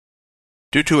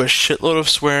Due to a shitload of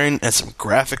swearing and some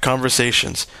graphic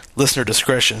conversations, listener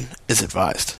discretion is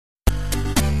advised.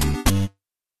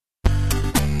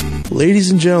 Ladies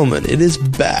and gentlemen, it is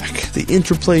back. The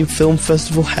Interplay Film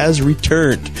Festival has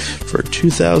returned for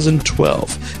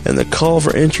 2012, and the call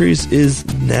for entries is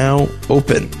now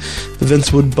open. The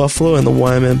Vincewood Buffalo and the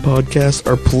YMN podcast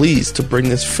are pleased to bring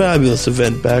this fabulous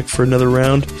event back for another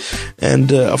round.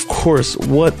 And, of course,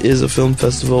 what is a film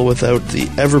festival without the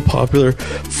ever-popular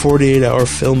 48-hour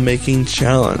filmmaking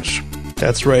challenge?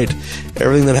 That's right.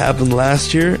 Everything that happened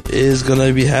last year is going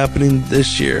to be happening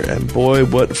this year. And boy,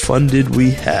 what fun did we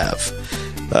have.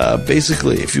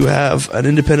 Basically, if you have an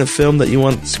independent film that you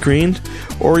want screened,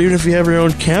 or even if you have your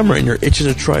own camera and you're itching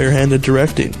to try your hand at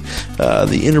directing,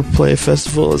 the Interplay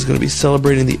Festival is going to be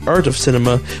celebrating the art of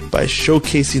cinema by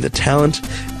showcasing the talent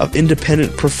of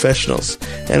independent professionals.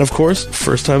 And of course,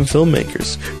 first-time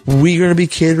filmmakers. We're going to be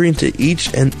catering to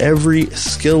each and every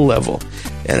skill level.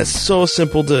 And it's so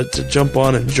simple to jump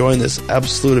on and join this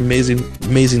absolute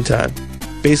amazing time.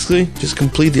 Basically, just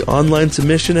complete the online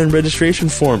submission and registration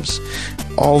forms.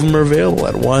 All of them are available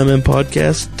at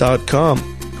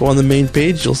ymnpodcast.com. Go on the main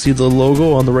page, you'll see the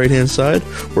logo on the right-hand side,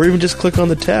 or even just click on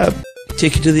the tab.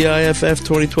 Take you to the IFF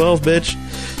 2012, bitch.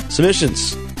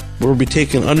 Submissions will be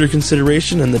taken under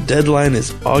consideration, and the deadline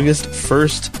is August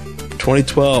 1st,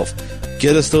 2012.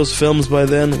 Get us those films by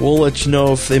then. We'll let you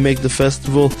know if they make the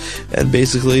festival, and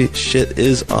basically, shit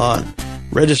is on.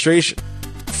 Registration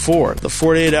for the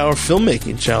 48-hour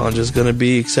filmmaking challenge is going to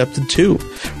be accepted too,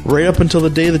 right up until the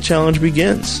day the challenge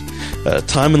begins.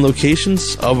 Time and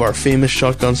locations of our famous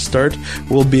shotgun start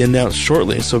will be announced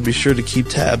shortly, so be sure to keep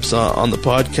tabs on the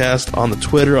podcast, on the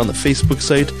Twitter, on the Facebook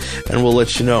site, and we'll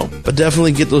let you know. But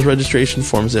definitely get those registration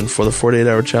forms in for the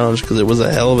 48-hour challenge, because it was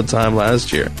a hell of a time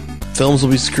last year. Films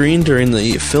will be screened during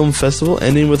the film festival,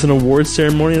 ending with an awards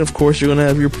ceremony, and of course you're going to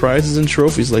have your prizes and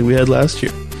trophies like we had last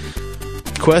year.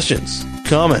 Questions,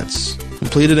 comments,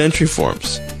 completed entry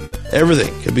forms,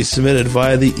 everything can be submitted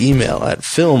via the email at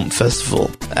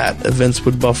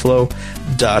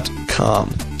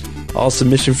filmfestival@eventswoodbuffalo.com. All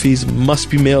submission fees must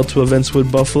be mailed to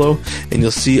Eventswood Buffalo, and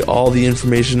you'll see all the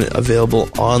information available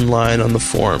online on the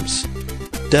forums.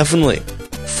 Definitely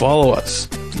follow us.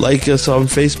 Like us on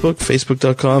Facebook,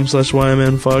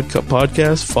 facebook.com/YMN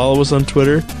podcast. Follow us on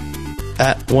Twitter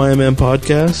at YMN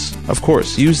Podcast. Of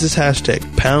course, use this hashtag,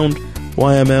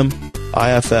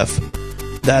 #YMMIFF.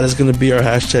 That is going to be our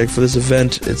hashtag for this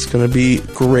event. It's going to be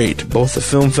great. Both the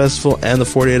film festival and the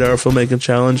 48-hour filmmaking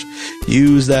challenge.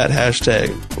 Use that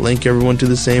hashtag. Link everyone to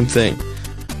the same thing.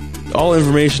 All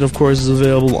information, of course, is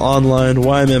available online,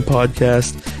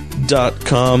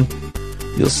 YMNpodcast.com.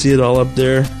 You'll see it all up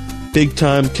there. Big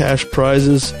time cash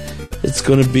prizes. It's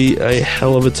going to be a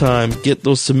hell of a time. Get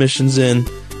those submissions in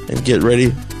and get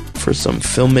ready for some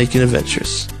filmmaking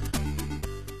adventures.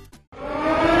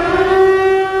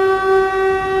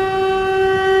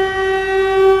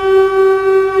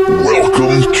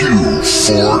 Welcome to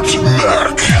Fort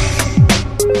Mac.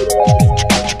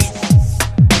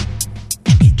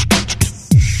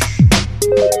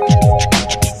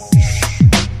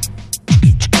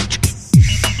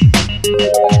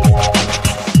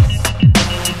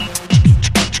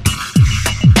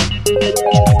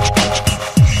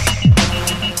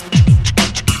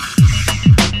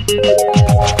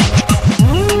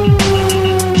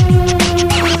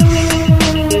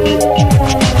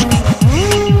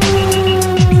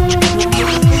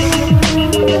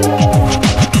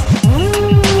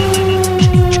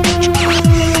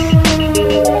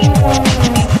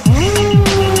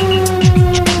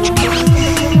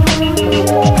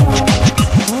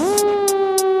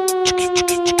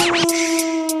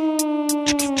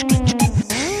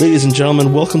 Ladies and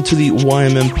gentlemen, welcome to the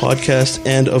YMN podcast,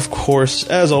 and of course,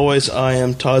 as always, I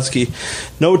am Todsky.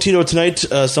 No Tito tonight,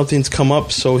 something's come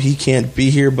up, so he can't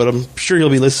be here, but I'm sure he'll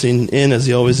be listening in, as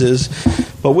he always is.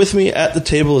 But with me at the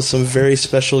table is some very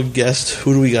special guests.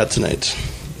 Who do we got tonight?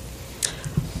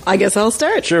 I guess I'll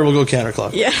start. Sure, we'll go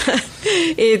counterclock. Yeah.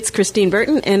 It's Christine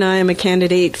Burton, and I am a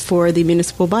candidate for the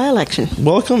municipal by-election.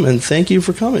 Welcome, and thank you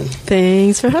for coming.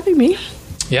 Thanks for having me.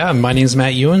 Yeah, my name is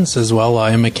Matt Ewens as well.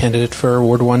 I am a candidate for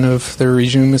Ward 1 of the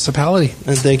regional municipality.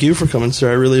 And thank you for coming, sir.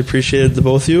 I really appreciated the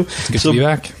both of you. It's good to be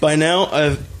back. By now,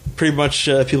 I've pretty much,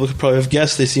 people could probably have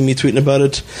guessed. They see me tweeting about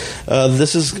it.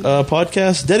 This is a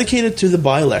podcast dedicated to the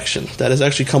by-election. That is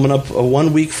actually coming up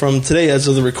 1 week from today as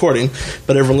of the recording,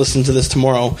 but everyone listening to this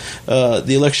tomorrow.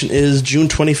 The election is June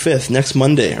 25th, next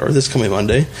Monday, or this coming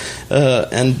Monday.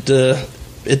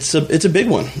 It's a big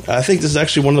one. I think this is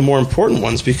actually one of the more important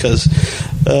ones because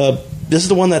this is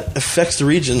the one that affects the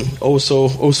region oh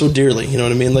so dearly. You know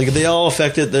what I mean? Like, they all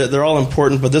affect it. They're all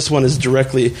important, but this one is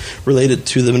directly related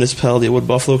to the municipality of Wood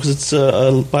Buffalo because it's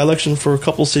a by-election for a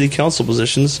couple city council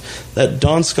positions that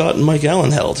Don Scott and Mike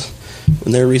Allen held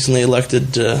when they were recently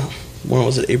elected. When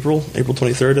was it? April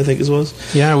 23rd, I think it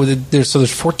was. Yeah,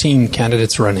 there's 14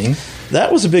 candidates running.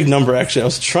 That was a big number, actually. I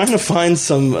was trying to find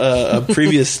some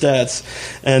previous stats,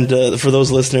 and for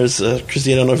those listeners,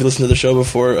 Christine, I don't know if you listened to the show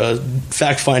before,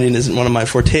 fact-finding isn't one of my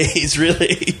fortes,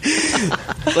 really.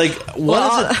 Like,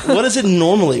 what is it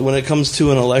normally when it comes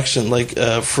to an election, like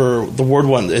for the Ward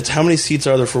 1? It's how many seats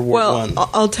are there for Ward 1? Well,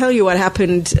 I'll tell you what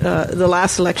happened the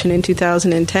last election in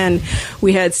 2010.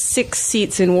 We had 6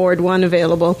 seats in Ward 1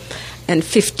 available, and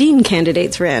 15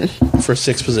 candidates ran. For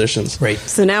 6 positions. Right.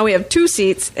 So now we have 2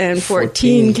 seats and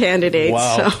 14 candidates.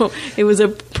 Wow. So it was a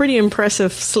pretty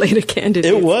impressive slate of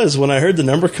candidates. It was. When I heard the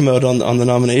number come out on the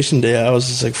nomination day, I was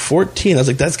just like, 14. I was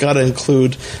like, that's got to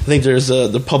include, I think there's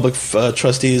the public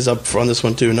trustees up on this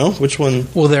one too, no? Which one?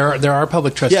 Well, there are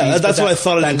public trustees. Yeah, that's what I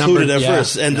thought it included at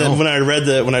first. And no. then when I read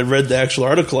the actual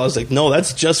article, I was like, no,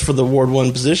 that's just for the Ward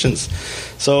 1 positions.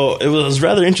 So it was a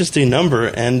rather interesting number,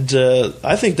 and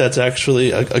I think that's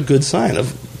actually a good sign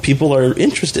of people are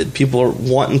interested. People are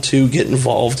wanting to get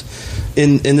involved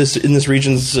in this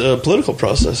region's political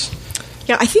process.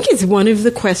 Yeah, I think it's one of the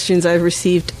questions I've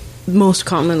received most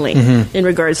commonly in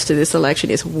regards to this election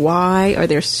is, why are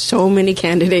there so many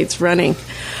candidates running?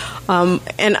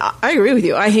 And I agree with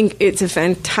you. I think it's a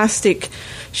fantastic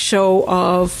show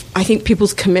of, I think,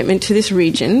 people's commitment to this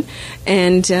region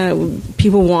and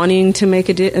people wanting to make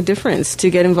a difference, to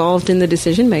get involved in the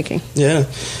decision making. Yeah,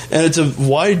 and it's a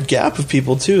wide gap of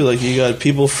people too. Like, you got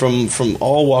people from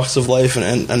all walks of life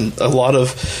and a lot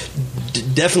of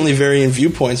definitely varying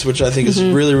viewpoints, which I think is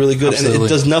really, really good. Absolutely. And it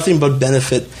does nothing but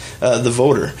benefit the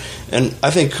voter. And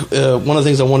I think one of the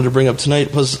things I wanted to bring up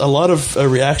tonight was a lot of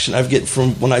reaction I get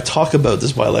from when I talk about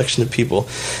this by-election to people.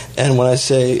 And when I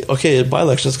say, okay, a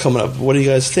by-election is coming up, what do you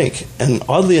guys think? And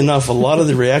oddly enough, a lot of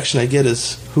the reaction I get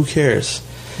is, who cares?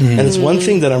 And it's one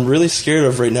thing that I'm really scared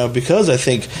of right now, because I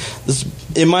think this,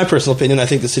 in my personal opinion, I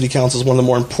think the city council is one of the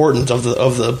more important of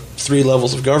the 3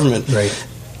 levels of government. Right.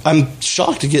 I'm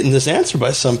shocked to getting this answer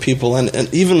by some people,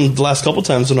 and even the last couple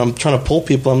times when I'm trying to poll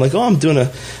people, I'm like, oh, I'm doing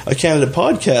a candidate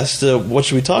podcast. What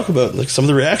should we talk about? Like, some of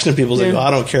the reaction of people is like, oh, I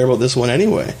don't care about this one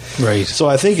anyway. Right. So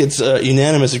I think it's a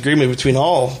unanimous agreement between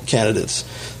all candidates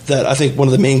that I think one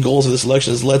of the main goals of this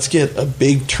election is, let's get a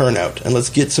big turnout and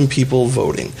let's get some people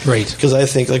voting. Right. Because I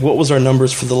think, like, what was our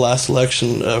numbers for the last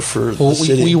election for the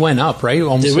city? We went up, right?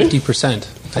 Almost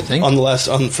 50%. I think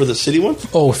for the city one.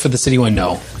 Oh, for the city one,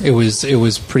 no, it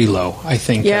was pretty low. I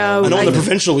think. Yeah, I know in the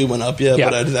provincial we went up,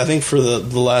 but I think for the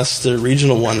last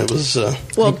regional one it was.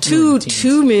 Well,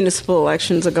 two municipal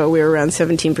elections ago we were around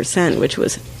 17%, which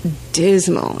was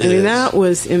dismal. That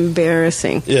was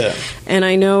embarrassing. Yeah. And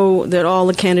I know that all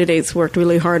the candidates worked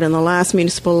really hard in the last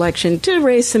municipal election to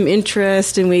raise some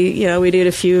interest, and we did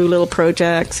a few little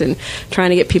projects and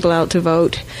trying to get people out to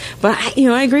vote. But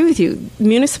I agree with you.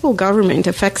 Municipal government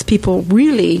affects people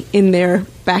really in their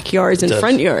backyards and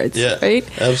front yards, right?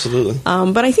 Absolutely.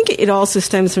 But I think it also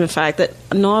stems from the fact that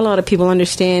not a lot of people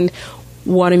understand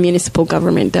what a municipal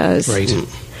government does. Right.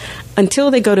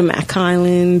 Until they go to Mac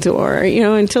Island, or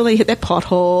until they hit that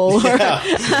pothole,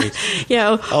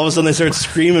 all of a sudden they start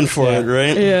screaming for it,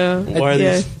 right? Yeah. Why are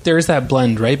these? There is that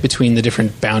blend, right, between the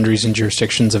different boundaries and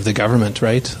jurisdictions of the government,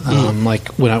 right? Like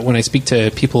when I speak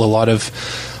to people, a lot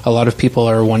of people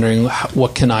are wondering,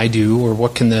 what can I do, or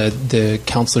what can the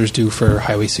councillors do for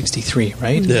Highway 63,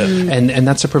 right? Yeah. And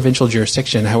that's a provincial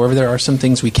jurisdiction. However, there are some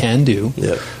things we can do.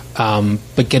 Yeah.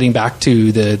 But getting back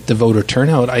to the voter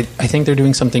turnout, I think they're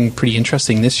doing something pretty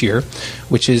interesting this year,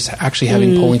 which is actually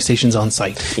having polling stations on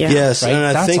site. Yeah. Yes, right? and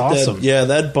I That's think awesome.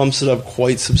 that bumps it up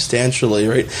quite substantially,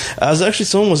 right?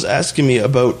 Someone was asking me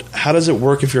about, how does it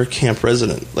work if you're a camp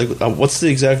resident? Like, what's the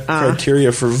exact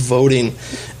criteria for voting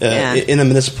in a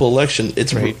municipal election?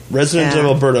 It's resident of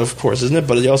Alberta, of course, isn't it?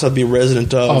 But you also have to be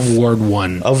resident of Ward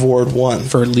 1. Of Ward 1.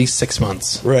 For at least 6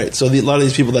 months. Right. So a lot of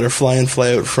these people that are fly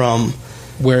out from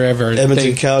wherever,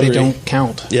 Edmonton, Calgary, they don't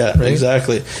count. Yeah, right?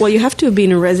 Exactly. Well, you have to have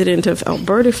been a resident of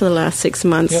Alberta for the last 6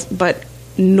 months, but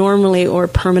normally or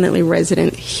permanently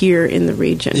resident here in the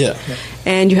region. Yeah.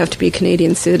 And you have to be a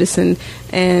Canadian citizen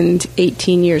and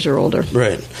 18 years or older.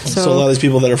 Right. So a lot of these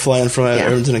people that are flying from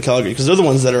Edmonton and Calgary, because they're the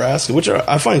ones that are asking, which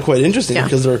I find quite interesting,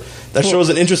 because that shows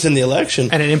an interest in the election.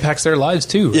 And it impacts their lives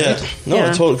too, right? Yeah. No,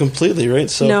 totally, completely, right?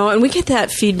 So No, and we get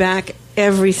that feedback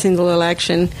every single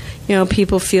election.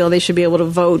 People feel they should be able to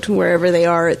vote wherever they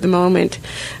are at the moment.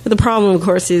 The problem, of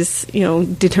course, is,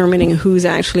 determining who's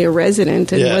actually a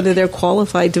resident and whether they're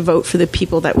qualified to vote for the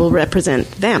people that will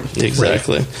represent them.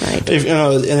 Exactly. Right.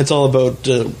 And it's all about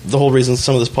the whole reason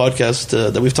some of this podcast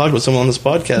that we've talked about some on this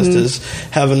podcast is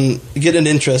get an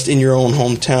interest in your own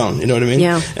hometown. You know what I mean?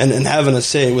 Yeah. And having a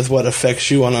say with what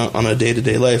affects you on a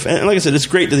day-to-day life. And like I said, it's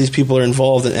great that these people are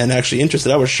involved and actually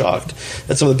interested. I was shocked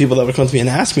at some of the people that would come to me and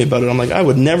ask me about it. I'm like, I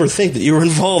would never think that you were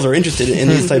involved or interested in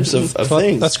these types of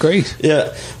things. That's great.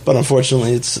 Yeah, but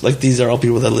unfortunately, it's like these are all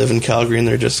people that live in Calgary and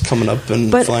they're just coming up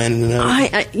and flying in and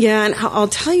out. And I'll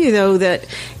tell you though that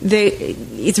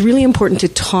it's really important to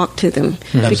talk to them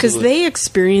because they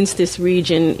experience this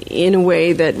region in a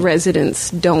way that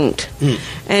residents don't.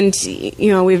 And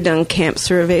we've done camp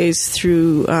surveys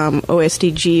through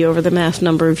OSDG over the last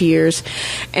number of years,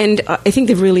 and I think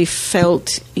they've really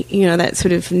felt that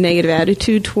sort of negative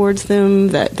attitude towards them,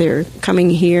 that they're coming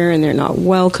here and they're not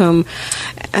welcome.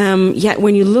 Yet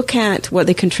when you look at what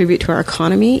they contribute to our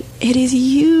economy, it is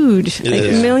huge. It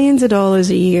is. Millions of dollars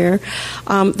a year.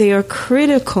 They are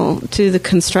critical to the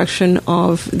construction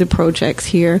of the projects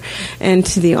here and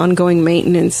to the ongoing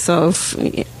maintenance of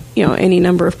any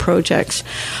number of projects.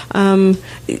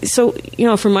 So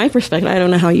from my perspective, I don't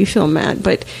know how you feel, Matt,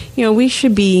 but we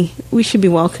should be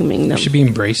welcoming them. We should be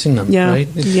embracing them, right?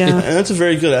 And that's a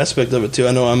very good aspect of it too.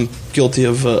 I know I'm guilty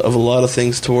of a lot of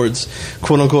things towards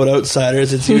quote unquote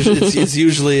outsiders. It's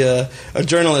usually a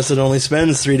journalist that only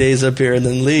spends 3 days up here and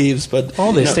then leaves. But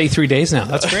they stay 3 days now.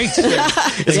 That's great.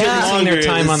 It's getting their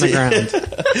time on the ground.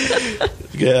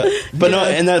 Yeah, but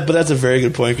but that's a very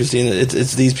good point, Christina.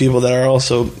 It's these people that are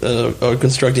also are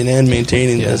constructing and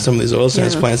maintaining some of these oil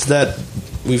sands plants that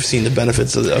we've seen the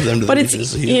benefits of them to the region.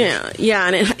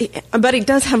 But it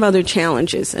does have other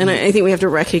challenges, and I think we have to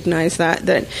recognize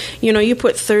that you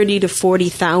put 30 to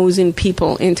 40,000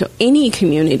 people into any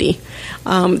community,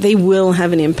 they will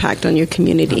have an impact on your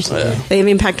community. They have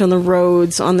impact on the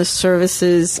roads, on the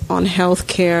services, on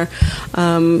healthcare,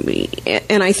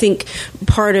 and I think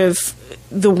part of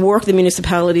the work the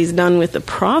municipality has done with the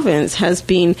province has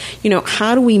been,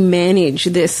 how do we manage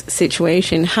this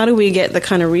situation? How do we get the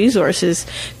kind of resources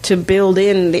to build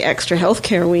in the extra health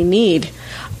care we need,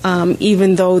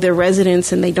 even though they're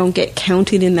residents and they don't get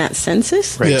counted in that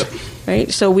census? Right. Yeah.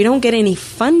 Right? So we don't get any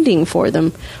funding for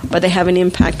them, but they have an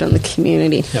impact on the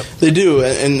community. Yep. They do,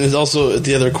 and there's also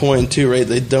the other coin too, right?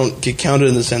 They don't get counted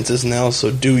in the census, and they also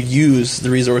do use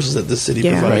the resources that the city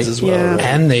provides as well. Yeah. Right?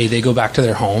 And they go back to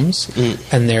their homes,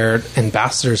 and they're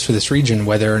ambassadors for this region,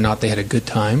 whether or not they had a good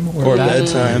time or a bad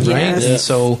time, right? Yes. And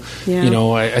so,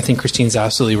 I think Christine's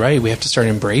absolutely right. We have to start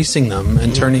embracing them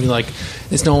and turning,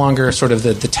 it's no longer sort of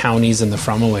the townies and the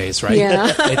fromaways, right?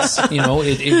 Yeah. It's,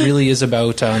 it really is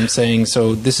about saying,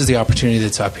 so this is the opportunity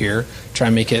that's up here. Try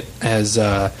and make it as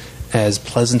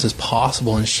pleasant as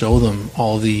possible and show them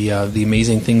all the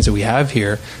amazing things that we have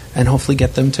here, and hopefully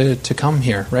get them to come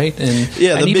here, right? And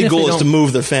the big goal is to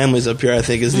move their families up here, I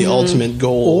think, is the ultimate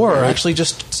goal. Or actually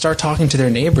just start talking to their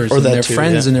neighbors and their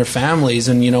friends and their families,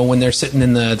 and when they're sitting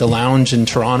in the lounge in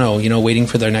Toronto, waiting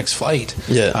for their next flight,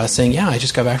 saying, I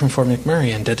just got back from Fort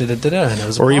McMurray and da-da-da-da-da, and it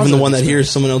was or even the one that hears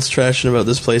someone else trashing about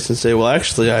this place and say, well,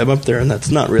 actually, I'm up there, and that's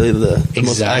not really the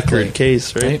most accurate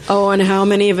case, right? Oh, and how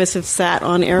many of us have sat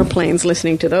on airplanes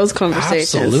listening to those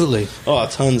conversations? Absolutely. Oh,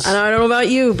 tons. And I don't know about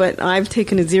you, but I've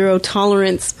taken a zero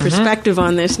tolerance perspective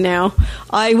on this now.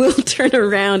 I will turn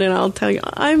around and I'll tell you,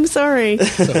 I'm sorry.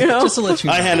 Just to let you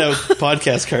know. I hand out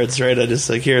podcast cards, right? I just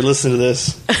here, listen to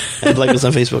this. I'd like this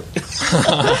on Facebook.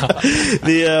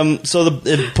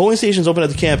 The polling stations open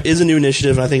at the camp is a new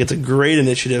initiative, and I think it's a great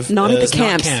initiative. Not at the It's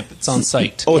camps. not camp. It's on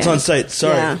site. Oh, it's on site.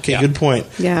 Sorry. Yeah. Okay, good point.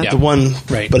 Yeah. The one,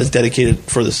 Right. but it's dedicated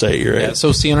for the site. You're right. Yeah, so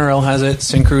CNRL has it.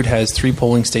 Syncrude has 3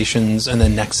 polling stations, and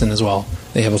then Nexon as well.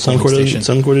 They have a polling station.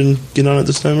 Suncor didn't get on it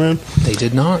this time around? They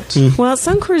did not. Well,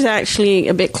 Suncor is actually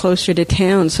a bit closer to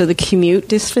town, so the commute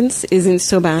distance isn't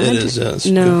so bad. It is, that's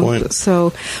a good point.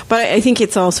 So, but I think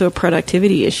it's also a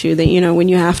productivity issue that, when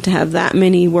you have to have that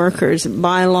many workers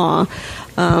by law,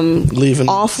 leaving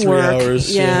off 3 work,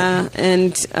 hours.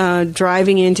 and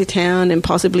driving into town and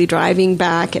possibly driving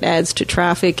back, it adds to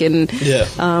traffic, and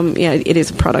it is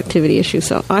a productivity issue.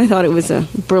 So I thought it was a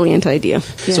brilliant idea.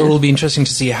 Yeah. So it'll be interesting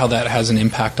to see how that has an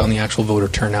impact on the actual voter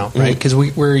turnout, right? Because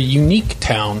we're a unique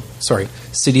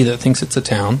city that thinks it's a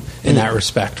town in that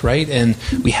respect, right? And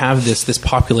we have this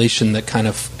population that kind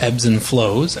of ebbs and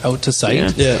flows out to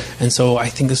site. Yeah. And so I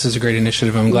think this is a great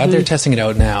initiative. I'm glad they're testing it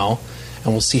out now,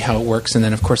 and we'll see how it works. And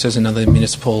then, of course, there's another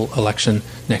municipal election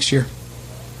next year.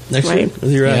 Next Right. year? The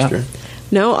year after?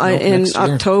 No, in next year.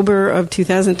 October of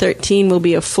 2013 will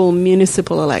be a full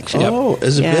municipal election. Oh,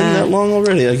 has it Yeah. been that long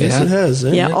already? I guess Yeah. it has.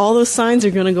 Yeah, all those signs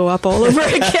are going to go up all over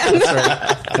again.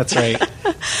 That's right.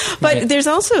 But Right.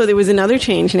 there was another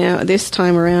change now. This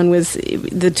time around was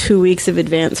the 2 weeks of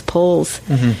advance polls.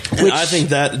 And I think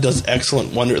that does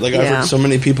excellent wonder. Like I've Yeah. heard so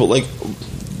many people like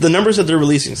the numbers that they're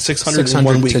releasing, 600 in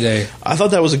 1 week. today. I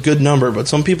thought that was a good number, but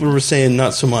some people were saying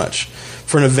not so much.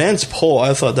 For an advanced poll,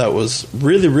 I thought that was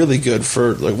really, really good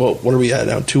for like what are we at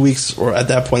now? 2 weeks, or at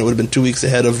that point it would have been 2 weeks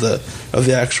ahead of the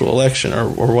actual election, or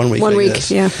 1 week. 1 I week, guess.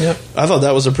 yeah. Yep. I thought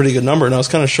that was a pretty good number, and I was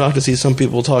kind of shocked to see some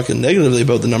people talking negatively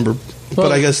about the number. But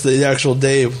Well- I guess the actual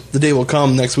day will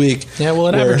come next week. Yeah, well,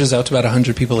 it where- averages out to about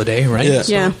 100 people a day, right? Yeah.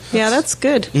 Yeah, yeah, that's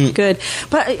good. Mm. Good.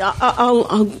 But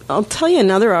I'll tell you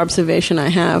another observation I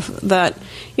have that,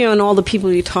 and all the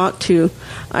people you talk to,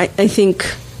 I think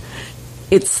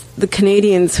it's the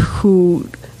Canadians who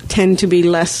tend to be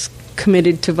less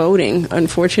committed to voting,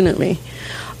 unfortunately.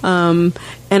 And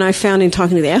I found in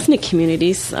talking to the ethnic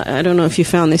communities, I don't know if you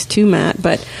found this too, Matt,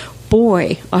 but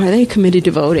boy, are they committed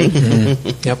to voting.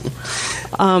 Yep.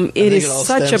 It is all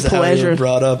such a stems to how you were pleasure.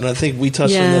 brought up, and I think we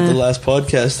touched on Yeah. that the last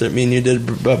podcast that me and you did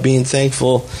about being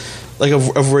thankful, like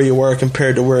of where you are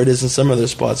compared to where it is in some other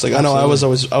spots. Like I know I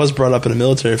was brought up in a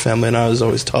military family, and I was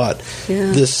always taught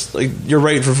Yeah. this: like your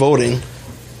right for voting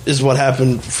is what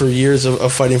happened for years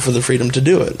of fighting for the freedom to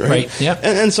do it. Right. Right, yeah.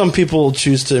 And some people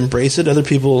choose to embrace it. Other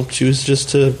people choose just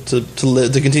to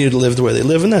live, to continue to live the way they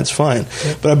live, and that's fine.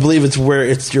 But I believe it's where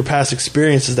it's your past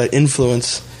experiences that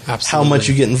influence how Absolutely. much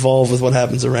you get involved with what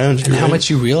happens around you. And how right?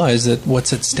 much you realize that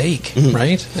what's at stake, Mm-hmm.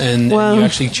 right? And Well, you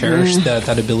actually cherish that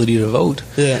ability to vote.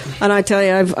 Yeah. And I tell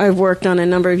you, I've worked on a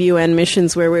number of UN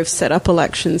missions where we've set up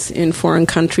elections in foreign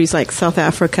countries like South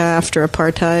Africa after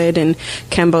apartheid and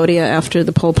Cambodia after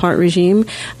the Pol Pot regime,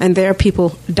 and there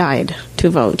people died to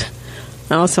vote.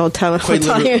 Also, I'll tell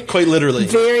you, Quite literally.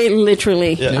 very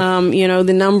literally. Yeah.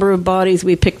 The number of bodies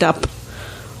we picked up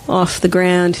off the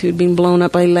ground who'd been blown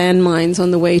up by landmines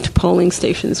on the way to polling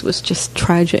stations was just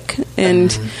tragic.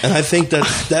 And And I think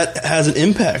that has an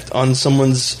impact on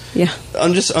someone's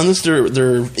on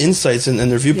their insights and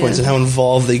their viewpoints Yeah. and how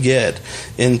involved they get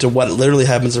into what literally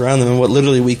happens around them and what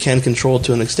literally we can control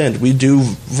to an extent. We do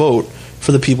vote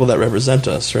for the people that represent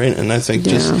us, right? And I think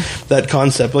just that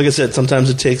concept, like I said, sometimes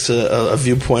it takes a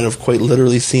viewpoint of quite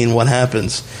literally seeing what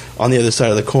happens on the other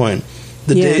side of the coin.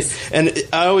 The Yes. day, and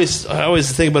I always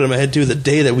think about it in my head too. The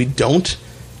day that we don't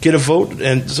get a vote,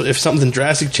 and so if something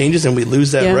drastic changes and we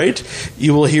lose that right,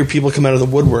 you will hear people come out of the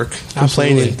woodwork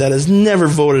complaining Absolutely. that has never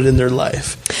voted in their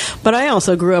life. but I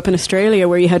also grew up in Australia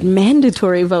where you had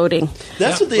mandatory voting.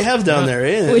 That's what they have down there,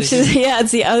 eh? Which is,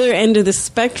 it's the other end of the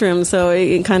spectrum, so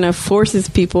it kind of forces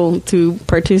people to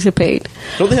participate.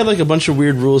 Don't they have like a bunch of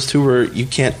weird rules too, where you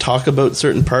can't talk about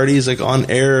certain parties like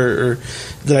on air, or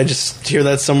did I just hear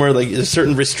that somewhere? Like there's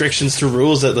certain restrictions to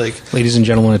rules that like Ladies and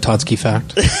gentlemen, a Totsky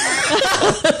fact.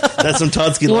 that's some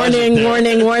Totsky logic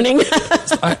there. Warning.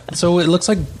 So it looks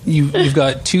like you've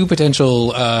got two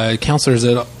potential counselors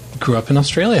that grew up in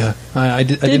Australia. I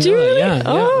didn't you know that. really? Yeah,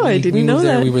 Oh, I didn't we know moved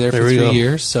there. that. We were there There for we 3 go.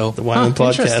 years. So The Wyoming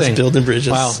podcast, interesting. Building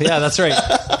Bridges. Wow, yeah, that's right.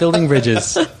 Building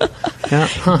bridges. Yeah.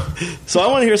 Huh. So I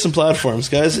want to hear some platforms,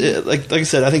 guys. Like I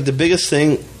said, I think the biggest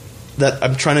thing that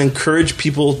I'm trying to encourage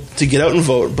people to get out and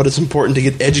vote, but it's important to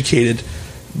get educated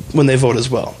when they vote as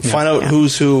well. Find out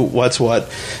who's who, what's what.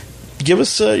 Give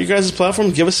us your guys'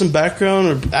 platform. Give us some background,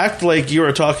 or act like you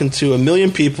are talking to a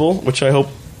million people, which I hope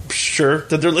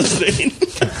that they're listening.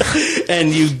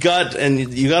 and you got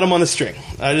them on a string.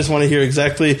 I just want to hear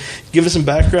exactly. Give us some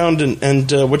background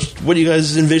and what do you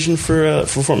guys envision for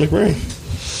Fort McMurray?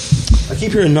 I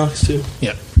keep hearing knocks too.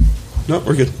 Yeah. No,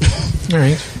 we're good. All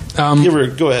right.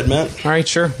 Go ahead, Matt. All right,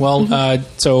 sure. Well,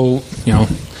 so,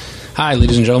 hi,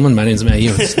 ladies and gentlemen. My name's Matt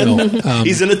Ewens.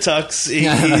 He's in a tux.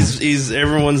 He's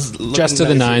everyone's looking dressed to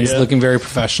the nicer, nines, yeah. looking very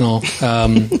professional.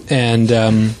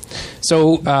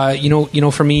 So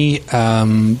for me,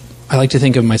 I like to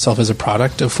think of myself as a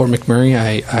product of Fort McMurray.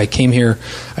 I came here,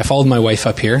 I followed my wife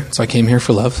up here, so I came here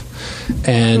for love.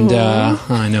 And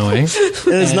I know, eh? And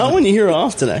it's not one you hear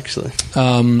often, actually.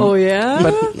 Oh, yeah?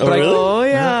 But really? Oh,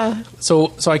 yeah.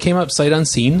 So I came up sight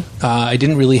unseen. I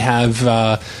didn't really have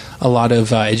a lot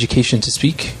of education to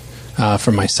speak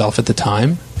for myself at the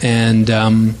time, and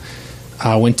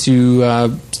I went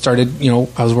to started.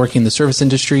 I was working in the service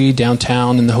industry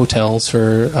downtown in the hotels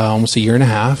for almost a year and a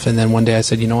half, and then one day I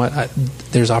said, you know what,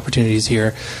 there's opportunities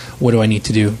here. what do I need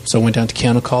to do? So I went down to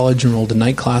Keanu College, enrolled in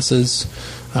night classes,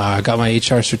 got my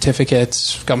HR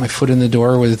certificate, got my foot in the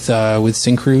door with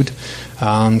Syncrude,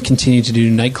 continued to do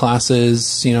night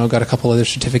classes, got a couple other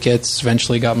certificates,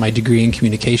 eventually got my degree in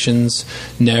communications.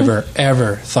 Never,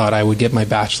 ever thought I would get my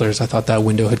bachelor's. I thought that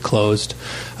window had closed.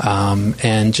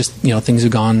 And just, things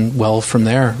have gone well from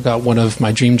there. Got one of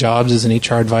my dream jobs as an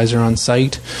HR advisor on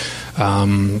site.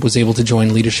 Was able to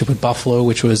join Leadership with Buffalo,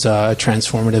 which was a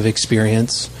transformative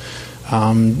experience.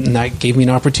 And that gave me an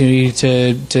opportunity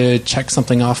to check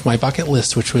something off my bucket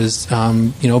list, which was,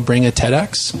 bring a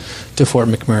TEDx to Fort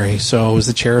McMurray. So I was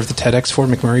the chair of the TEDx Fort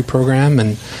McMurray program,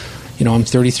 and, I'm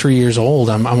 33 years old.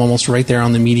 I'm almost right there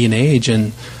on the median age,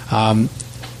 and I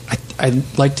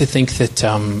like to think that,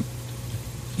 I'm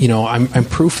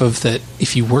proof of that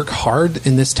if you work hard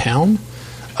in this town,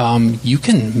 you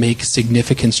can make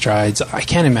significant strides. I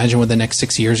can't imagine what the next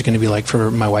 6 years are going to be like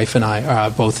for my wife and I,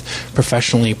 both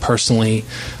professionally, personally.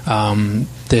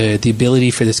 The ability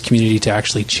for this community to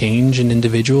actually change an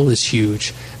individual is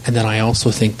huge. And then I also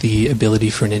think the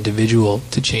ability for an individual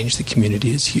to change the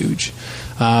community is huge.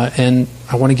 And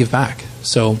I want to give back.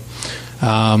 So,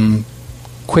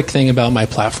 quick thing about my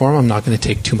platform, I'm not going to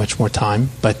take too much more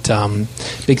time, but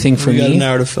big thing for me... You got an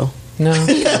hour to fill. No,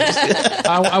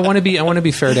 I want to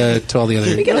be fair to all the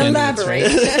other. We can elaborate.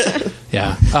 Right?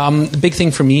 Yeah, the big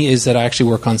thing for me is that I actually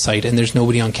work on site, and there's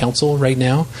nobody on council right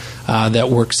now that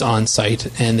works on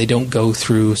site, and they don't go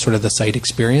through sort of the site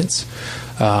experience.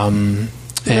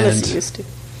 Melissa used to.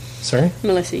 Sorry,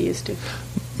 Melissa used to.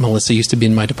 Melissa used to be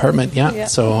in my department, yeah.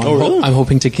 So I'm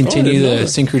hoping to continue the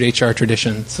Syncrude HR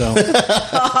tradition. So. We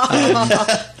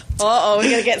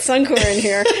gotta get Suncor in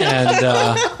here.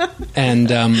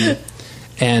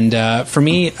 And for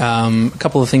me, a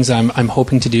couple of things I'm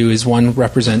hoping to do is, one,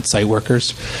 represent site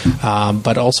workers,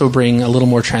 but also bring a little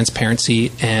more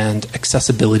transparency and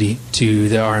accessibility to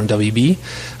the RMWB.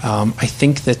 I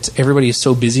think that everybody is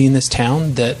so busy in this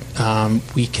town that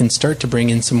we can start to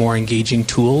bring in some more engaging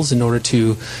tools in order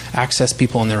to access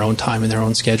people on their own time and their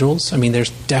own schedules. I mean, there's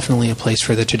definitely a place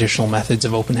for the traditional methods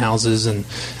of open houses and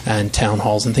town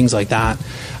halls and things like that.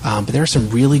 But there are some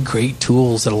really great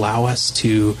tools that allow us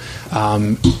to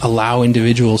allow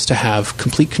individuals to have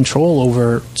complete control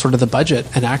over sort of the budget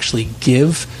and actually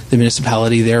give the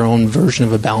municipality their own version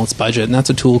of a balanced budget. And that's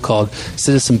a tool called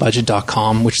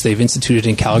citizenbudget.com, which they've instituted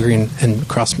in Calgary and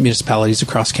across municipalities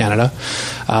across Canada.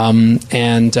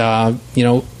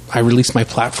 I released my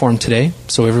platform today,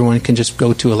 so everyone can just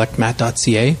go to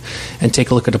electmat.ca and take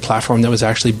a look at a platform that was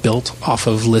actually built off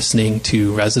of listening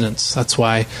to residents. That's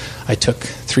why I took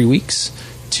 3 weeks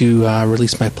to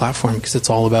release my platform, because it's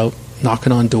all about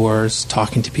knocking on doors,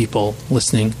 talking to people,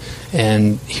 listening,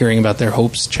 and hearing about their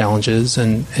hopes, challenges,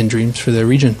 and dreams for their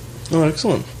region. Oh,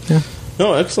 excellent. Yeah.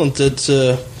 No, excellent. It's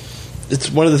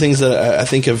one of the things that I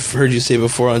think I've heard you say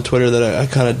before on Twitter that I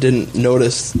kind of didn't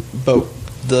notice about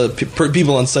the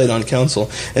people on site on council.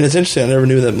 And it's interesting, I never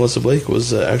knew that Melissa Blake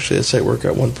was actually a site worker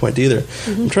at one point either.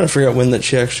 Mm-hmm. I'm trying to figure out when that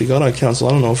she actually got on council.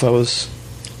 I don't know if I was...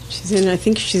 I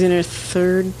think she's in her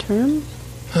third term.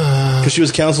 Because she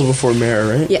was council before mayor,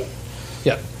 right? Yeah.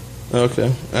 Yeah.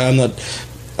 Okay. I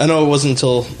know it wasn't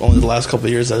until only the last couple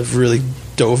of years that I've really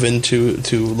dove into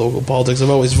local politics. I've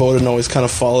always voted and always kind of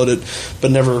followed it,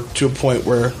 but never to a point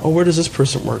where, where does this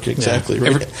person work exactly? Yeah.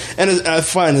 Right? And I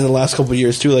find in the last couple of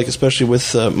years too, like especially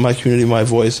with My Community, My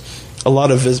Voice, a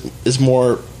lot of is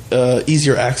more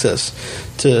easier access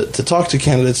to talk to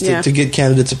candidates, to get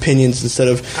candidates' opinions instead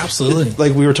of... Absolutely.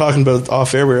 Like we were talking about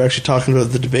off air, we were actually talking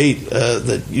about the debate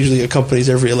that usually accompanies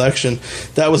every election.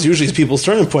 That was usually people's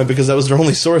turning point, because that was their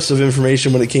only source of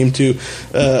information when it came to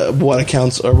what a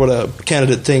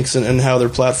candidate thinks and how their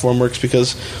platform works,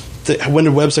 because when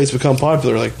did websites become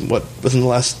popular? Like, within the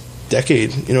last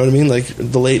decade, you know what I mean? Like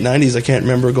the late 90s, I can't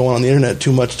remember going on the internet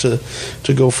too much to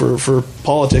go for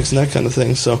politics and that kind of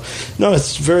thing. So, no,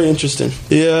 it's very interesting.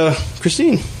 Yeah,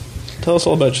 Christine, tell us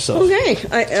all about yourself.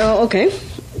 Okay.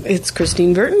 It's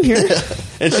Christine Burton here.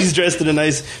 And she's dressed in a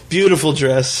nice, beautiful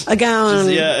dress. A gown.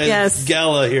 Yes.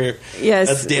 Gala here.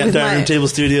 Yes. At the Diamond Table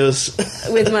Studios.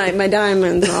 With my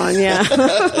diamonds on,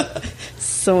 yeah.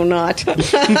 So not.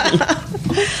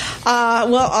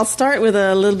 Well, I'll start with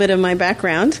a little bit of my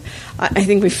background. I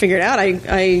think we figured out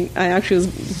I actually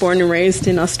was born and raised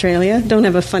in Australia. Don't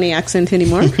have a funny accent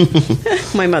anymore.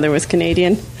 My mother was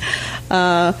Canadian.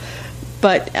 But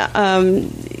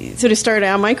sort of started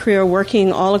out my career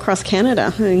working all across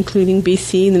Canada, including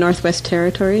BC, the Northwest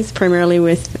Territories, primarily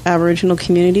with Aboriginal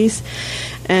communities.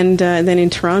 And then in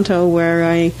Toronto, where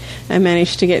I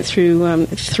managed to get through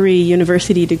 3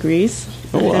 university degrees.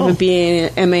 Oh, wow. I have a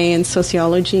BA and MA in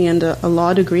sociology and a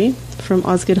law degree from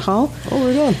Osgoode Hall. Oh,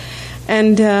 right on.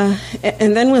 And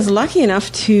then was lucky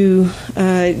enough to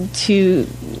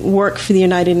work for the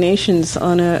United Nations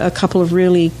on a couple of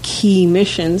really key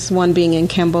missions, one being in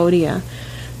Cambodia,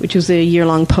 which was a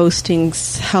year-long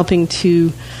postings helping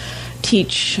to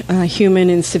teach human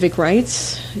and civic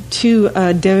rights to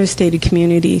a devastated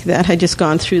community that had just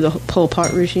gone through the Pol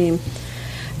Pot regime.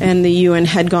 And the UN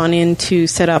had gone in to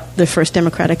set up the first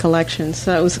democratic elections.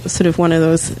 So that was sort of one of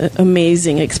those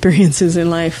amazing experiences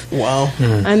in life. Wow.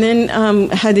 Mm. And then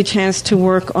had the chance to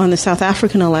work on the South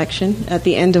African election at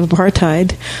the end of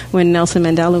apartheid when Nelson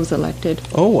Mandela was elected.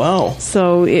 Oh, wow.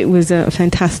 So it was a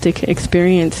fantastic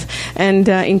experience. And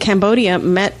in Cambodia,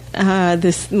 met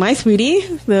my sweetie,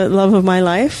 the love of my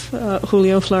life,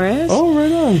 Julio Flores. Oh,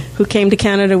 right on. Who came to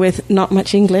Canada with not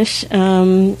much English.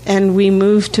 And we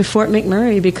moved to Fort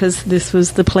McMurray because this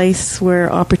was the place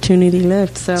where opportunity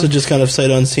lived. So just kind of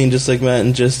sight unseen, just like Matt,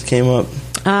 and just came up.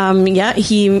 Yeah,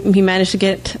 he managed to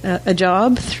get a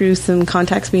job through some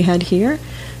contacts we had here.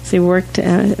 So he worked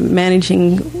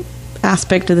managing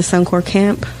aspect of the Suncor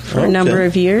camp for a number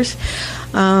of years.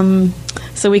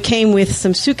 So we came with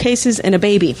some suitcases and a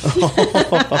baby.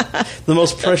 The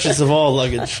most precious of all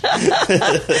luggage.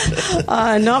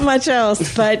 Not much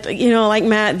else. But, like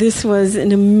Matt, this was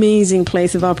an amazing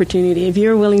place of opportunity. If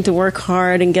you're willing to work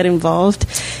hard and get involved,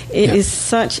 it is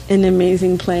such an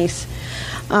amazing place.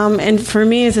 And for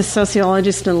me as a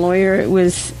sociologist and lawyer, it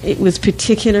was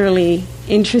particularly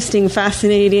interesting,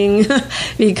 fascinating,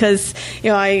 because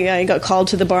I got called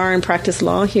to the bar and practiced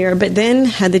law here, but then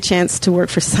had the chance to work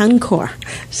for Suncor.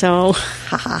 So,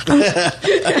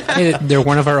 Hey, they're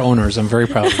one of our owners. I'm very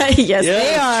proud of them. Yes,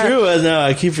 they are. True. No,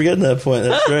 I keep forgetting that point.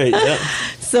 That's right. Yeah.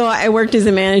 So I worked as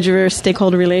a manager of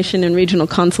stakeholder relation and regional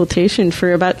consultation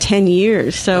for about 10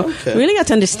 years. So really got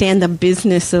to understand the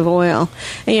business of oil.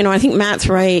 And, I think Matt's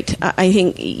right. I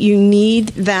think you need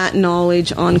that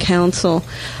knowledge on council.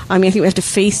 I think we have to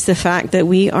face the fact that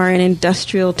we are an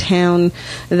industrial town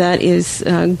that is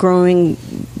growing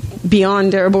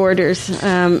beyond our borders,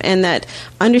 and that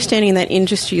understanding that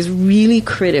industry is really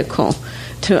critical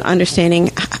to understanding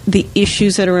the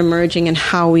issues that are emerging and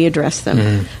how we address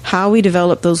them, how we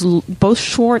develop those both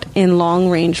short and long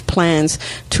range plans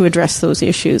to address those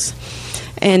issues.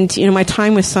 And, my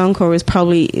time with Suncor was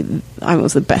probably, it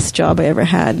was the best job I ever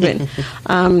had. But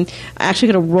I actually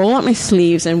got to roll up my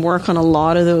sleeves and work on a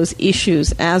lot of those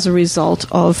issues as a result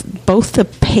of both the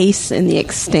pace and the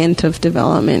extent of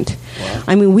development.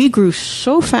 Wow. We grew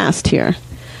so fast here.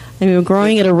 We were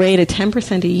growing at a rate of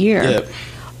 10% a year. Yep.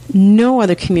 No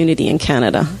other community in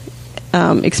Canada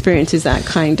experiences that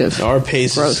kind of our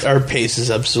pace growth. Our pace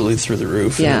is absolutely through the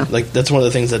roof. Yeah. And, that's one of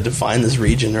the things that define this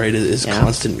region, right? Is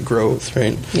constant growth,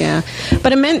 right? Yeah.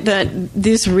 But it meant that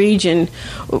this region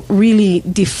really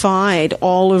defied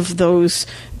all of those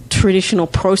traditional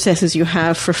processes you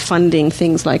have for funding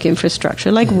things like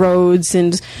infrastructure, like roads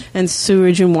and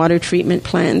sewage and water treatment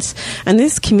plants. And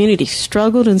this community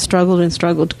struggled and struggled and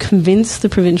struggled to convince the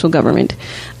provincial government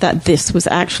that this was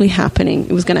actually happening.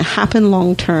 It was going to happen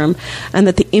long term, and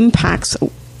that the impacts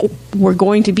were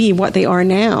going to be what they are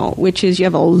now, which is you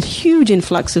have a huge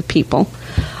influx of people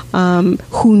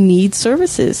who need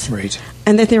services. Right.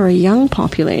 And that they're a young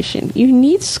population. You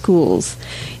need schools.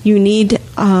 You need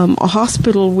a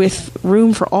hospital with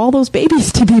room for all those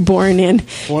babies to be born in.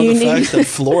 One of the facts that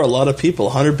floor a lot of people.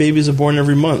 100 babies are born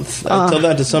every month. I tell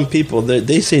that to some people.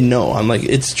 They say no. I'm like,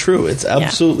 it's true. It's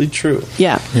absolutely true.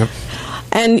 Yeah. Yep.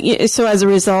 And so as a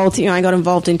result, I got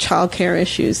involved in childcare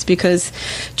issues because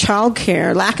lack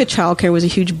of childcare was a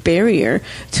huge barrier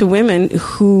to women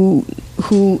who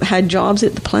had jobs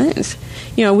at the plants.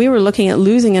 We were looking at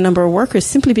losing a number of workers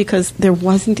simply because there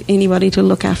wasn't anybody to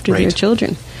look after their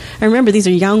children. And remember, these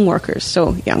are young workers,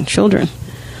 so young children.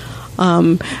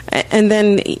 And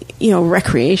then,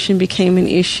 recreation became an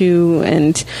issue,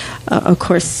 and of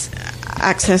course,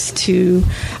 access to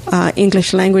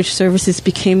English language services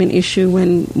became an issue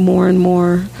when more and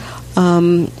more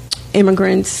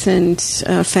immigrants and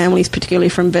families, particularly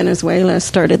from Venezuela,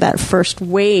 started that first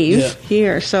wave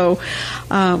here. So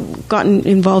gotten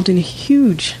involved in a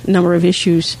huge number of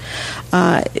issues.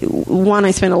 One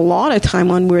I spent a lot of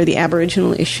time on were the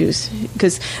Aboriginal issues,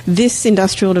 because this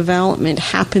industrial development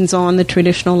happens on the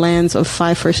traditional lands of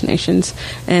 5 First Nations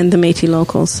and the Métis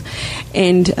locals.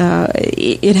 And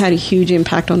it had a huge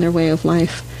impact on their way of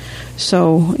life.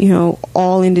 So,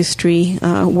 all industry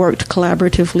worked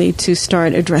collaboratively to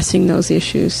start addressing those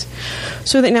issues.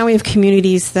 So that now we have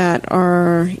communities that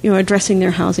are, addressing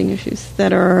their housing issues,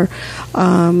 that are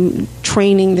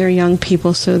training their young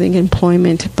people so they get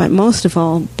employment. But most of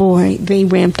all, boy, they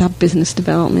ramped up business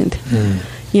development.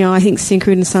 I think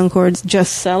Syncrude and Suncor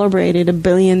just celebrated $1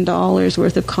 billion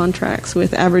worth of contracts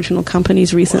with Aboriginal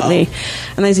companies recently. Wow.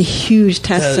 And that's a huge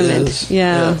testament.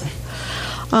 Yeah.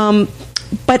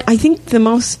 But I think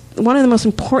one of the most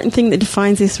important things that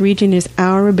defines this region is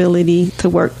our ability to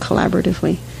work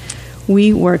collaboratively.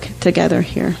 We work together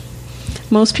here.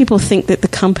 Most people think that the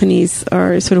companies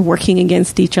are sort of working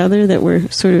against each other, that we're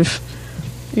sort of,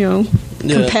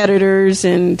 competitors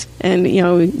and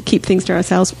keep things to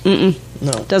ourselves. No,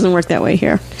 it doesn't work that way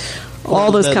here.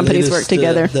 All those companies work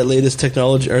together. That latest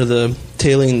technology, or the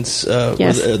tailings,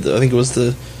 yes. I think it was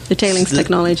the tailings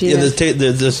technology. Yeah,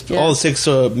 all the 6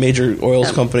 major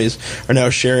oils companies are now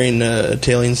sharing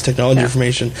tailings technology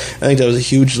information. I think that was a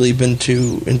huge leap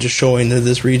into showing to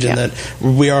this region that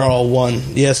we are all one.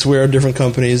 Yes, we are different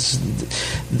companies.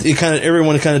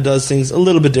 Everyone kind of does things a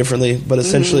little bit differently, but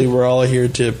essentially we're all here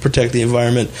to protect the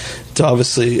environment, to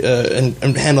obviously and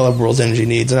handle the world's energy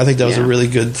needs. And I think that was a really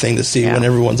good thing to see when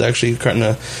everyone's actually trying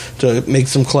to make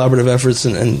some collaborative efforts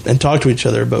and talk to each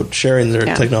other about sharing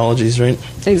their technologies, right?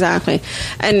 Exactly.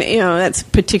 And, that's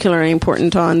particularly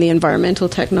important on the environmental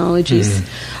technologies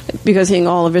because I think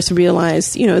all of us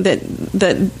realize,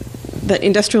 that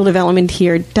industrial development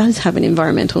here does have an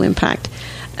environmental impact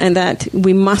and that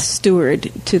we must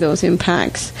steward to those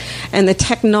impacts. And the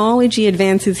technology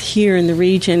advances here in the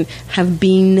region have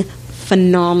been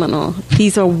phenomenal.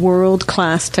 These are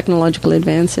world-class technological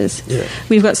advances. Yeah.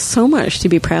 We've got so much to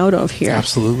be proud of here.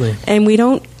 Absolutely. And we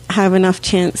don't have enough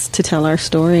chance to tell our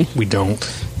story. We don't.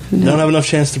 No. Don't have enough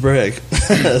chance to brag,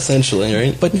 essentially,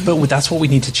 right? But that's what we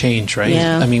need to change, right?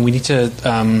 Yeah. I mean, we need to...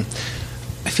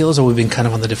 I feel as though we've been kind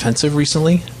of on the defensive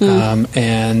recently,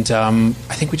 and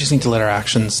I think we just need to let our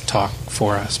actions talk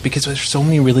for us because there's so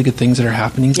many really good things that are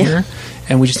happening here,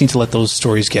 and we just need to let those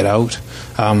stories get out.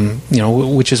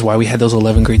 Which is why we had those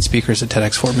 11 great speakers at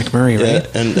TEDx Fort McMurray, right?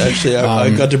 Yeah, and actually,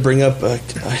 I got to bring up.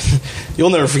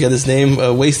 You'll never forget his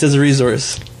name. Waste as a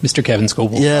Resource. Mr. Kevin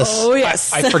Scoble. Yes. Oh,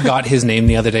 yes. I forgot his name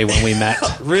the other day when we met.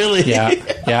 Really? Yeah.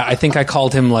 I think I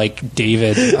called him like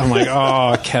David. I'm like,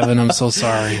 oh, Kevin, I'm so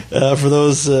sorry. For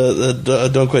those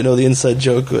that don't quite know the inside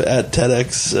joke, at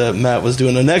TEDx, Matt was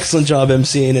doing an excellent job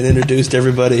emceeing and introduced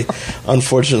everybody.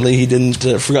 Unfortunately, he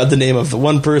didn't forgot the name of the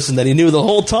one person that he knew the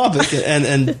whole topic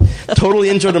and totally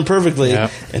introed him perfectly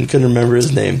and couldn't remember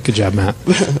his name. Good job, Matt.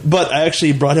 But I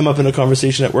actually brought him up in a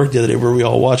conversation at work the other day where we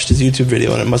all watched his YouTube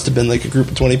video, and it must have been like a group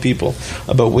of 20 people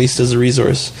about waste as a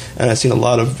resource, and I've seen a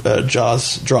lot of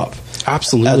jaws drop.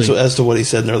 Absolutely. As to what he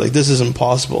said, and they're like, this is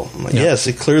impossible. I'm like, yes,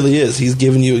 it clearly is. He's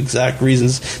given you exact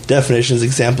reasons, definitions,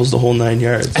 examples, the whole 9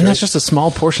 yards. And that's just a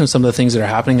small portion of some of the things that are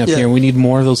happening up here. We need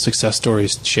more of those success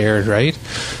stories shared, right?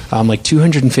 Like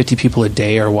 250 people a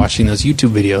day are watching those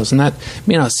YouTube videos, and that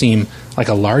may not seem like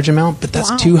a large amount, but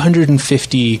that's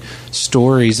 250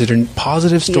 stories that are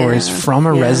positive stories from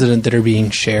a resident that are being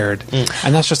shared.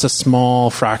 And that's just a small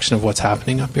fraction of what's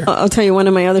happening up here. I'll tell you, one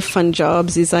of my other fun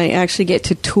jobs is I actually get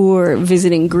to tour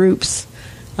visiting groups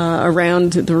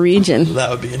around the region. That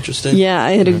would be interesting. Yeah,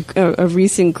 I had a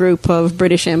recent group of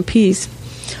British MPs.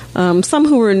 Some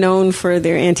who were known for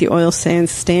their anti-oil sands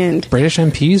stand. British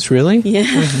MPs, really? Yeah.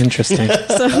 Interesting.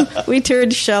 So we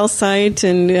toured Shell site,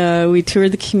 and we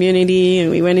toured the community,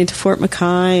 and we went into Fort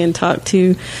McKay and talked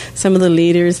to some of the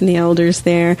leaders and the elders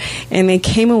there, and they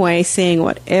came away saying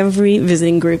what every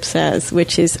visiting group says,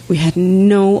 which is, we had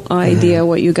no idea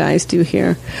what you guys do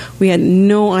here. We had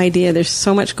no idea. There's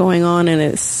so much going on, and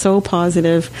it's so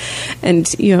positive. And,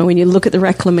 when you look at the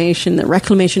reclamation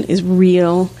is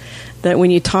real. That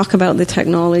when you talk about the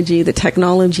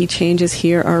technology changes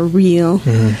here are real.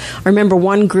 I remember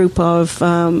one group of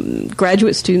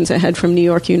graduate students I had from New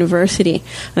York University,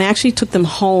 and I actually took them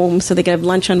home so they could have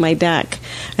lunch on my deck.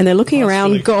 And they're looking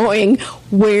around going,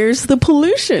 where's the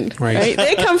pollution? Right?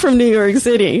 They come from New York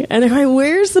City, and they're going,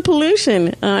 where's the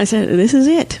pollution? I said, this is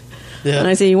it. Yeah. And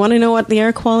I say, you want to know what the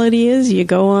air quality is? You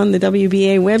go on the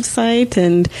WBA website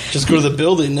and... Just go to the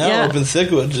building now up in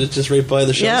Thickwood, just right by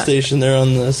the Shell station there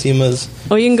on the SEMA's.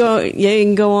 Oh, you can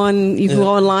go on, go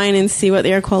online and see what the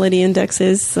air quality index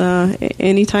is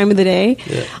any time of the day.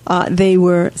 Yeah. They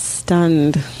were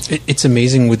stunned. It's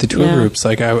amazing with the tour groups.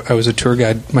 Like I was a tour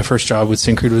guide. My first job with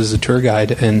Syncrude was as a tour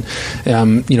guide, and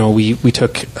we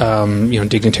took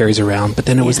dignitaries around, but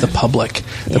then it was the public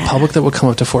that would come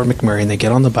up to Fort McMurray, and they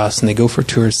get on the bus and they go for a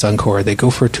tour of Suncor, they go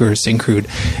for a tour of Syncrude,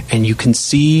 and you can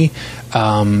see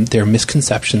their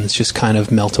misconceptions just kind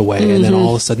of melt away, and then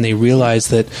all of a sudden they realize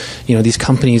that these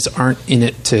companies aren't in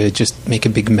it to just make a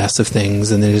big mess of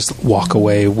things and then just walk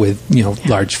away with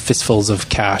large fistfuls of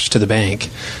cash to the bank,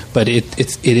 but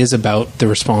it is about the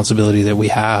responsibility that we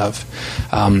have.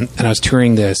 And I was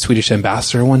touring the Swedish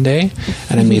ambassador one day,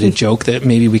 and I made a joke that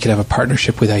maybe we could have a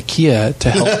partnership with IKEA to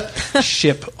help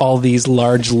ship all these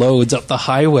large loads up the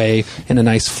highway in a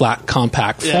nice flat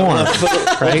compact form.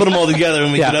 We'll put them all together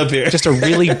when we get up here. Just a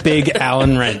really big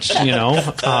Allen wrench, and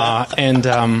in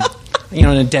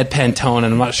a deadpan tone,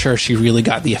 and I'm not sure she really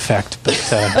got the effect,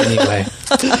 but anyway.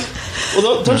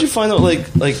 Well, don't you find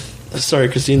that, like, sorry,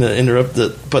 Christina, to interrupt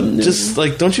that, but just,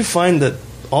 like, don't you find that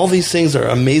all these things are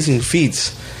amazing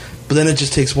feats, but then it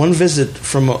just takes one visit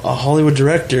from a Hollywood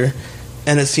director,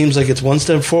 and it seems like it's one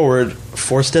step forward,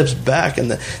 4 steps back,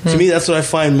 and to me, that's what I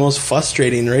find most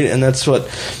frustrating, right? And that's what...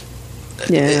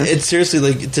 Yeah. It's seriously,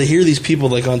 like, to hear these people,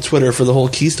 like, on Twitter for the whole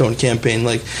Keystone campaign,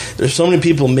 like, there's so many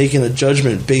people making a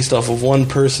judgment based off of one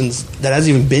person's that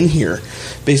hasn't even been here,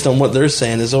 based on what they're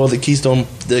saying is,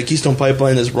 the Keystone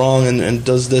pipeline is wrong and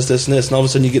does this, and this, and all of a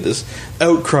sudden you get this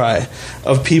outcry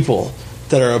of people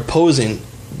that are opposing,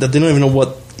 that they don't even know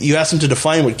what, you ask them to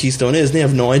define what Keystone is, and they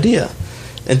have no idea.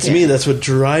 And to me, that's what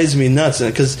drives me nuts,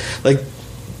 because, like,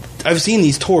 I've seen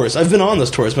these tours. I've been on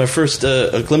those tours. My first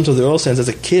glimpse of the oil sands as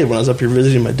a kid when I was up here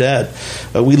visiting my dad.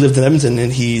 We lived in Edmonton,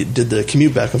 and he did the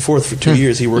commute back and forth for 2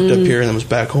 years. He worked up here and then was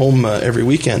back home every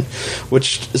weekend,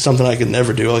 which is something I could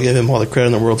never do. I'll give him all the credit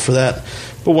in the world for that.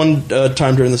 But one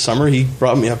time during the summer, he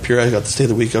brought me up here. I got to stay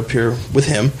the week up here with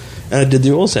him. And I did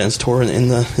the oil sands tour in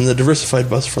the diversified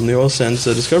bus from the oil sands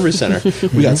Discovery Center.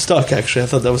 We got stuck, actually. I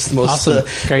thought that was the most awesome.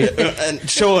 Great. And to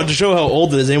show how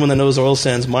old it is. Anyone that knows oil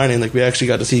sands mining, like, we actually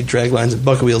got to see drag lines and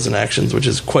bucket wheels in actions, which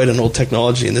is quite an old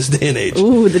technology in this day and age.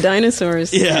 Ooh, the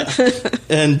dinosaurs. Yeah,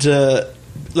 and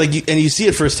you see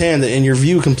it firsthand, and your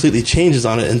view completely changes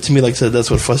on it. And to me, like I said, that's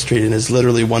what frustrating is.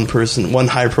 Literally, one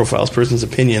high profile person's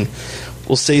opinion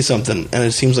will say something, and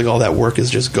it seems like all that work is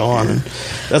just gone. And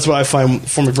that's what I find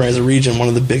Fort McMurray as a region one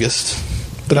of the biggest.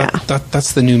 But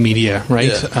that's the new media,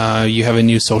 right? Yeah. You have a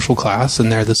new social class,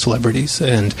 and they're the celebrities,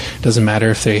 and it doesn't matter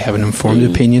if they have an informed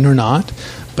opinion or not,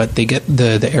 but they get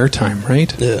the airtime,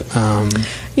 right? Yeah.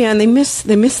 And they miss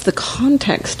the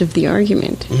context of the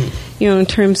argument. In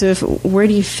terms of where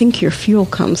do you think your fuel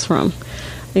comes from?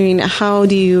 I mean, how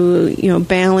do you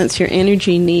balance your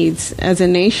energy needs as a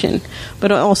nation,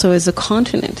 but also as a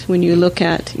continent when you look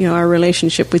at, our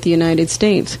relationship with the United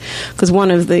States? Because one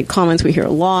of the comments we hear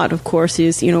a lot, of course,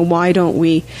 is, why don't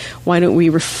we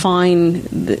refine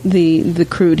the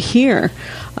crude here?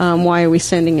 Why are we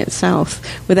sending it south?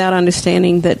 Without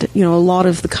understanding that, a lot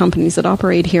of the companies that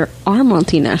operate here are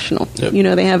multinational.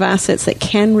 Yep. They have assets that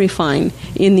can refine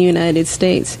in the United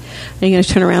States. Are you going to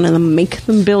turn around and make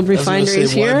them build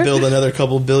refineries here? Why build another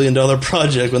couple $1 billion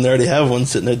project when they already have one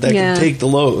sitting there that can take the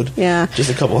load just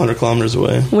a couple 100 kilometers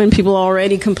away? When people are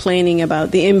already complaining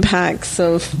about the impacts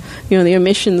of, the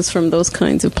emissions from those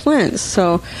kinds of plants.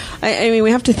 So, I mean, we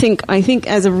have to think, I think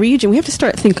as a region, we have to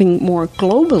start thinking more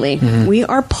globally. Mm-hmm. We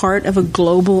are part of a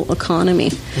global economy,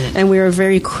 and we are a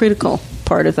very critical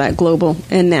part of that global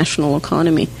and national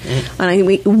economy. And I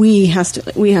think we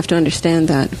have to understand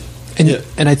that.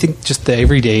 And I think just the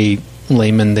everyday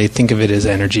layman, they think of it as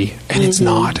energy, and it's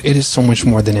not. It is so much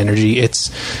more than energy. It's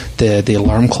the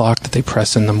alarm clock that they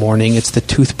press in the morning. It's the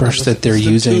toothbrush that they're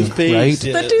using, right?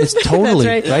 Yeah. It's totally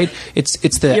right. It's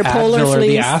the Advil or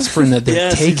the aspirin that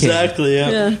they're taking. Exactly.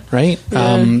 Yeah. Right.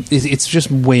 Yeah. It's just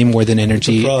way more than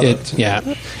energy.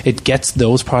 It gets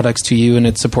those products to you, and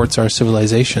it supports our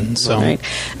civilization. So, right.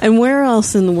 And where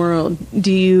else in the world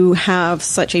do you have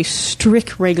such a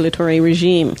strict regulatory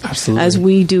regime as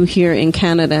we do here in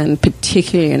Canada, and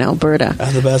particularly in Alberta?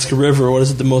 Athabasca River, what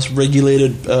is it, the most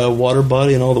regulated water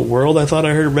body in all the world? I thought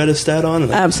I read a stat on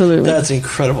it. Absolutely. That's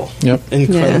incredible. Yep.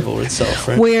 Incredible itself,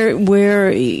 right?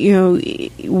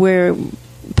 Where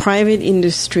private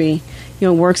industry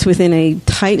works within a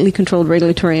tightly controlled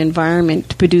regulatory environment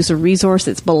to produce a resource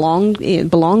it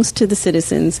belongs to the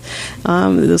citizens.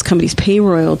 Those companies pay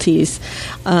royalties,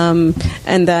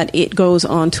 and that it goes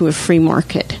on to a free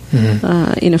market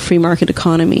in a free market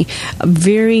economy.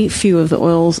 Very few of the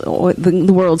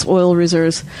world's oil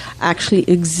reserves actually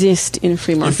exist in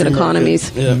free market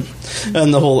economies. Yeah,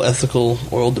 and the whole ethical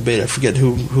oil debate. I forget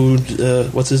who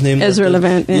what's his name? Ezra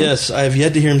Levant. Yeah. Yes, I have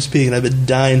yet to hear him speak, and I've been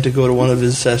dying to go to one of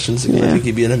his sessions. I think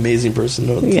he'd be an amazing person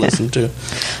to Yeah. listen to.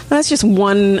 That's just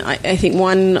one, I think,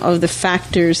 one of the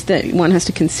factors that one has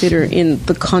to consider in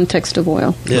the context of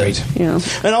oil. Yeah. Right. You know.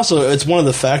 And also, it's one of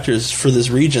the factors for this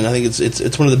region. I think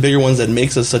it's one of the bigger ones that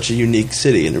makes us such a unique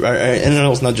city, and I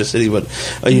know it's not just city, but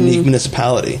a unique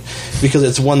municipality, because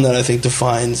it's one that I think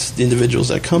defines the individuals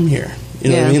that come here. You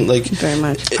know what I mean? Like, very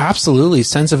much. Absolutely,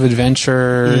 sense of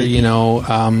adventure. You know,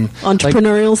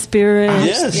 Entrepreneurial spirit.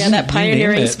 Yes. Yeah, that You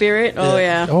pioneering name it. spirit. Oh,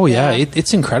 yeah. Oh yeah,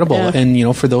 it's incredible. Yeah. And you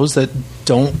know, for those that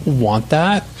don't want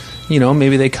that, you know,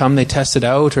 maybe they come, they test it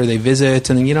out, or they visit,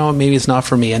 and you know, maybe it's not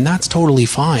for me, and that's totally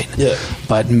fine. Yeah.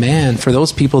 But man, for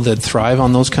those people that thrive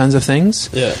on those kinds of things,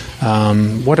 Yeah.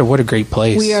 what a great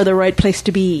place. We are the right place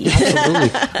to be. Absolutely.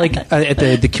 Like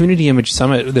at the Community Image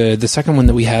Summit, the second one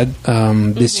that we had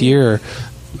this year,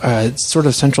 sort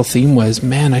of central theme was,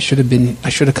 man, I should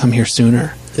have come here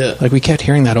sooner. Yeah. Like we kept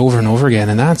hearing that over and over again,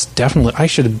 and that's definitely, I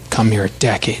should have come here a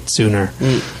decade sooner.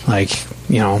 Like,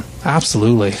 you know,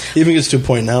 absolutely. Even gets to a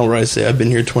point now where I say I've been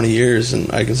here 20 years, and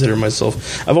I've always considered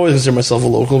myself a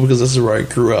local because this is where I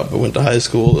grew up. I went to high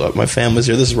school, my family's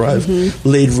here, this is where I've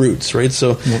laid roots, right?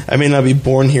 So I may not be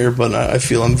born here, but I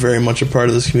feel I'm very much a part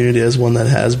of this community as one that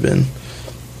has been.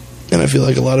 And I feel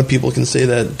like a lot of people can say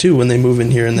that too when they move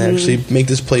in here and they actually make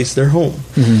this place their home.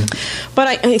 But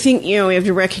I think, you know, we have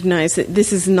to recognize that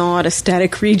this is not a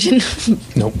static region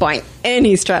Nope. by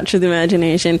any stretch of the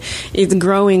imagination. It's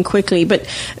growing quickly, but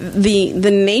the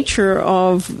nature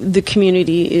of the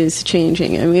community is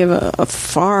changing, and we have a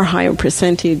far higher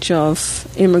percentage of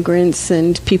immigrants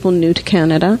and people new to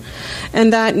Canada,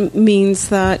 and that means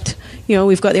that, you know,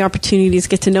 we've got the opportunity to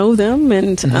get to know them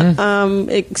and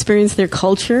experience their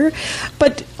culture,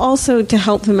 but also to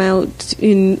help them out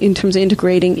in terms of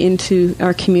integrating into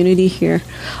our community here.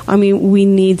 I mean, we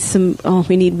need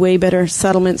way better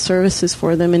settlement services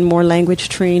for them and more language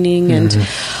training, and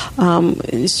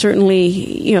certainly,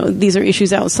 you know, these are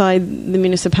issues outside the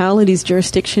municipality's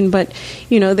jurisdiction, but,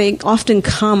 you know, they often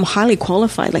come highly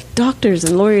qualified, like doctors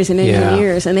and lawyers and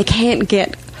engineers, and they can't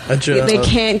get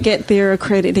their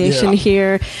accreditation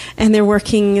here, and they're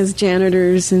working as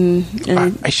janitors and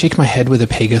I shake my head with a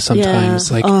Pega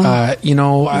sometimes. You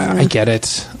know, I get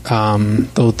it.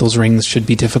 Those rings should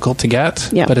be difficult to get,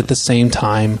 but at the same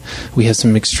time, we have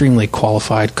some extremely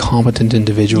qualified, competent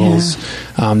individuals.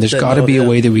 There's got to be a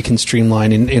way that we can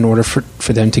streamline in order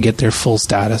for them to get their full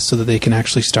status, so that they can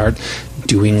actually start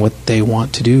doing what they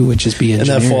want to do, which is be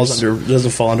engineers. And that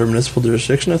doesn't fall under municipal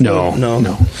jurisdiction, I think?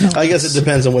 No. I guess it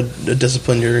depends on what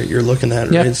discipline you're looking at,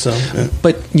 right? So, yeah.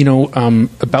 But, you know,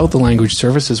 about the language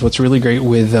services, what's really great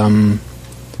with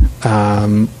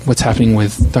what's happening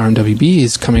with the RMWB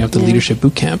is coming up the Leadership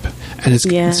Bootcamp.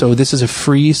 And so this is a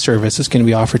free service. It's going to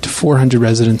be offered to 400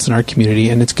 residents in our community,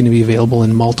 and it's going to be available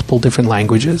in multiple different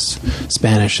languages: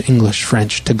 Spanish, English,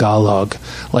 French, Tagalog.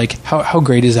 Like, how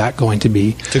great is that going to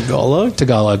be? Tagalog?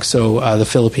 Tagalog. So the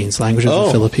Philippines, language of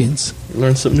the Philippines.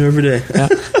 Learn something new every day.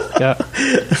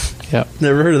 Yeah.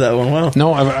 Never heard of that one. Wow.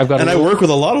 No, I've got. And I work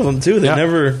with a lot of them too.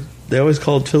 They always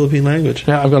call it Philippine language.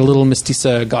 Yeah, I've got a little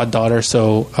mestiza goddaughter,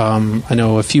 so I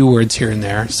know a few words here and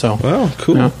there. So, wow,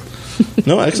 cool. Yeah.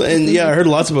 No, excellent. And I heard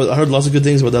lots of good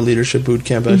things about that leadership boot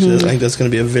camp. Actually, I think that's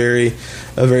going to be a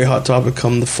very hot topic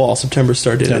come the fall. September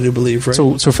start date, I do believe. Right.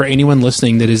 So for anyone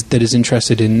listening that is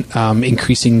interested in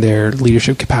increasing their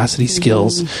leadership capacity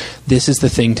skills, this is the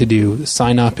thing to do.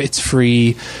 Sign up. It's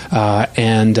free,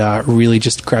 and really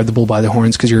just grab the bull by the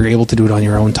horns, because you're able to do it on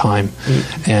your own time.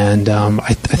 And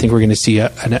I think we're going to see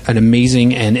an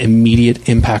amazing and immediate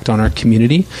impact on our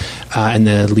community and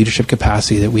the leadership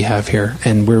capacity that we have here.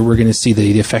 And we're going to see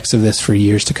the effects of this for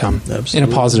years to come. Absolutely. In a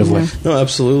positive way. No,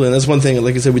 absolutely. And that's one thing,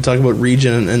 like I said, we talk about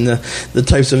region and the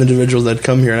types of individuals that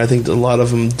come here, and I think a lot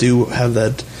of them do have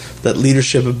that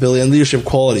leadership ability and leadership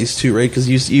qualities too, right? Because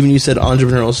you said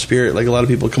entrepreneurial spirit. Like, a lot of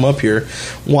people come up here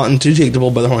wanting to take the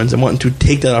bull by the horns and wanting to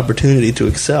take that opportunity to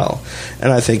excel.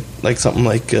 And I think like something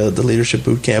like the leadership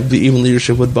boot camp, even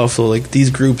leadership with Buffalo, like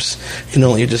these groups can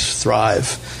only just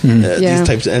thrive. These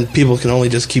types, and people can only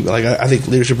just keep. Like, I think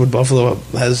leadership with Buffalo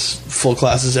has full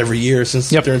classes every year since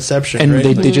their inception. And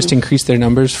right? they just increased their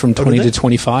numbers from 20 to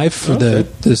 25 for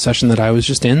the session that I was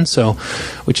just in. So,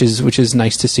 which is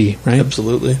nice to see, right?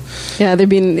 Absolutely. Yeah,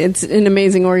 it's an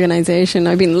amazing organization.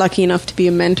 I've been lucky enough to be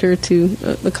a mentor to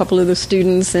a couple of the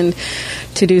students and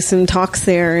to do some talks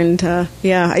there. And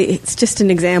it's just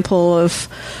an example of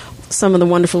some of the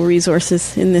wonderful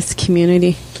resources in this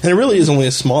community. And it really is only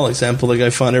a small example. Like, I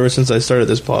found ever since I started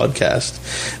this podcast,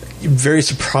 I'm very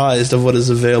surprised of what is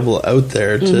available out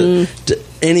there to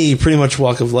any pretty much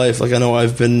walk of life. Like I know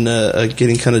I've been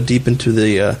getting kind of deep into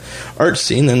the art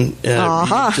scene, and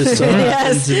just so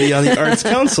happens to be on the Arts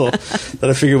Council that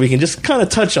I figured we can just kind of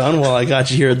touch on while I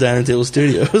got you here at Dining Table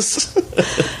Studios.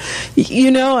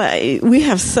 You know, we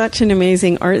have such an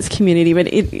amazing arts community, but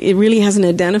it really hasn't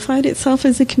identified itself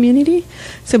as a community.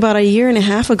 So about a year and a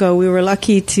half ago, we were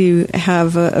lucky to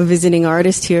have a visiting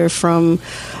artist here from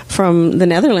the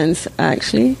Netherlands,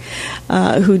 actually,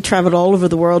 who traveled all over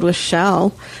the world with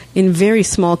Shal in very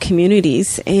small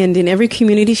communities. And in every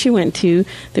community she went to,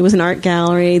 there was an art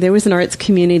gallery, there was an arts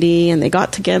community, and they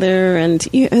got together and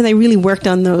they really worked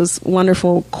on those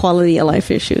wonderful quality of life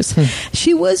issues.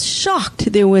 She was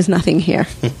shocked there was nothing here.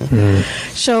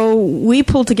 So we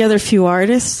pulled together a few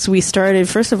artists. We started,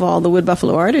 first of all, the Wood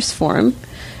Buffalo Artists Forum,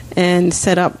 and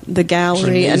set up the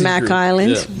gallery at Mac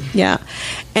Island. Yeah.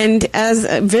 And as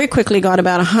very quickly got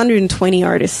about 120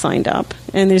 artists signed up,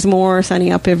 and there's more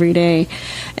signing up every day.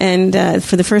 And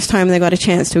for the first time, they got a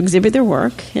chance to exhibit their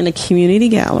work in a community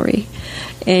gallery.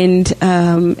 And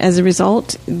as a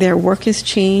result, their work has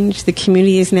changed. The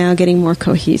community is now getting more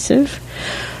cohesive.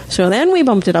 So then we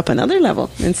bumped it up another level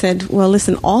and said, well,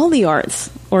 listen, all the arts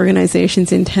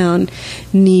organizations in town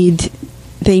need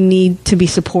to be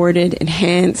supported,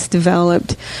 enhanced,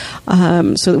 developed,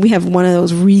 so that we have one of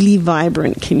those really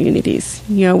vibrant communities,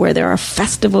 where there are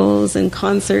festivals and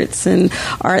concerts and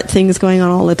art things going on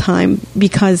all the time,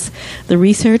 because the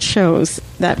research shows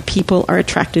that people are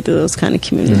attracted to those kind of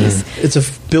communities. It's a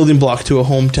building block to a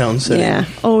hometown setting. Yeah.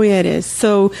 Oh, yeah, it is.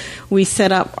 So we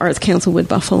set up Arts Council Wood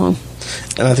Buffalo.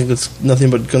 And I think that's nothing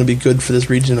but going to be good for this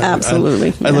region.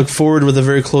 Absolutely. I look forward with a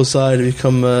very close eye to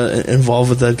become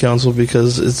involved with that council,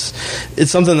 because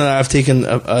it's something that I've taken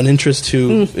an interest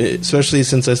to, especially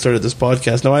since I started this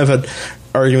podcast. Now, I've had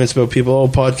arguments about people,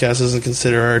 podcast doesn't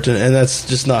consider art, and that's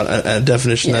just not a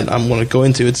definition that I'm going to go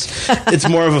into. It's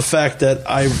more of a fact that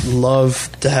I love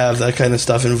to have that kind of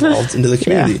stuff involved into the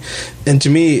community. And to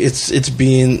me, it's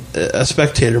being a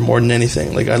spectator more than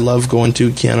anything. Like, I love going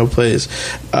to Keanu plays.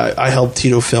 I helped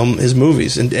Tito film his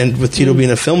movies, and with Tito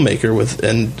being a filmmaker,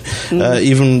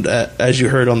 even as you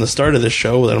heard on the start of this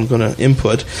show that I'm going to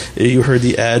input, you heard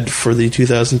the ad for the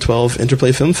 2012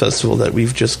 Interplay Film Festival that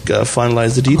we've just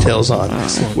finalized the details on.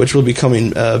 Which will be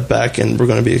coming back, and we're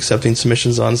going to be accepting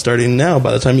submissions on starting now.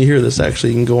 By the time you hear this,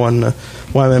 actually, you can go on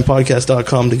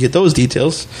YMNpodcast.com to get those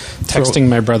details. Texting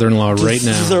my brother-in-law right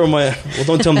now.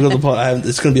 Don't tell him to go to the pod.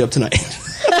 It's going to be up tonight.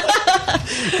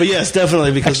 But yes,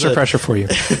 definitely, because extra pressure for you.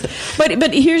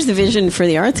 But here's the vision for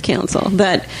the Arts Council,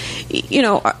 that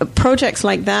projects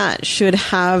like that should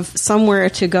have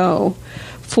somewhere to go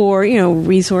for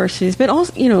resources, but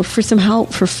also for some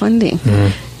help for funding.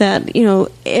 That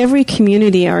every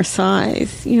community our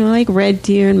size, like Red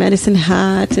Deer and Medicine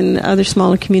Hat and other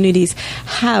smaller communities,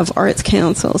 have arts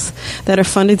councils that are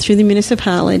funded through the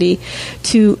municipality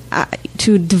to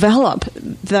develop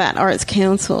that arts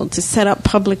council, to set up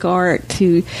public art,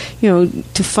 to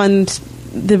fund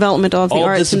development of the all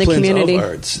arts in the community. Of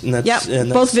arts, and that's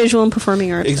both visual and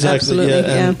performing arts. Exactly.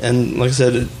 Absolutely. And like I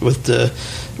said, with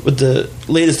the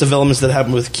latest developments that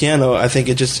happened with Keanu, I think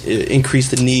it just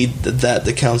increased the need that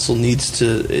the council needs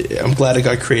to. I'm glad it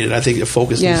got created. I think the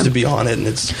focus needs to be on it, and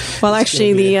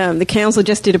the council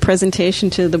just did a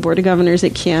presentation to the Board of Governors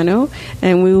at Keanu,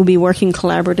 and we will be working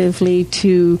collaboratively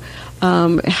to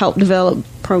help develop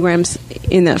programs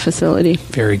in that facility.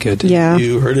 Very good. Yeah.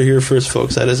 You heard it here first,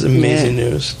 folks. That is amazing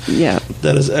news. Yeah.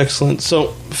 That is excellent. So,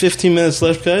 15 minutes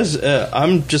left, guys.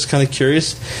 I'm just kind of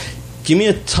curious. Give me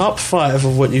a top 5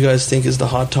 of what you guys think is the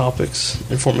hot topics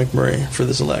in Fort McMurray for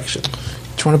this election. Do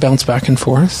you want to bounce back and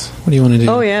forth? What do you want to do?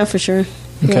 Oh, yeah, for sure.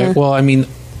 Okay. Yeah. Well, I mean,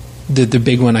 the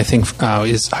big one, I think,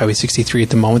 is Highway 63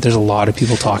 at the moment. There's a lot of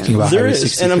people talking about Highway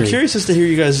 63. And I'm curious as to hear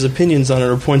you guys' opinions on it,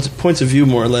 or points of view,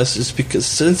 more or less, is because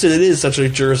since it is such a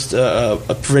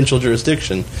provincial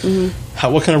jurisdiction,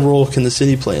 what kind of role can the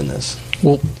city play in this?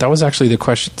 Well, that was actually the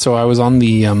question. So I was on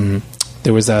the...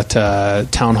 there was that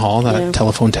town hall,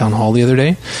 telephone town hall the other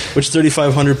day. Which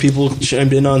 3,500 people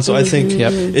chimed in on, so I think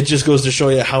it just goes to show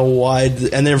you how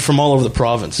wide, and they're from all over the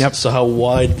province, so how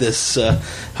wide this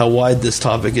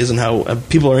topic is and how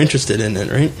people are interested in it,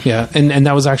 right? Yeah, and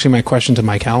that was actually my question to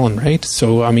Mike Allen, right?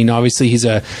 So, I mean, obviously he's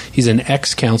an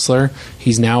ex-councillor.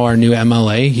 He's now our new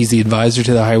MLA. He's the advisor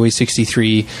to the Highway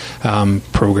 63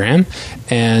 program.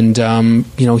 And,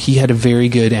 he had a very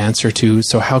good answer to,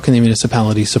 so how can the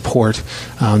municipality support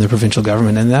the provincial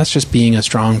government, and that's just being a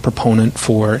strong proponent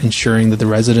for ensuring that the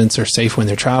residents are safe when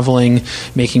they're traveling,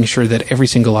 making sure that every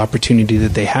single opportunity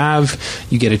that they have,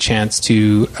 you get a chance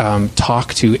to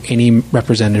talk to any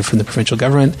representative from the provincial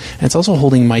government. And it's also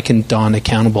holding Mike and Don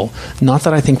accountable. Not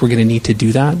that I think we're going to need to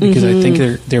do that, because I think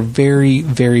they're very,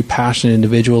 very passionate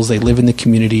individuals. They live in the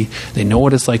community. They know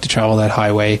what it's like to travel that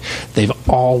highway. They've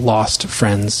all lost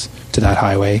friends to that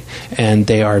highway, and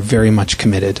they are very much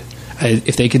committed.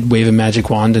 If they could wave a magic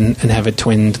wand and have it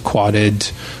twinned, quadded,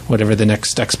 whatever the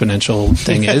next exponential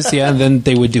thing is, then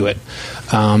they would do it.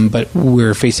 But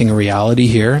we're facing a reality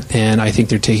here, and I think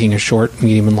they're taking a short,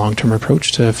 medium, and long-term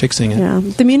approach to fixing it. Yeah.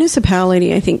 The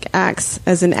municipality, I think, acts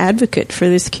as an advocate for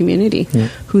this community,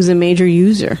 who's a major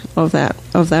user of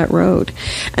that road.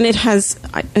 And it has,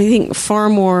 I think, far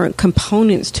more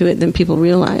components to it than people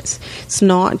realize. It's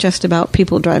not just about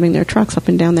people driving their trucks up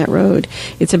and down that road.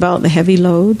 It's about the heavy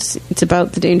loads. It's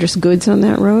about the dangerous goods on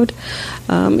that road.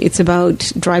 It's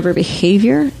about driver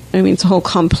behavior. I mean, it's a whole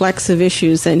complex of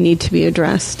issues that need to be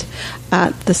addressed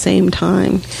at the same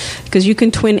time. Because you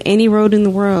can twin any road in the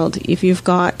world. If you've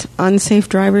got unsafe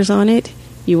drivers on it,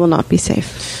 you will not be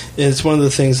safe. It's one of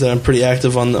the things that I'm pretty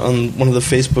active on one of the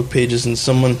Facebook pages, and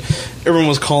everyone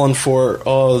was calling for,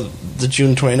 the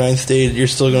June 29th date, you're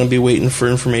still going to be waiting for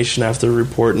information after the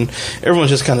report, and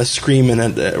everyone's just kind of screaming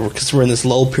because we're in this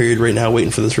lull period right now waiting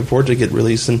for this report to get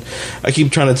released. And I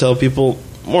keep trying to tell people,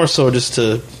 more so just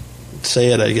to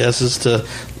say it, I guess, is to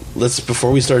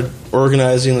before we start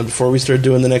organizing and before we start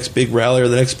doing the next big rally or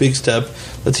the next big step,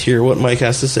 let's hear what Mike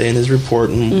has to say in his report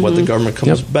and what the government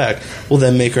comes back. We'll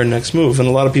then make our next move. And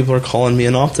a lot of people are calling me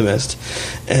an optimist.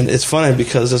 And it's funny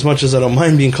because as much as I don't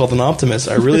mind being called an optimist,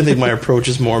 I really think my approach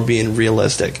is more being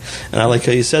realistic. And I like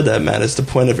how you said that, Matt. It's the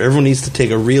point of everyone needs to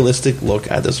take a realistic look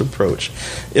at this approach.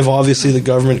 If obviously the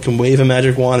government can wave a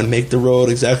magic wand and make the road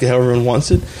exactly how everyone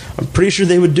wants it, I'm pretty sure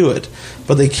they would do it.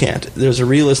 But they can't. There's a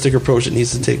realistic approach that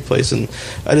needs to take place. And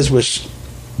I just wish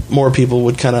more people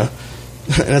would kind of,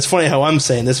 and it's funny how I'm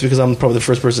saying this because I'm probably the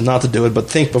first person not to do it, but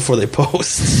think before they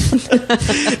post.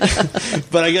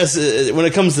 But I guess when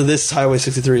it comes to this Highway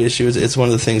 63 issue, it's one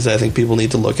of the things that I think people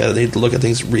need to look at. They need to look at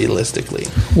things realistically.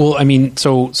 Well, I mean,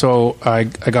 so I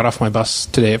got off my bus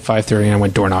today at 5:30 and I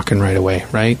went door knocking right away,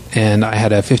 right? And I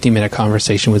had a 15-minute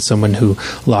conversation with someone who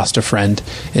lost a friend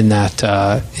in that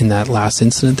last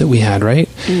incident that we had, right?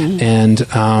 Mm-hmm. And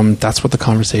that's what the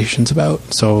conversation's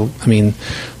about. So, I mean,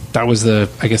 that was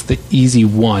the easy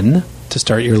one to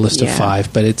start your list of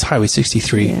 5, but it's Highway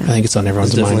 63. Yeah. I think it's on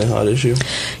everyone's mind. It's definitely a hot issue.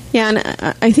 Yeah,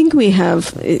 and I think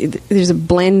there's a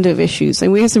blend of issues,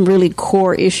 and we have some really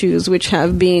core issues which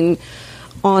have been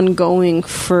ongoing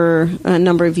for a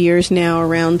number of years now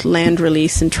around land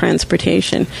release and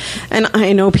transportation. And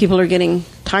I know people are getting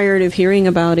tired of hearing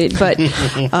about it, but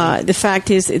the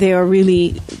fact is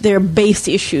they're base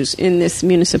issues in this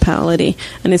municipality,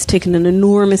 and it's taken an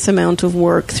enormous amount of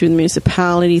work through the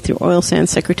municipality, through Oil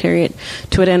Sands Secretariat,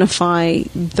 to identify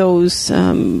those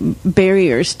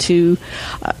barriers to,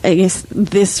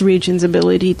 this region's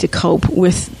ability to cope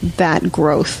with that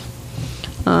growth.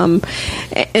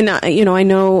 I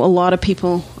know a lot of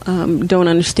people don't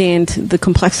understand the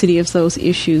complexity of those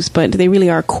issues, but they really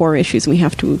are core issues, and we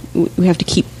have to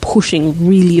keep pushing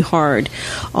really hard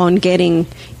on getting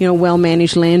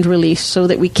well-managed land release so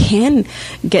that we can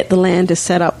get the land to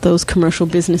set up those commercial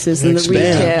businesses and the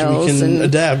retails. We can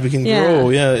adapt. We can grow.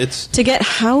 Yeah, it's to get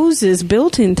houses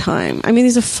built in time. I mean,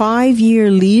 there's a 5-year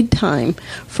lead time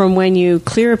from when you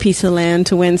clear a piece of land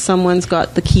to when someone's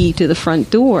got the key to the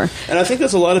front door. And I think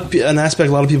that's an aspect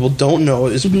a lot of people don't know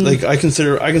is like I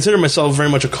consider myself very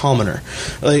much a commoner.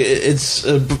 Like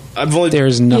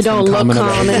there's nothing you don't common look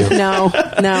common. about you.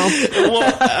 No.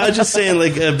 Well, I was just saying,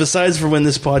 besides for when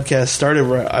this podcast started,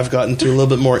 where I've gotten to a little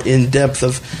bit more in depth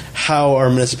of how our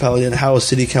municipality and how a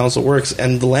city council works,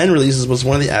 and the land releases was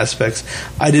one of the aspects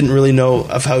I didn't really know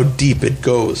of how deep it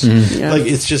goes. Mm. Yeah.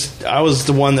 It's just I was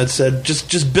the one that said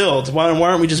just build. Why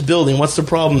aren't we just building? What's the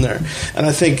problem there? And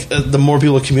I think the more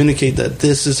people communicate that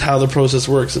this is how the process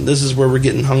works, and this is where we're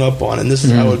getting hung up on, and this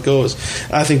is how it goes,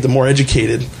 I think the more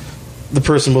educated the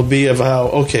person will be of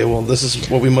how, this is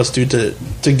what we must do to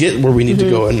get where we need to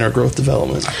go in our growth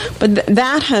development. But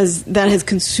that has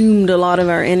consumed a lot of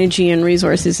our energy and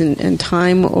resources and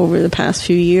time over the past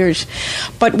few years.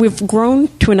 But we've grown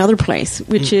to another place,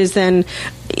 which is then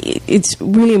it's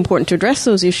really important to address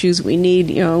those issues. We need,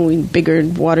 bigger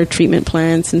water treatment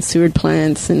plants and sewer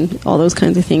plants and all those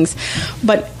kinds of things.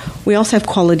 But we also have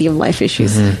quality of life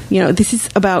issues. This is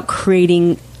about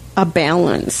creating a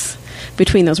balance.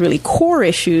 between those really core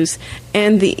issues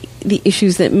and the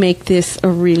issues that make this a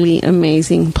really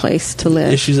amazing place to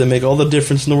live. Issues that make all the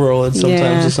difference in the world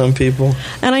sometimes to some people.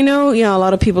 And I know, a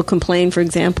lot of people complain, for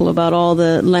example, about all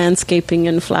the landscaping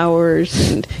and flowers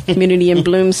and community and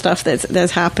bloom stuff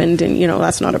that's happened, and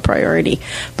that's not a priority.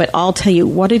 But I'll tell you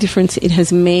what a difference it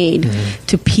has made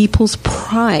to people's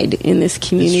pride in this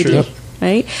community. It's true. Yep.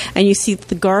 Right? And you see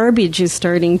the garbage is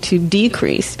starting to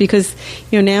decrease because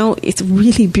now it's a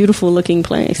really beautiful looking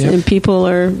place, and people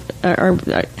are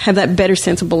have that better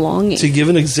sense of belonging. To give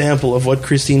an example of what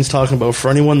Christine's talking about, for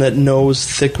anyone that knows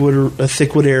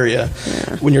Thickwood area,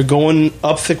 when you're going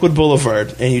up Thickwood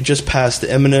Boulevard and you just pass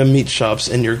the M&M meat shops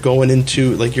and you're going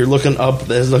into, you're looking up,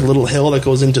 there's a little hill that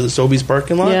goes into the Sobeys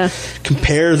parking lot. Yeah.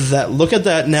 Compare that, look at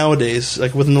that nowadays,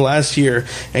 within the last year,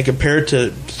 and compare it to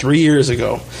 3 years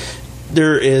ago.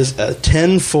 There is a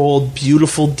tenfold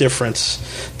beautiful difference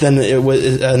than it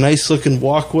was. A nice looking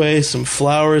walkway, some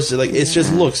flowers. It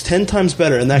just looks 10 times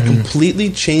better, and that completely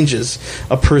changes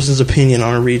a person's opinion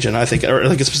on a region, I think, or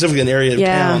specifically an area of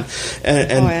town.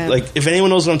 And if anyone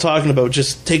knows what I'm talking about,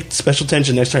 just take special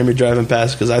attention next time you're driving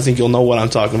past, because I think you'll know what I'm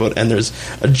talking about. And there's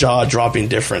a jaw dropping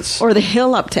difference. Or the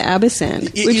hill up to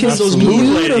Abasand, which is those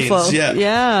beautiful. Lightings,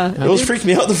 yeah. It was freaked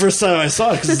me out the first time I saw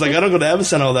it, because it's I don't go to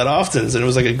Abasand all that often, and it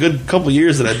was a good couple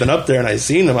years that I've been up there and I've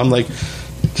seen them. I'm like,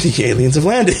 the aliens have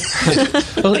landed.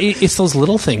 Well, it's those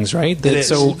little things, right?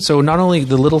 So not only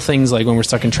the little things when we're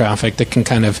stuck in traffic that can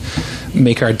kind of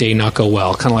make our day not go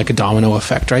well, kind of like a domino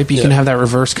effect, right? But you can have that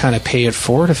reverse kind of pay it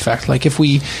forward effect. If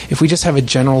we just have a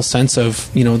general sense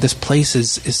of this place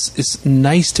is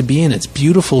nice to be in, it's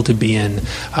beautiful to be in.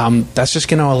 That's just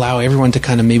going to allow everyone to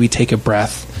kind of maybe take a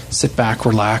breath, sit back,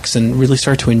 relax, and really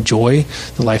start to enjoy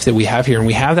the life that we have here. And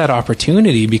we have that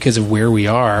opportunity because of where we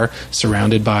are,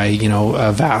 surrounded by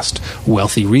a vast,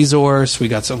 wealthy resource. We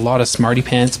got a lot of smarty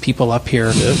pants people up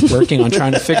here working on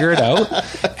trying to figure it out.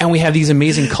 And we have these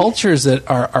amazing cultures that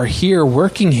are here,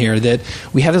 working here, that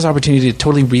we have this opportunity to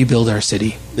totally rebuild our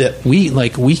city. Yeah.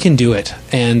 We can do it.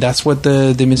 And that's what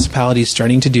the municipality is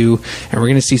starting to do. And we're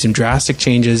going to see some drastic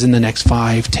changes in the next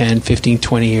 5, 10, 15,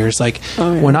 20 years.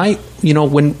 When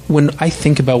I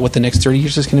think about what the next 30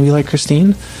 years is going to be like,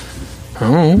 Christine,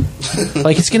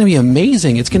 it's going to be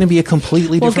amazing. It's going to be a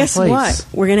completely different place. Well, guess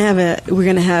what? We're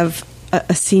going to have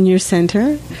a senior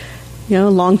center,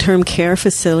 long-term care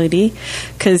facility,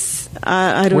 because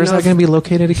I don't know. Where's that going to be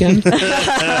located again?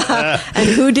 And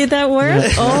who did that work?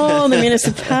 Oh, the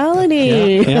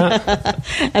municipality.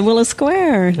 At Willow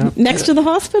Square, next to the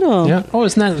hospital. Yeah. Oh,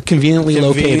 isn't that conveniently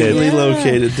located?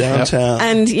 Located downtown.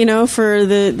 And, for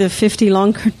the 50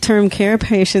 long-term care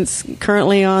patients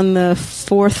currently on the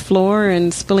 4th floor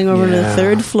and spilling over to the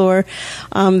 3rd floor,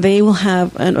 they will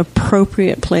have an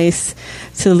appropriate place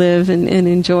to live and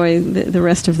enjoy the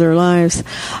rest of their lives.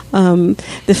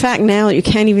 The fact now that you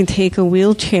can't even take a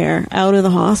wheelchair out of the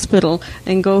hospital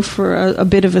and go for a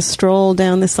bit of a stroll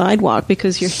down the sidewalk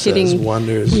because you're hitting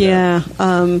wonders.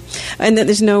 And that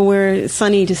there's nowhere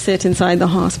sunny to sit inside the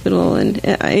hospital, and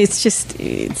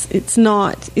it's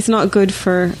not good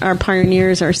for our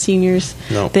pioneers, our seniors.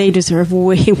 No. They deserve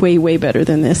way better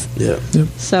than this. Yeah.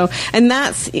 So, and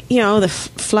that's the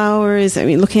flowers.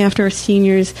 Looking after our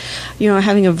seniors,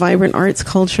 having a vibrant arts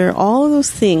culture, all of those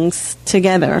things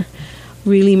together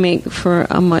really make for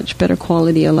a much better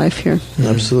quality of life here.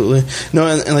 Absolutely. No,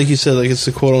 and like you said, it's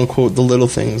the quote-unquote the little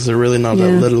things. They're really not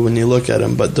that little when you look at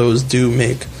them, but those do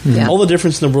make all the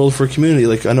difference in the world for a community.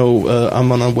 I know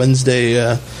I'm on a Wednesday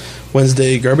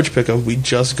garbage pickup. We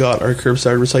just got our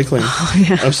curbside recycling.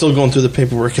 I'm still going through the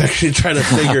paperwork actually trying to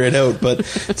figure it out, but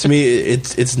to me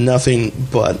it's nothing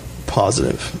but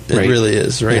positive. It really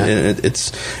is, right? And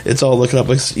it's all looking up.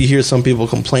 You hear some people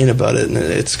complain about it, and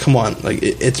it's come on,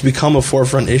 it's become a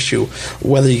forefront issue.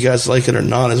 Whether you guys like it or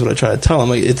not is what I try to tell them.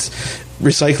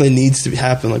 Recycling needs to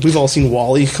happen. We've all seen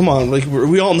WALL-E. Come on,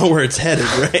 we all know where it's headed,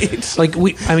 right?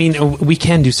 We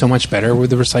can do so much better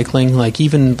with the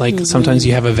recycling. Sometimes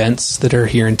you have events that are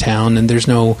here in town, and there's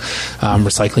no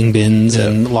recycling bins,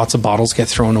 and lots of bottles get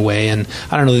thrown away. And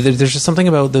I don't know. There's just something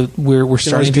about we're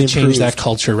starting to change that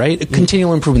culture, right?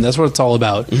 Continual improvement. That's what it's all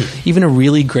about. Even a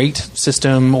really great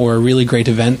system or a really great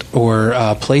event or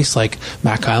a place like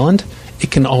Mac Island, it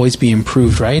can always be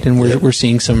improved, right? And we're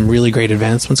seeing some really great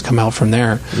advancements come out from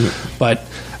there. But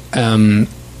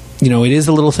it is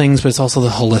the little things, but it's also the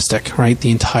holistic, right?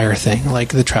 The entire thing, like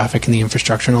the traffic and the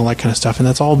infrastructure and all that kind of stuff. And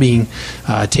that's all being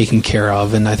taken care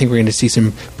of. And I think we're going to see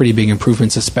some pretty big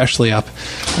improvements, especially up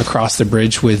across the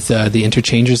bridge with the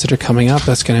interchanges that are coming up.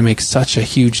 That's going to make such a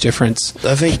huge difference.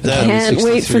 I think that can't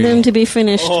wait for them to be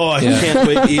finished. Oh, I can't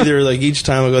wait either. Like each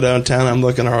time I go downtown, I'm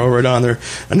looking over down there.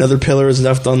 Another pillar is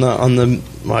left on the.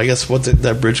 Well, I guess what's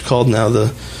that bridge called now?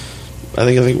 I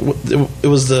think it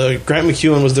was the Grant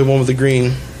McEwen was the one with the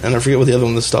green, and I forget what the other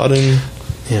one, the Stodden.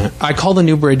 Yeah, I call the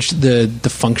new bridge the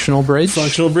functional bridge.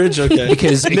 Functional bridge, okay.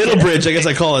 Because middle bridge, I guess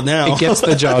I call it now. It gets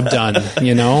the job done,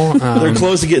 They're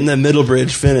close to getting that middle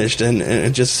bridge finished, and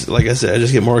it just, like I said, I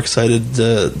just get more excited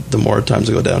the more times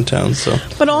I go downtown. So,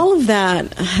 but all of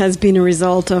that has been a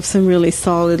result of some really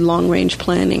solid long range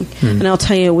planning, and I'll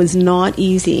tell you, it was not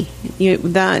easy.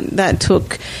 That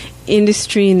took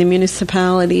industry and the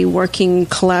municipality working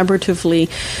collaboratively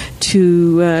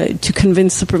to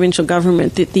convince the provincial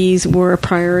government that these were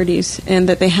priorities and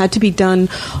that they had to be done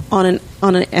on an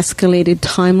escalated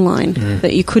timeline,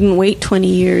 that you couldn't wait 20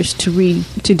 years to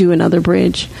do another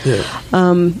bridge.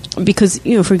 Because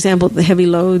for example, the heavy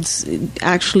loads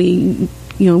actually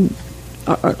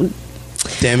are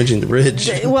damaging the bridge.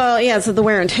 Well, yeah, so the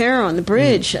wear and tear on the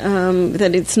bridge,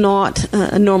 that it's not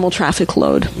a normal traffic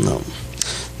load.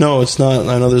 No, it's not.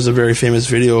 I know there's a very famous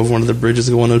video of one of the bridges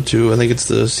going up to, I think it's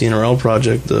the CNRL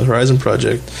project, the Horizon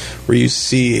project, where you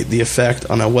see the effect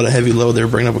on what a heavy load they're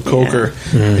bringing up a coker,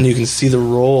 and you can see the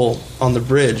roll on the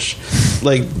bridge.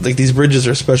 Like these bridges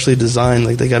are specially designed,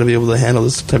 like they got to be able to handle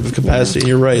this type of capacity. And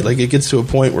you're right, like it gets to a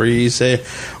point where you say,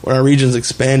 when our region's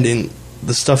expanding,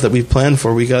 the stuff that we've planned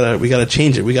for, we gotta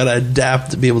change it. We gotta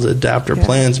adapt to be able to adapt our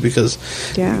plans, because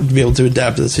to be able to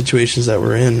adapt to the situations that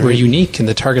we're in. Right? We're unique, and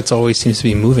the targets always seems to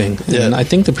be moving. And I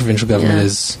think the provincial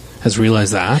government has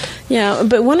realized that. Yeah,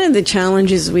 but one of the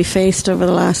challenges we faced over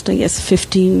the last, I guess,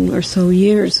 15 or so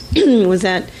years was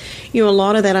that, a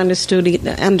lot of that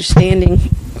understanding.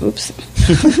 Oops.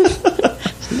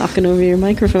 Knocking over your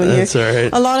microphone here. That's all right.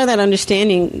 A lot of that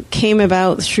understanding came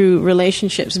about through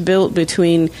relationships built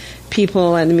between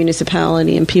people at the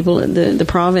municipality and people at the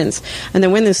province. And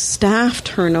then when the staff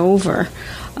turn over,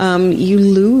 you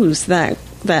lose that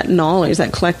knowledge,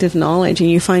 that collective knowledge, and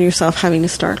you find yourself having to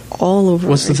start all over again.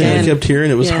 What's the thing I kept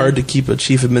hearing? It was hard to keep a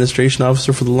chief administration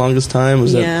officer for the longest time.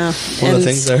 Was that one of the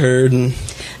things I heard?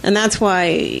 And that's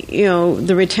why,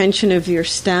 the retention of your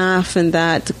staff and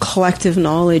that collective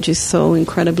knowledge is so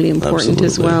incredibly important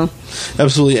as well.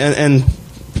 Absolutely. And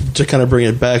to kind of bring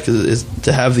it back is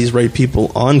to have these right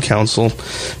people on council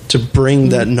to bring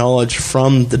that knowledge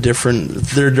from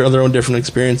their own different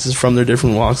experiences, from their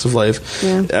different walks of life,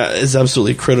 is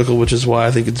absolutely critical, which is why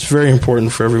I think it's very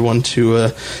important for everyone to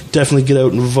definitely get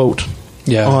out and vote.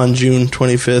 On June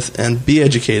 25th and be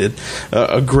educated.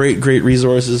 A great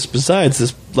resources besides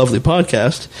this lovely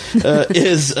podcast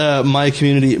is My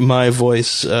Community, My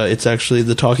Voice. It's actually,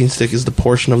 the talking stick is the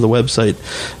portion of the website,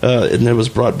 and it was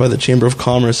brought by the Chamber of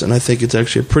Commerce, and I think it's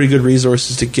actually a pretty good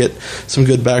resource to get some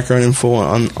good background info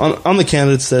on the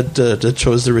candidates that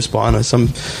chose to respond.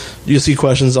 You see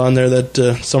questions on there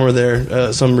that some are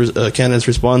there, some candidates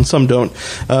respond, some don't.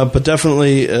 But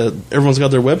definitely, everyone's got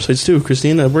their websites too.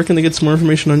 Christine, where can they get some more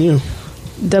information on you?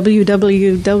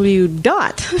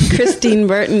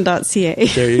 www.christineburton.ca.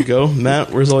 There you go. Matt,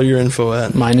 where's all your info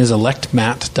at? Mine is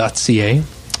electmatt.ca.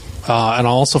 And I'll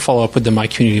also follow up with the My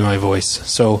Community, My Voice.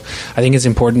 So I think it's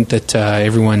important that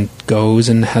everyone goes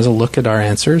and has a look at our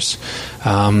answers.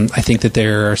 I think that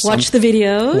there are some... Watch the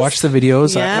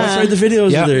videos. Yeah. That's right, the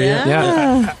videos are there.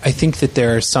 Yeah. I think that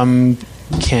there are some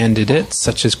candidates,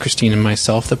 such as Christine and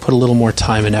myself, that put a little more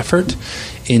time and effort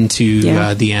into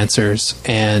the answers.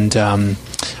 And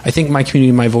I think My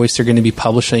Community, My Voice, they're going to be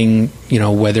publishing,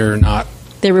 whether or not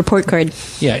their report card.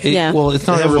 Well, it's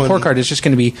not a report card. It's just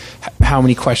going to be how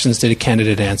many questions did a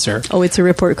candidate answer. Oh, it's a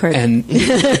report card. And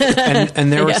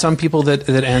there were some people that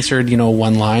answered,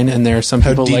 one line, and there are some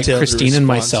people like Christine and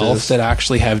myself that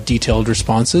actually have detailed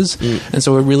responses. And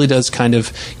so it really does kind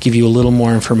of give you a little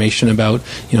more information about,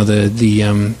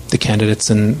 the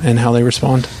candidates and how they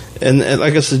respond. And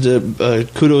like I said,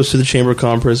 kudos to the Chamber of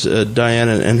Commerce, Diane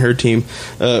and her team.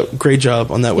 Great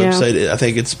job on that website. I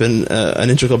think it's been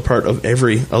an integral part of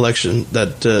every election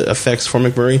that affects Fort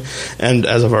McMurray. And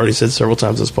as I've already said several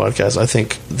times on this podcast, I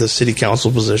think the city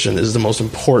council position is the most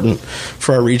important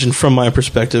for our region from my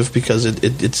perspective, because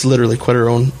it's literally quite our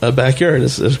own backyard,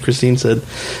 as Christine said.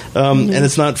 And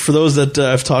it's not, for those that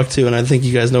I've talked to, and I think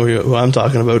you guys know who I'm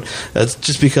talking about, it's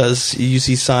just because you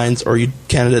see signs or you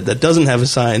candidate that doesn't have a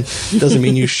sign doesn't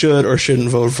mean you should or shouldn't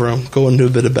vote for him. Go into a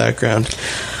bit of background.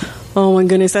 Oh my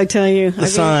goodness, I tell you. The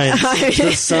signs.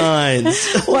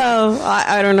 Well,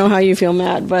 I don't know how you feel,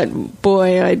 Matt, but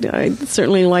boy, I'd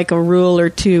certainly like a rule or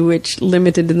two which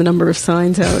limited the number of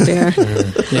signs out there.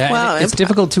 Yeah, well, it's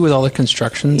difficult too with all the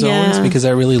construction zones because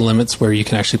that really limits where you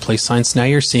can actually place signs. Now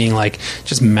you're seeing like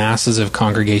just masses of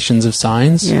congregations of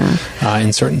signs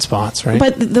in certain spots, right?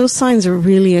 But those signs are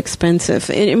really expensive.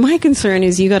 And my concern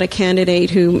is you got a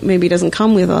candidate who maybe doesn't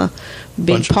come with a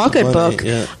big pocketbook.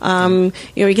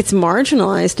 He gets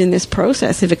marginalized in this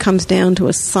process if it comes down to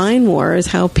a sign war is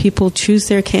how people choose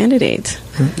their candidates.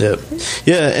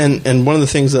 And one of the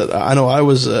things that I know I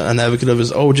was an advocate of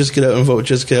is, just get out and vote.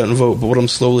 But what I'm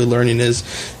slowly learning is,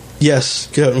 yes,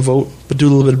 get out and vote, but do a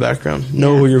little bit of background.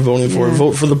 Know who you're voting for.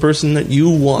 Vote for the person that you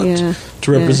want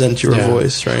to represent your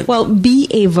voice, right? Well, be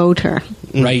a voter.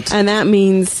 Right. And that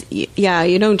means,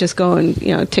 you don't just go and,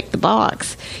 tick the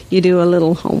box. You do a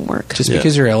little homework. Just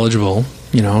because you're eligible,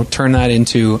 turn that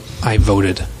into, I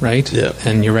voted, right? Yeah.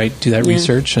 And you're right, do that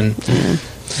research. And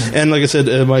like I said,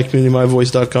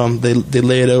 mycommunitymyvoice.com, they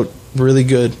lay it out really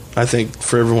good, I think,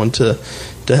 for everyone to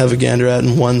have a gander at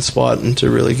in one spot and to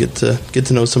really get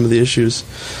to know some of the issues.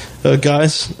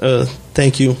 Guys,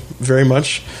 thank you very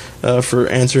much for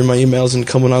answering my emails and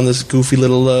coming on this goofy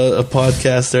little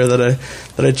podcast there that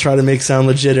I try to make sound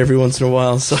legit every once in a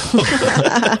while. So,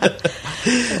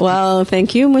 well,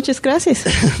 thank you, muchas gracias.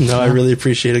 No, I really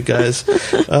appreciate it, guys.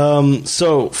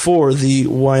 So for the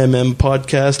YMM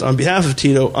podcast, on behalf of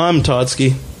Tito, I'm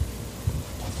Totsky.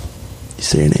 You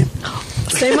say your name.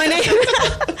 Say my name.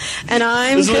 And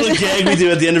I'm... There's a little gag we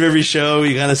do at the end of every show.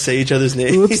 You gotta say each other's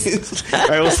names. All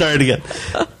right, we'll start it again.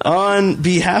 On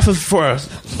behalf of...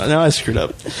 Now I screwed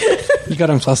up. You got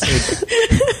him flustered.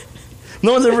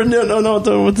 No one's ever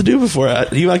known what to do before.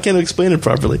 I can't explain it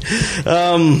properly. For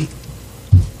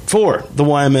the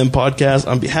YMM podcast,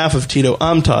 on behalf of Tito,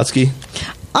 I'm Totsky.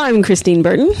 I'm Christine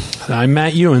Burton. I'm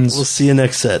Matt Ewens. We'll see you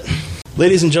next set.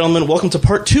 Ladies and gentlemen, welcome to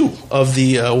part 2 of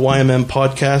the YMM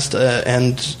podcast.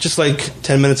 And just like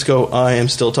 10 minutes ago, I am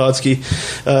still Totsky.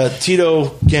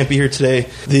 Tito can't be here today.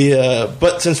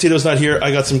 But since Tito's not here,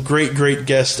 I got some great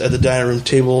guests at the dining room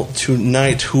table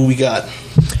tonight. Who we got?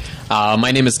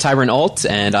 My name is Tyron Alt,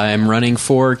 and I'm running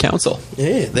for council.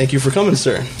 Hey, thank you for coming,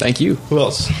 sir. Thank you. Who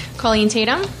else? Colleen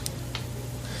Tatum.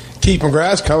 Keith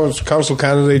McGrath, council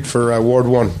candidate for Ward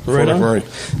 1. Right on.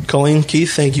 Colleen,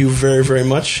 Keith, thank you very, very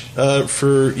much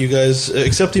for you guys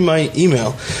accepting my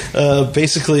email.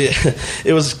 Basically,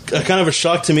 it was kind of a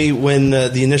shock to me when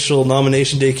the initial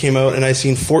nomination day came out and I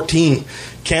seen 14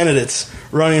 candidates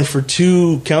running for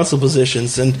 2 council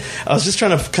positions. And I was just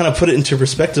trying to kind of put it into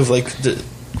perspective, like...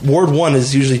 Ward 1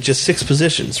 is usually just 6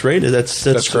 positions, right?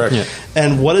 That's correct. Yeah.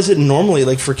 And what is it normally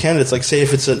like for candidates? Like, say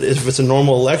if it's a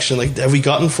normal election, like have we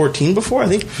gotten 14 before? I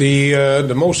think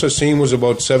the most I've seen was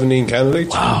about 17 candidates.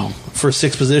 Wow, for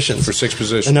 6 positions.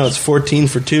 And now it's 14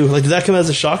 for 2. Like, did that come as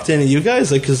a shock to any of you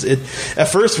guys? Like, because at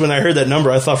first when I heard that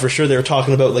number, I thought for sure they were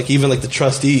talking about like even like the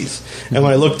trustees. And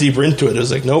when I looked deeper into it, it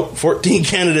was like, nope, 14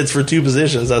 candidates for 2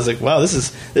 positions. I was like, wow,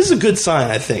 this is a good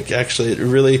sign. I think actually it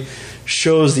really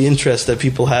shows the interest that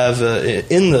people have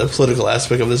in the political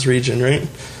aspect of this region, right?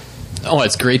 Oh,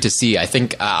 it's great to see. I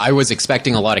think I was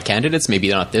expecting a lot of candidates, maybe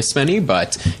not this many,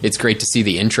 but it's great to see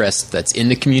the interest that's in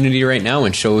the community right now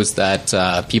and shows that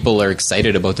people are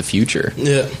excited about the future.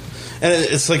 Yeah. And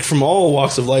it's like from all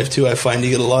walks of life too. I find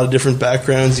you get a lot of different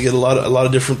backgrounds. You get a lot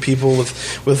of different people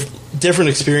with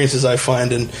different experiences. I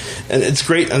find and it's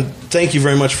great. And thank you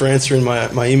very much for answering my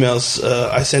emails.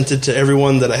 I sent it to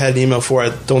everyone that I had an email for. I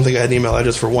don't think I had an email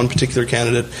address for one particular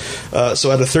candidate.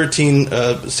 So out of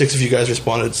 13, 6 of you guys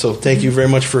responded. So thank you very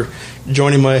much for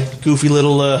joining my goofy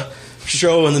little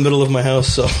show in the middle of my house.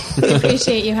 So we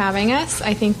appreciate you having us.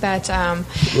 I think that a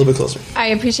little bit closer. I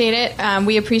appreciate it.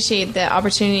 We appreciate the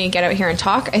opportunity to get out here and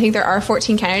talk. I think there are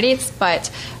 14 candidates,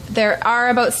 but there are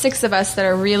about 6 of us that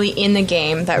are really in the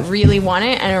game, that really want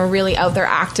it, and are really out there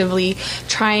actively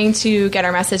trying to get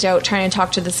our message out, trying to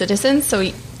talk to the citizens. So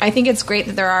I think it's great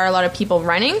that there are a lot of people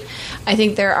running. I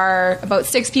think there are about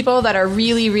 6 people that are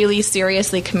really, really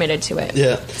seriously committed to it.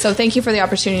 Yeah. So thank you for the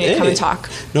opportunity to come and talk.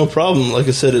 No problem. Like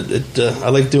I said, I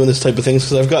like doing this type of things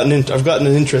because I've gotten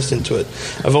an interest into it.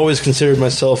 I've always considered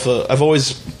myself. I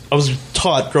was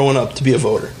taught growing up to be a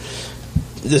voter.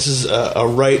 This is a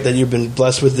right that you've been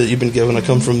blessed with, that you've been given. I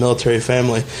come from a military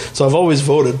family, so I've always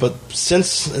voted. But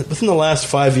within the last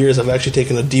 5 years, I've actually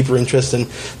taken a deeper interest in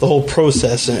the whole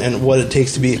process and what it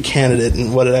takes to be a candidate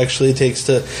and what it actually takes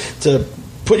to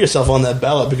put yourself on that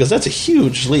ballot, because that's a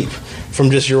huge leap from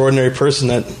just your ordinary person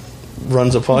that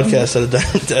runs a podcast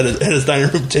at his dining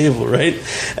room table, right?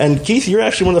 And Keith, you're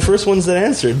actually one of the first ones that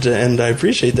answered, and I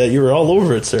appreciate that. You were all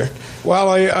over it, sir. Well,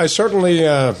 I certainly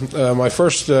I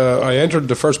entered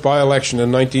the first by-election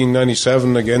in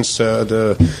 1997 against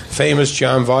the famous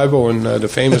John Vibo and the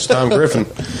famous Tom Griffin,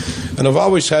 and I've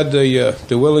always had the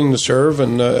willing to serve,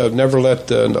 and I've never let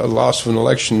a loss of an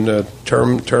election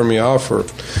turn me off or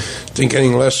think any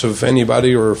less of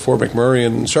anybody or Fort McMurray,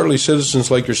 and certainly citizens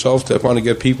like yourself that want to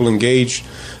get people engaged.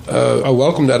 I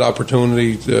welcome that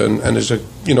opportunity, and it's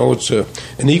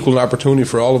an equal opportunity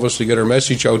for all of us to get our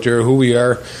message out there, who we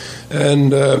are.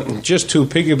 And just to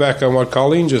piggyback on what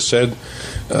Colleen just said,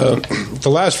 the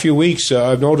last few weeks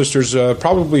I've noticed there's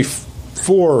probably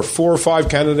four or five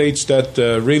candidates that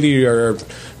really are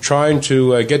trying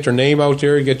to get their name out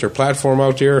there, get their platform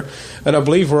out there. And I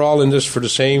believe we're all in this for the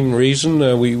same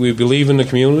reason. We believe in the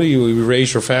community. We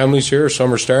raise our families here.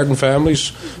 Some are starting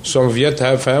families. Some have yet to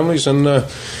have families. And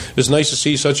it's nice to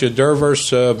see such a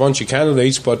diverse bunch of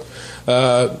candidates. But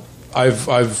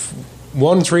I've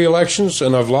won 3 elections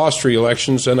and I've lost 3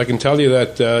 elections. And I can tell you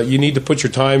that you need to put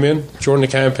your time in during the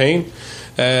campaign.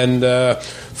 And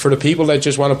for the people that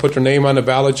just want to put their name on the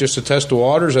ballot just to test the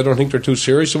waters, I don't think they're too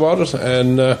serious about it.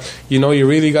 And, you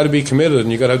really got to be committed,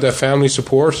 and you got to have that family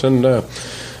support. And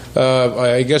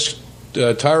I guess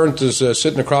Tyrant is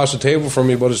sitting across the table from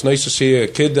me, but it's nice to see a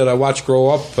kid that I watched grow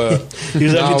up. He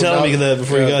was actually telling me that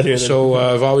before he got here. So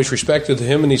I've always respected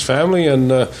him and his family.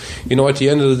 And, at the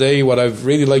end of the day, what I've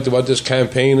really liked about this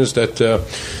campaign is that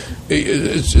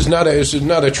it's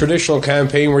not a traditional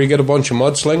campaign where you get a bunch of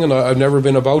mudslinging. I've never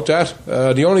been about that.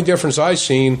 The only difference I've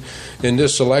seen in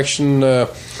this election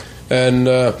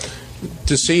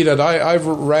to see that I've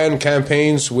ran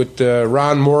campaigns with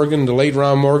Ron Morgan, the late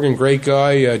Ron Morgan, great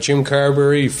guy, Jim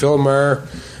Carberry, Phil Maher,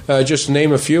 just to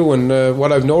name a few. And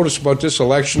what I've noticed about this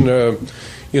election,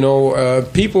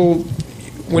 people,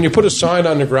 when you put a sign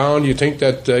on the ground, you think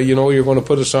that, you're going to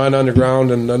put a sign on the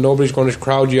ground and nobody's going to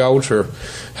crowd you out or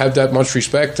have that much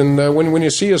respect. And when you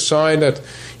see a sign that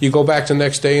you go back the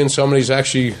next day and somebody's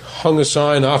actually hung a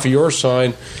sign off of your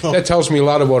sign, that tells me a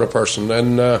lot about a person.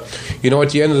 And, at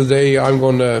the end of the day, I'm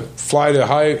going to fly the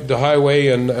highway,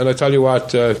 and I tell you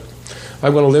what,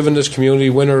 I'm going to live in this community,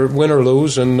 win or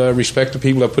lose, and respect the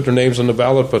people that put their names on the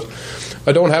ballot. But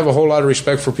I don't have a whole lot of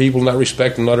respect for people not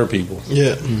respecting other people.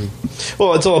 Yeah.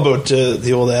 Well, it's all about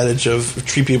the old adage of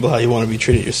treat people how you want to be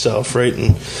treated yourself, right?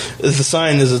 And the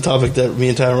sign is a topic that me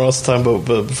and Tyler were also talking about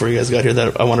but before you guys got here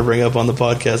that I want to bring up on the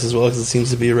podcast as well, because it seems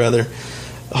to be a rather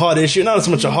hot issue. Not as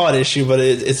much a hot issue, but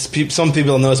it's some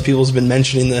people notice people's been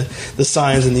mentioning the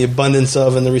signs and the abundance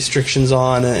of and the restrictions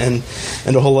on and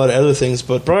a whole lot of other things.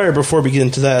 But before we get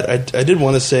into that, I did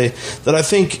want to say that I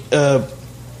think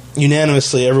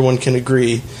unanimously everyone can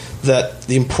agree that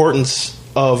the importance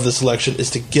of this election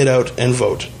is to get out and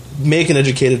vote. Make an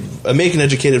educated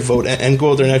vote and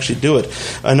go out there and actually do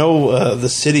it. I know the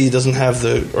city doesn't have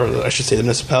or I should say the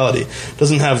municipality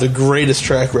doesn't have the greatest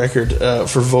track record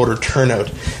for voter turnout,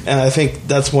 and I think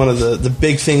that's one of the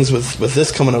big things with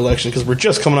this coming election, because we're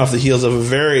just coming off the heels of a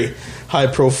very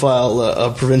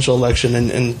high-profile provincial election,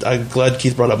 and I'm glad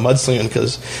Keith brought up mudslinging,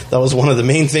 because that was one of the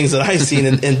main things that I've seen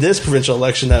in this provincial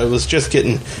election, that it was just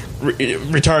getting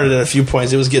retarded at a few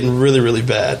points. It was getting really, really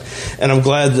bad, and I'm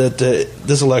glad that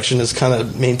this election has kind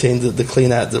of maintained the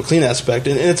clean aspect,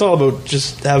 and it's all about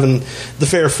just having the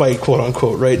fair fight,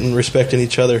 quote-unquote, right, and respecting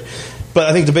each other. But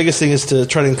I think the biggest thing is to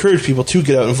try to encourage people to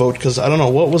get out and vote, because I don't know,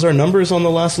 what was our numbers on the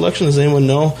last election? Does anyone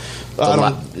know?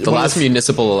 The last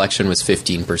municipal election was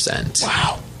 15%.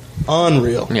 Wow.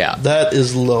 Unreal. Yeah. That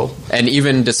is low. And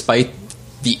even despite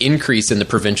the increase in the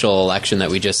provincial election that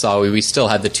we just saw, we still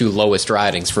had the 2 lowest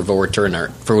ridings for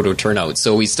voter turnout.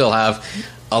 So we still have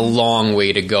a long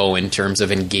way to go in terms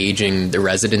of engaging the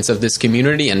residents of this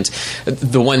community. And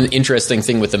the one interesting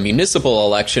thing with the municipal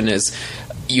election is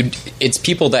it's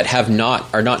people that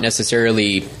are not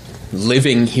necessarily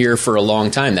living here for a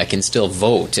long time that can still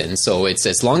vote. And so it's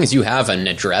as long as you have an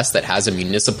address that has a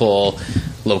municipal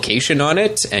location on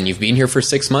it and you've been here for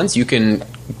 6 months, you can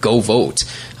go vote.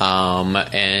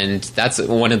 And that's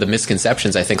one of the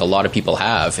misconceptions I think a lot of people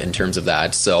have in terms of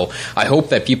that. So I hope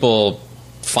that people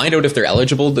find out if they're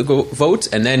eligible to go vote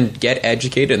and then get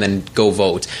educated and then go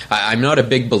vote. I'm not a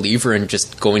big believer in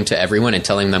just going to everyone and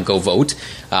telling them go vote,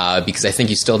 because I think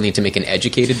you still need to make an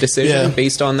educated decision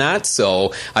based on that.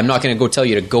 So I'm not going to go tell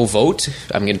you to go vote.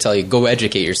 I'm going to tell you go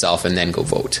educate yourself and then go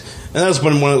vote. And that's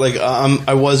when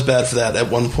I was bad for that at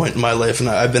one point in my life, and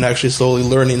I've been actually slowly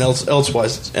learning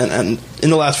elsewise and in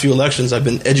the last few elections, I've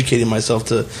been educating myself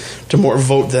to more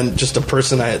vote than just a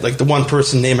person like the one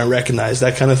person name I recognize,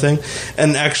 that kind of thing,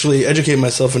 and actually educate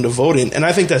myself into voting. And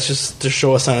I think that's just to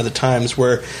show a sign of the times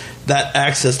where that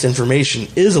access to information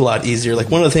is a lot easier. Like,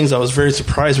 one of the things I was very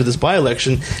surprised with this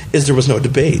by-election is there was no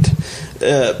debate,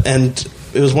 and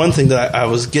it was one thing that I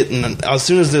was getting, as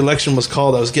soon as the election was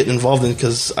called, I was getting involved in,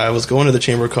 because I was going to the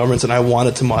Chamber of Commerce and I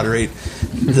wanted to moderate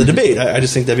the debate. I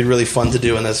just think that'd be really fun to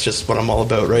do, and that's just what I'm all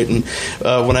about, right? And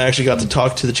when I actually got to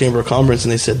talk to the Chamber of Commerce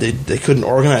and they said they couldn't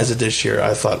organize it this year,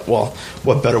 I thought, well,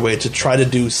 what better way to try to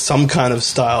do some kind of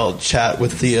style chat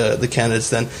with the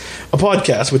candidates than a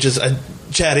podcast, which is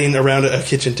chatting around a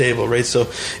kitchen table, right?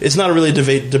 So it's not a really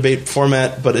debate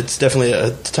format, but it's definitely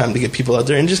a time to get people out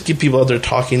there and just get people out there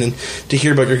talking and to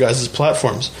hear about your guys'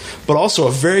 platforms. But also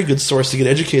a very good source to get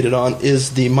educated on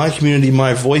is the My Community,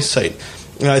 My Voice site.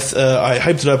 And I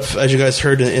hyped it up, as you guys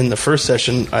heard in the first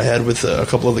session I had with a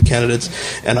couple of the candidates,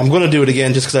 and I'm going to do it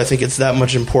again just because I think it's that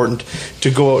much important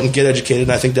to go out and get educated,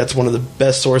 and I think that's one of the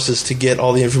best sources to get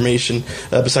all the information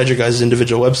besides your guys'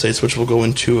 individual websites, which we'll go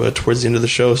into towards the end of the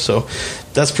show. So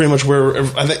that's pretty much where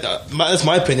I think that's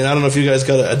my opinion. I don't know if you guys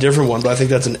got a different one, but I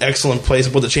think that's an excellent place.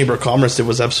 What the Chamber of Commerce did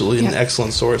was absolutely an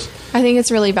excellent source. I think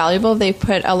it's really valuable. They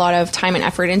put a lot of time and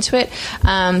effort into it.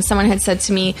 Someone had said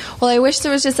to me, well, I wish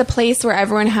there was just a place where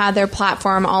everyone had their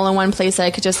platform all in one place that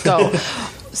I could just go.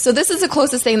 So this is the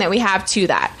closest thing that we have to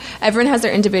that. Everyone has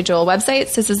their individual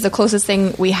websites. This is the closest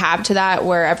thing we have to that,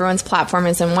 where everyone's platform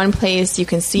is in one place. You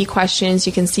can see questions,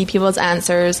 you can see people's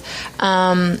answers,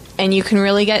 and you can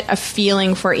really get a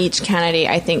feeling for each candidate,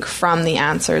 I think, from the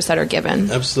answers that are given.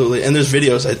 Absolutely. And there's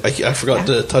videos. I forgot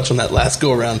to touch on that last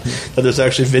go-around, that there's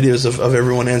actually videos of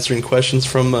everyone answering questions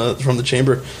from the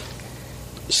Chamber.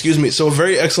 Excuse me. So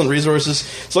very excellent resources.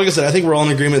 So like I said, I think we're all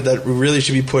in agreement that we really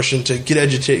should be pushing to get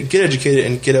educated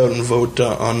and get out and vote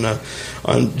on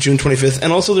June 25th.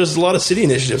 And also there's a lot of city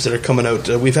initiatives that are coming out.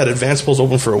 We've had advance polls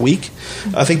open for a week.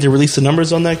 I think they released the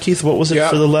numbers on that, Keith. What was it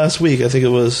for the last week? I think it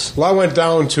was... Well, I went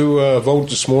down to vote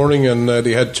this morning, and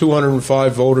they had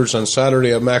 205 voters on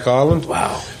Saturday at Mac Island.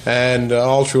 Wow. And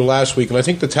all through last week. And I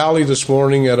think the tally this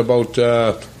morning at about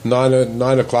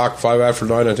 9 o'clock, 5 after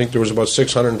 9, I think there was about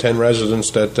 610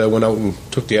 residents that went out and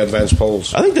took the advance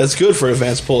polls. I think that's good for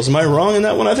advance polls. Am I wrong in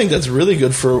that one? I think that's really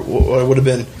good for what would have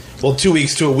been, 2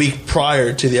 weeks to a week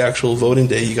prior to the actual voting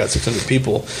day. You got 600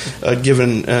 people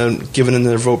given in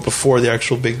their vote before the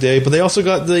actual big day. But they also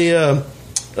got the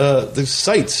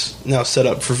sites now set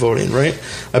up for voting, right?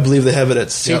 I believe they have it at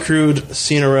Syncrude,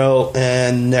 CNRL,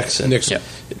 and Nixon. Yep.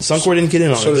 Suncor didn't get in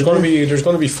on so it. So there's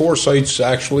going to be 4 sites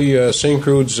actually.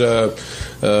 Syncrude's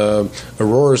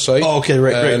Aurora site. Oh, okay,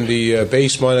 right. And the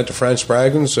base mine at the France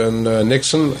Braggins, and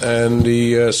Nixon, and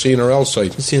the CNRL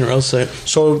site. The CNRL site.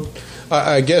 So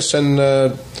I guess, and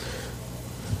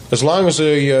as long as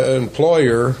the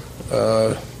employer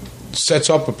sets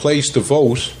up a place to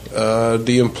vote,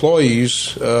 the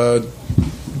employees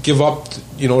give up,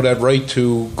 that right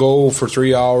to go for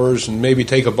 3 hours and maybe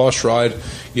take a bus ride.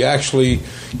 You actually,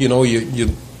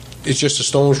 it's just a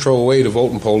stone's throw away to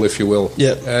vote and poll, if you will.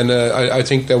 Yeah. And I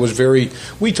think that was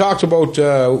we talked about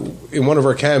in one of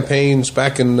our campaigns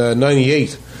back in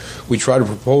 '98. We tried to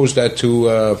propose that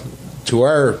to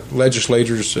our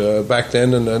legislators back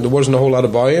then, and there wasn't a whole lot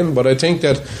of buy-in. But I think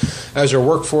that as our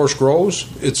workforce grows,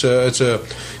 it's a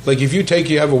like if you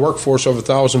have a workforce of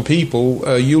 1,000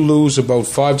 people, you lose about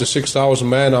 5,000 to 6,000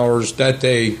 man hours that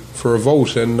day for a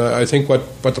vote. And I think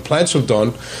what the plants have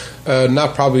done,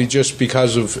 not probably just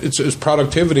because of its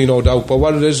productivity, no doubt, but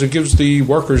what it is, it gives the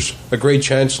workers a great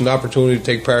chance and opportunity to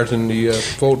take part in the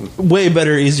voting. Way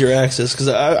better, easier access, because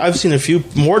I've seen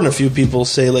more than a few people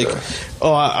say, like,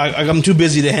 oh, I'm too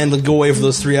busy to go away for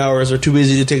those 3 hours, or too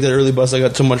busy to take that early bus, I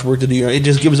got too much work to do. It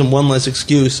just gives them one less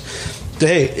excuse.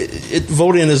 Hey,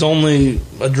 voting is only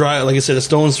like I said, a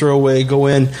stone's throw away. Go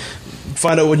in,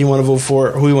 find out what you want to vote for,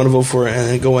 who you want to vote for, and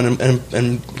then go in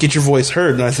and get your voice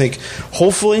heard. And I think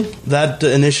hopefully that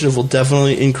initiative will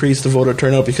definitely increase the voter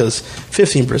turnout, because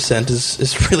 15%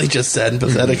 is really just sad and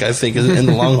pathetic, I think, in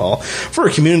the long haul for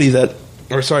a community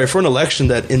for an election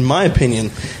that, in my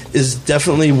opinion, is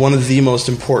definitely one of the most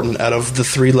important out of the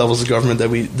 3 levels of government that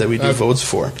we do votes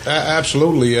for.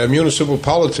 Absolutely. Municipal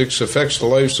politics affects the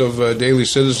lives of daily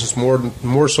citizens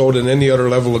more so than any other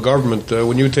level of government.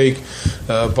 When you take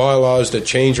bylaws that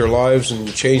change our lives and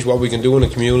change what we can do in a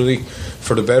community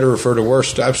for the better or for the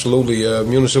worse, absolutely.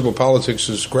 Municipal politics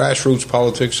is grassroots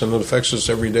politics, and it affects us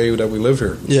every day that we live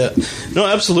here. Yeah. No,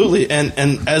 absolutely. And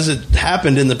as it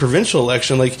happened in the provincial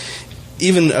election, like,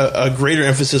 even a greater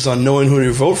emphasis on knowing who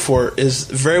to vote for is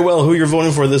very well who you're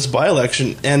voting for this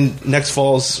by-election and next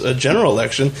fall's general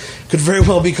election could very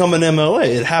well become an MLA.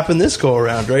 It happened this go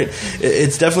around, right?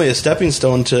 It's definitely a stepping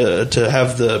stone to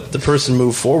have the person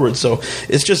move forward. So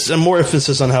it's just a more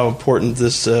emphasis on how important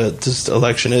this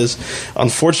election is.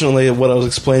 Unfortunately, what I was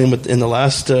explaining in the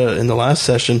last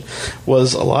session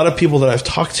was a lot of people that I've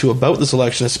talked to about this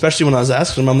election, especially when I was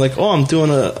asking them, I'm like, I'm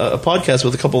doing a podcast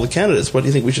with a couple of the candidates. What do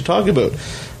you think we should talk about?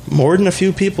 More than a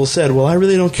few people said, well, I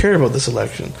really don't care about this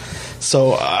election.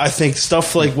 So I think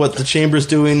stuff like what the Chamber's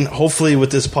doing, hopefully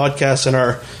with this podcast and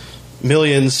our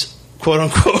millions,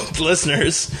 quote-unquote,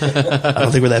 listeners, I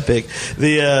don't think we're that big,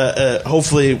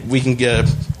 hopefully we can get,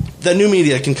 that new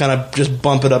media can kind of just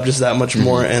bump it up just that much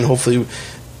more, and hopefully,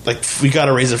 like, we got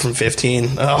to raise it from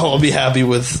 15. I'll be happy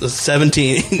with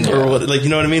 17 or what, like, you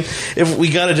know what I mean? If we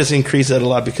got to just increase that a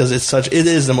lot because it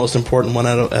is the most important one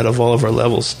out of all of our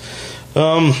levels.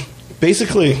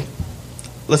 Basically,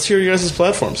 let's hear your guys'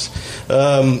 platforms.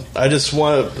 I just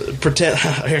want to pretend.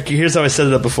 Here's how I set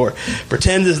it up before.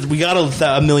 Pretend we got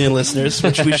a million listeners,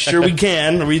 which we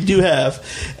can. We do have,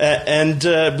 and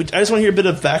I just want to hear a bit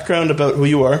of background about who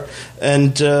you are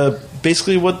and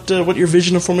basically what your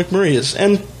vision of Fort McMurray is,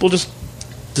 and we'll just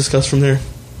discuss from there.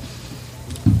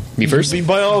 Me first?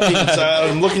 By all means.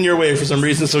 I'm looking your way for some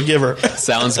reason, so give her.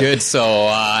 Sounds good. So,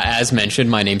 as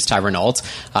mentioned, my name's Tyrone Alt.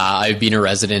 I've been a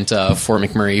resident of Fort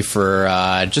McMurray for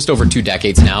just over 2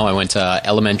 decades now. I went to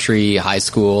elementary, high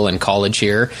school, and college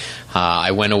here.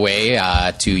 I went away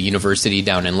to university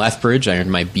down in Lethbridge. I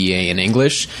earned my BA in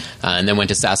English, and then went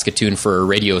to Saskatoon for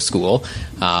radio school.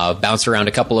 Bounced around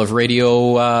a couple of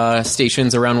radio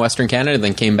stations around Western Canada,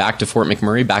 then came back to Fort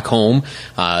McMurray, back home,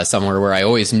 somewhere where I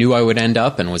always knew I would end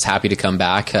up, and was happy to come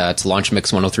back to launch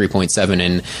Mix 103.7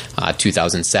 in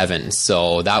 2007.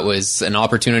 So that was an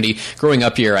opportunity. Growing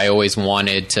up here, I always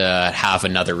wanted to have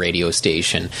another radio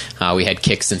station. We had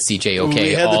Kicks and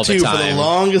CJOK all the time. For the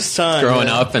longest time. Growing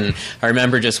up, and I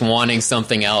remember just wanting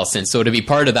something else. And so to be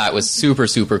part of that was super,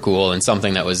 super cool and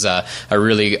something that was a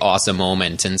really awesome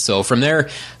moment. And so from there,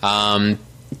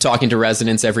 talking to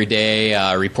residents every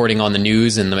day, reporting on the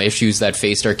news and the issues that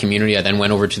faced our community. I then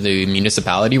went over to the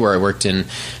municipality where I worked in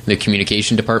the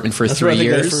communication department for 3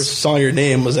 years. I first saw your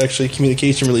name was actually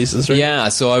communication releases, right? Yeah,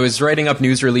 so I was writing up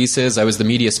news releases. I was the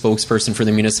media spokesperson for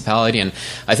the municipality, and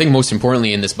I think most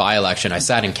importantly in this by-election, I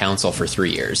sat in council for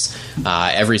 3 years.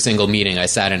 Every single meeting, I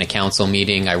sat in a council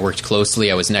meeting. I worked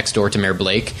closely. I was next door to Mayor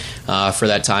Blake for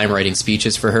that time, writing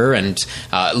speeches for her and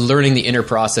learning the inner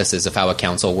processes of how a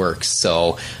council works.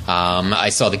 So I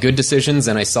saw the good decisions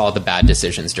and I saw the bad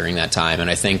decisions during that time, and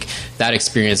I think that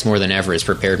experience more than ever has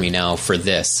prepared me now for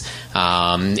this.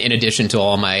 In addition to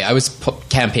I was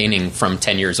campaigning from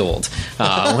 10 years old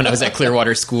when I was at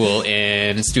Clearwater School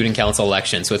in student council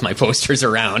elections with my posters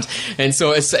around, and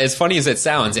so as funny as it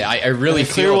sounds, I really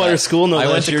feel Clearwater School. No, I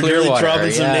went to Clearwater. Really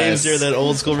dropping some names there that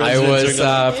old school residents.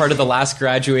 I was part of the last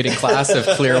graduating class of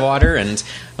Clearwater, and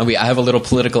I have a little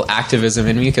political activism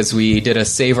in me because we did a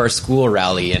Save Our School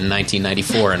rally in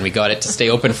 1994, and we got it to stay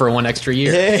open for 1 extra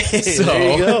year. Hey, so,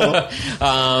 there you go.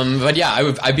 But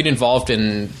yeah, I've been involved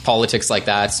in politics like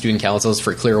that, student councils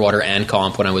for Clearwater and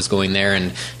Comp when I was going there,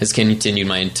 and has continued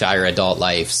my entire adult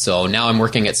life. So now I'm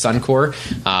working at Suncor,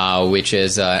 which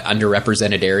is an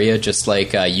underrepresented area, just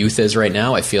like youth is right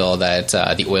now. I feel that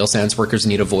the oil sands workers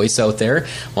need a voice out there.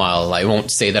 While I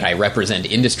won't say that I represent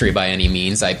industry by any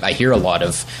means, I hear a lot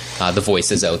of the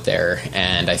voices out there,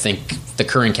 and I think the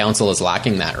current council is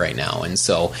lacking that right now. And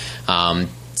so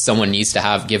someone needs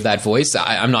to give that voice.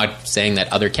 I'm not saying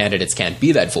that other candidates can't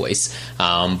be that voice,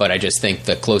 but I just think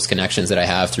the close connections that I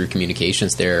have through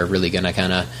communications, they're really going to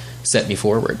kind of set me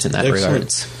forward in that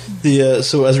regards.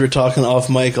 So as we were talking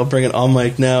off mic, I'll bring it on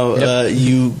mic now. Yep.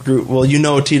 You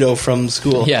know Tito from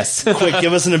school. Yes. Quick,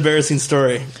 give us an embarrassing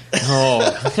story. Oh,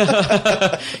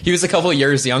 he was a couple of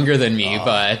years younger than me,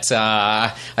 but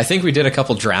I think we did a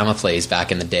couple drama plays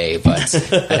back in the day, but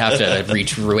I'd have to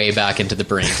reach way back into the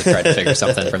brain to try to figure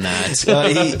something from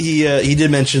that. He did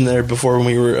mention there before when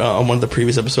we were on one of the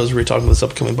previous episodes where we were talking about this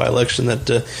upcoming by-election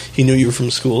that he knew you were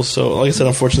from school. So like I said,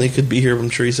 unfortunately he could be here.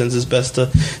 I'm sure he sends his best to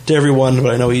everyone,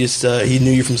 but I know he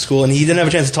knew you from school, and he didn't have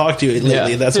a chance to talk to you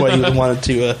lately. Yeah. That's why he wanted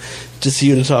to see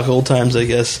you to talk old times, I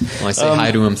guess. Well, I say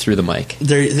hi to him through the mic.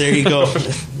 There you go.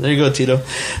 There you go, Tito.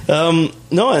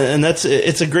 No, and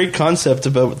it's a great concept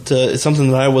about it's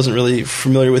something that I wasn't really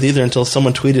familiar with either until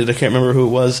someone tweeted, I can't remember who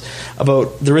it was,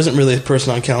 about there isn't really a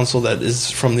person on council that is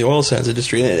from the oil sands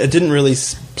industry. And it didn't really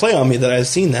play on me that I've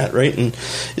seen that, right? And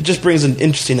it just brings an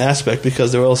interesting aspect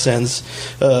because the oil sands,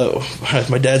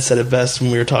 my dad said it best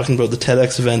when we were talking about the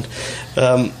TEDx event,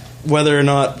 whether or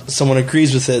not someone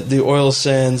agrees with it, the oil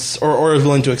sands, or is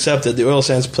willing to accept it, the oil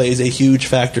sands plays a huge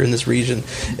factor in this region.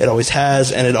 It always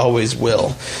has, and it always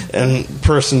will. And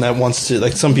person that wants to,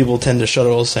 like, some people tend to shut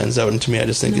oil sands out, and to me, I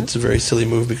just think it's a very silly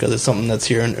move because it's something that's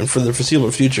here, and for the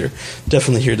foreseeable future,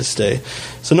 definitely here to stay.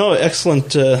 So, no,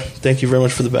 excellent. Thank you very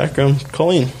much for the background.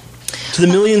 Colleen, to the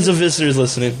millions of visitors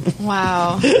listening.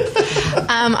 Wow.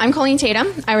 I'm Colleen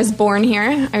Tatum. I was born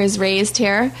here. I was raised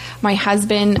here. My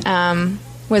husband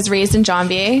was raised in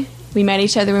Janvier. We met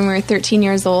each other when we were 13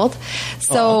 years old.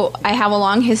 So I have a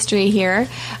long history here,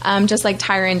 just like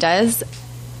Tyron does.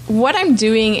 What I'm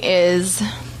doing is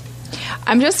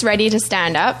I'm just ready to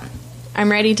stand up.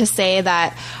 I'm ready to say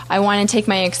that I want to take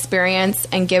my experience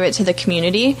and give it to the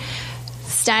community.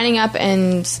 Standing up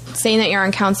and saying that you're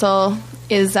on council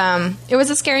is it was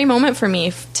a scary moment for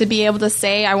me to be able to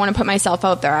say I want to put myself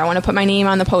out there. I want to put my name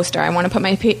on the poster. I want to put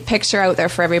my picture out there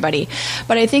for everybody.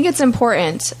 But I think it's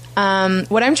important.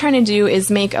 What I'm trying to do is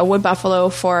make a Wood Buffalo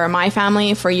for my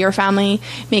family, for your family,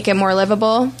 make it more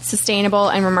livable, sustainable,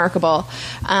 and remarkable.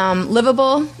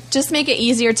 Livable, just make it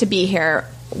easier to be here.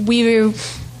 We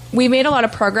made a lot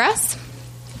of progress,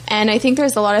 and I think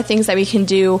there's a lot of things that we can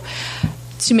do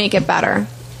to make it better.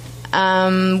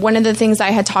 One of the things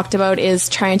I had talked about is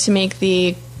trying to make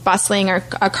the bus lane a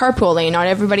carpool lane. Not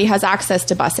everybody has access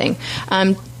to busing.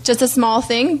 Just a small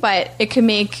thing, but it can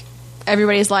make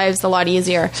everybody's lives a lot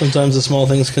easier. Sometimes the small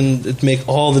things can make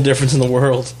all the difference in the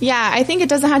world. Yeah, I think it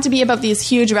doesn't have to be about these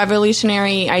huge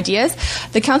revolutionary ideas.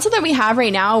 The council that we have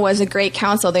right now was a great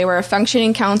council. They were a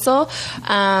functioning council.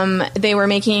 They were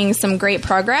making some great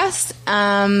progress.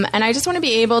 And I just want to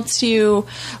be able to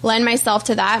lend myself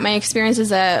to that. My experience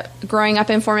is growing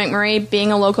up in Fort McMurray,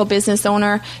 being a local business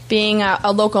owner, being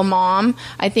a local mom.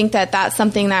 I think that that's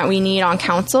something that we need on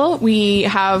council. We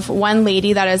have one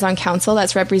lady that is on council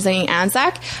that's representing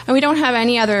Anzac, and we don't have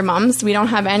any other mums. We don't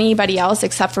have anybody else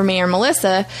except for Mayor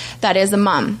Melissa that is a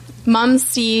mum. Mums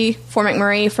see Fort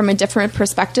McMurray from a different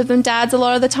perspective than dads a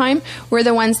lot of the time. We're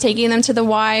the ones taking them to the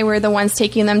Y. We're the ones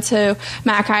taking them to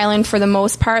Mac Island for the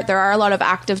most part. There are a lot of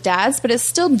active dads, but it's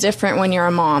still different when you're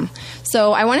a mom.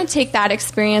 So I want to take that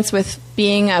experience with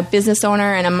being a business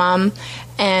owner and a mom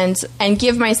and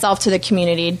give myself to the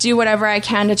community, do whatever I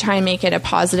can to try and make it a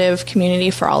positive community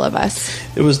for all of us.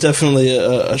 It was definitely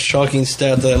a shocking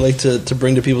stat that I like to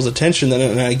bring to people's attention,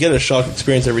 and I get a shock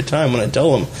experience every time when I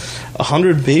tell them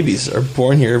 100 babies are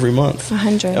born here every month.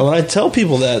 100. And when I tell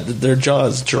people that their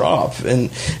jaws drop.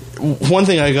 And one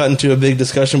thing I got into a big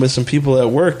discussion with some people at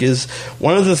work is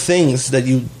one of the things that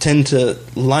you tend to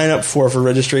line up for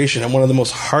registration, and one of the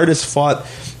most hardest fought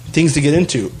things to get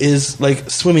into is like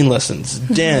swimming lessons,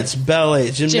 dance,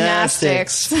 ballet,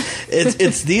 gymnastics.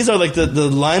 It's these are like the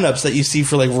lineups that you see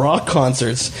for like rock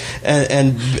concerts,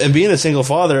 and being a single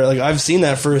father, like I've seen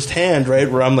that firsthand, right?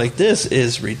 Where I'm like, this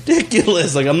is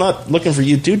ridiculous. Like I'm not looking for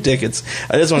U2 tickets.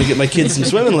 I just want to get my kids some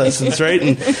swimming lessons, right?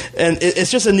 And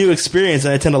it's just a new experience,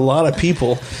 and I tend a lot of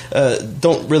people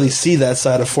don't really see that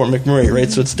side of Fort McMurray, right?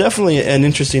 So it's definitely an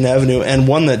interesting avenue and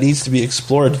one that needs to be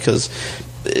explored because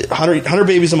 100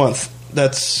 babies a month.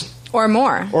 That's or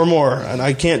more. And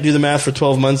I can't do the math for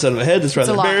 12 months out of my head. That's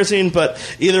rather embarrassing, but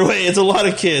either way, it's a lot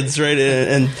of kids, right?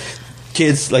 And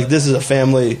kids, like, this is a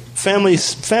family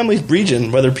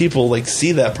region, whether people like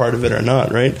see that part of it or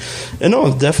not, right? And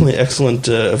no, definitely excellent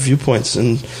viewpoints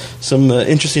and some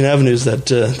interesting avenues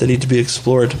that need to be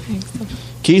explored.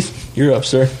 Keith, you're up,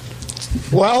 sir.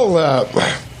 Well,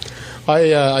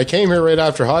 I came here right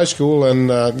after high school, and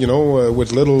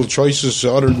with little choices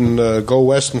other than go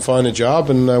west and find a job.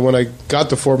 And when I got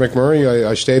to Fort McMurray,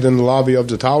 I stayed in the lobby of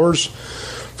the Towers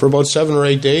for about 7 or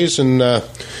 8 days. And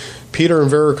Peter and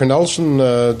Vera Cornelson,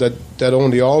 that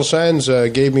owned the Oil Sands,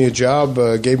 gave me a job,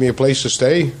 gave me a place to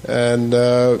stay, and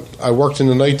I worked in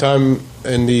the nighttime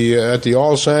at the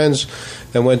Oil Sands.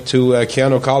 And went to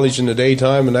Keano College in the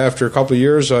daytime. And after a couple of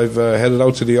years, I've headed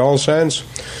out to the Oil Sands.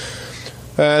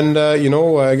 And,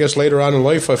 I guess later on in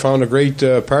life, I found a great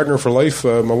partner for life.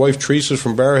 My wife, Teresa's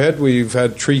from Barrhead. We've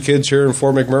had 3 kids here in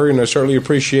Fort McMurray, and I certainly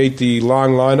appreciate the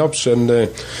long lineups and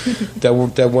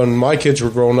that when my kids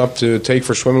were growing up to take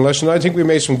for swimming lessons. I think we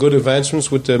made some good advancements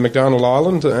with the McDonald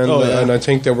Island, and I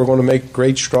think that we're going to make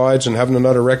great strides in having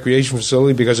another recreation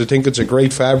facility because I think it's a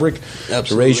great fabric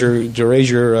to raise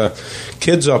your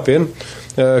kids up in.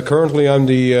 Currently, I'm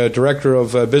the Director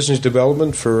of Business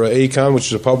Development for AECON, which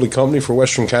is a public company for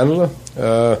Western Canada.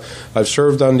 I've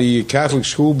served on the Catholic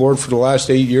School Board for the last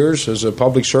 8 years as a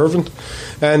public servant,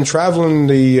 and traveling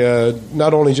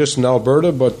not only just in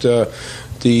Alberta, but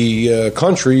the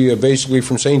country, basically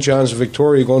from St. John's to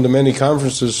Victoria, going to many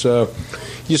conferences.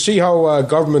 You see how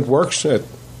government works.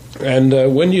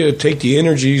 And when you take the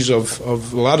energies of a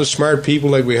lot of smart people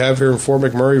like we have here in Fort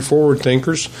McMurray, forward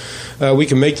thinkers, we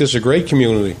can make this a great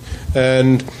community.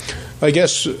 And I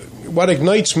guess what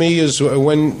ignites me is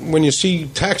when you see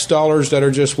tax dollars that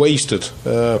are just wasted,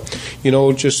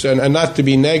 and not to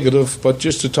be negative, but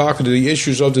just to talk to the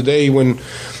issues of the day. When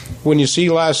you see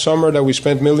last summer that we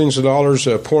spent millions of dollars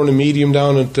pouring a medium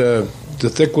down at the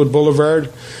Thickwood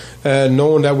Boulevard,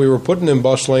 knowing that we were putting in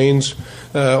bus lanes,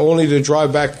 only to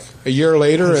drive back a year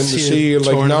later and to see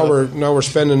like now we're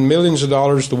spending millions of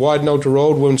dollars to widen out the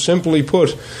road, when simply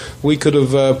put we could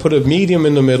have put a medium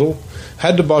in the middle,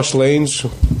 had the bus lanes,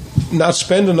 not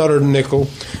spend another nickel,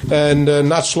 and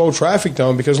not slow traffic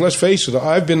down. Because let's face it,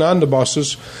 I've been on the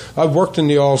buses, I've worked in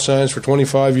the oil sands for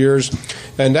 25 years,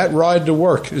 and that ride to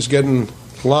work is getting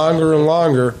longer and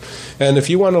longer. And if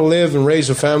you want to live and raise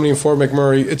a family in Fort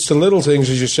McMurray, it's the little things,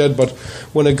 as you said. But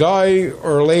when a guy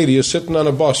or a lady is sitting on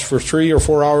a bus for 3 or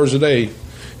 4 hours a day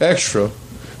extra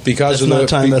because That's of not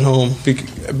time at home,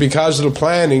 because of the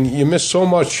planning, you miss so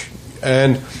much,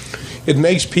 and it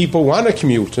makes people want to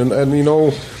commute. And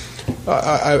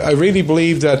I really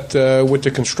believe that with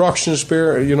the construction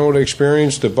spirit, the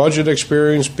experience, the budget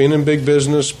experience, being in big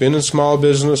business, being in small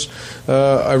business,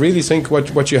 I really think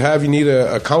what you have, you need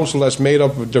a council that's made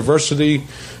up of diversity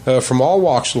from all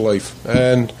walks of life,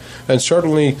 and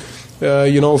certainly,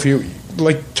 if you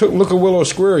look at Willow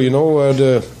Square,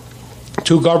 the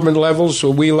two government levels,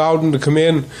 so we allowed them to come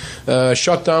in,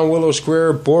 shut down Willow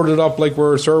Square, board it up like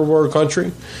we're a third world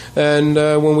country. And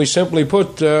when we simply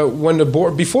put,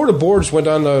 before the boards went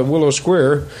on Willow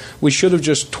Square, we should have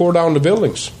just tore down the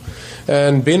buildings.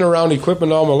 And being around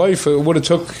equipment all my life, it would have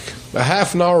took a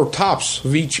half an hour tops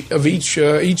of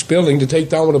each building to take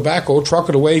down with a backhoe, truck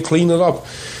it away, clean it up.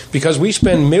 Because we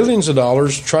spend millions of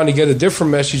dollars trying to get a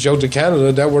different message out to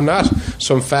Canada that we're not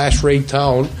some fast rate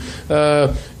town.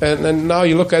 And now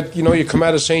you look at, you come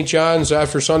out of St. John's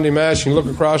after Sunday Mass, you look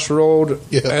across the road,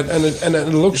 and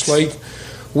it looks like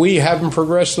we haven't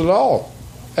progressed at all.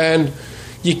 And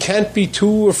you can't be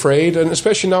too afraid, and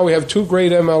especially now we have two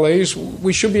great MLAs,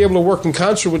 we should be able to work in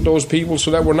concert with those people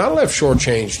so that we're not left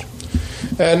shortchanged.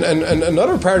 And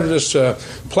another part of this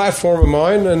platform of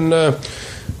mine, and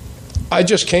I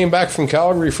just came back from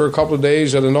Calgary for a couple of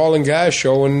days at an oil and gas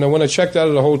show, and when I checked out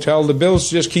of the hotel, the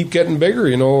bills just keep getting bigger,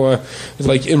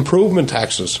 like improvement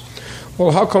taxes.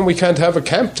 Well, how come we can't have a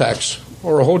camp tax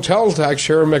or a hotel tax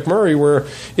here in McMurray, where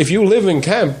if you live in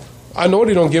camp, I know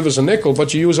they don't give us a nickel,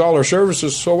 but you use all our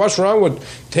services, so what's wrong with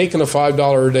taking a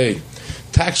 $5 a day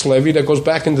tax levy that goes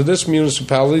back into this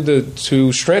municipality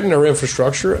to strengthen our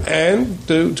infrastructure and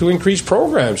to increase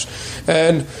programs?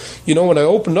 And, when I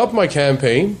opened up my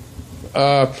campaign,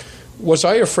 was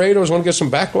I afraid I was going to get some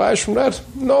backlash from that?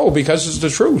 No, because it's the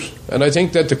truth. And I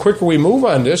think that the quicker we move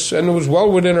on this, and it was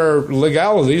well within our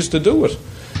legalities to do it,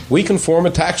 we can form a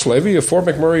tax levy, a Fort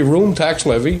McMurray room tax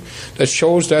levy, that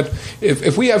shows that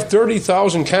if we have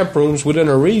 30,000 camp rooms within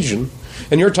a region,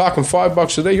 and you're talking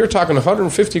 $5 a day, you're talking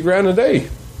 $150,000 a day.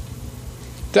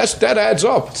 That adds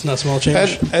up. It's not small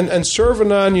change. And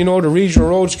serving on, the Regional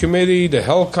Roads Committee, the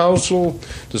Health Council,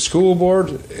 the school board,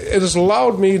 it has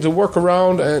allowed me to work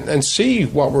around and see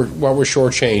what we're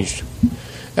shortchanged.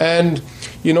 And,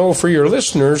 for your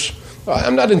listeners,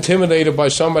 I'm not intimidated by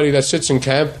somebody that sits in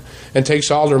camp and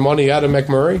takes all their money out of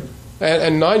McMurray.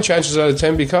 And 9 chances out of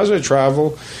 10, because I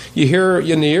travel, you hear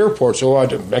in the airports,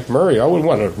 McMurray, I wouldn't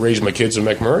want to raise my kids in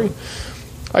McMurray.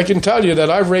 I can tell you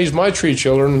that I've raised my 3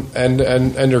 children, and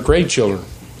they're great children.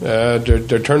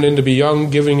 They're turned into be young,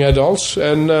 giving adults.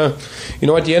 And, at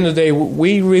the end of the day,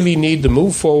 we really need to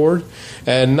move forward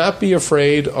and not be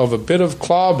afraid of a bit of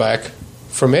clawback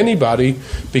from anybody,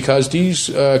 because these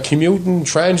commuting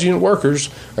transient workers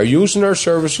are using our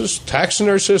services, taxing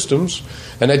our systems,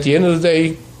 and at the end of the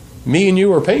day, me and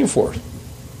you are paying for it.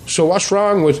 So what's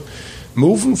wrong with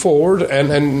moving forward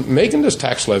and making this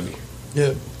tax levy?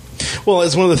 Yeah. Well,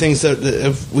 it's one of the things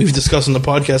that we've discussed on the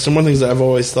podcast, and one of the things that I've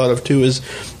always thought of too is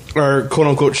our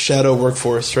quote-unquote shadow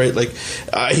workforce, right? Like,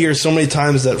 I hear so many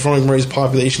times that Fort McMurray's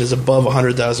population is above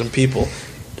 100,000 people.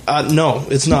 No,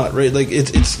 it's not, right? Like,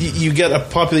 it's you get a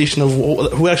population of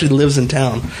who actually lives in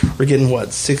town. We're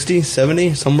getting, 60,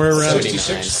 70, somewhere around?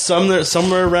 76.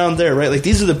 Somewhere around there, right? Like,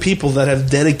 these are the people that have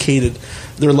dedicated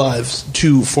their lives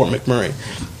to Fort McMurray.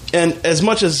 And as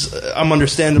much as I'm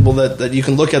understandable that you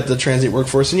can look at the transient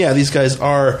workforce, and yeah, these guys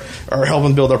are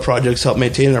helping build our projects, help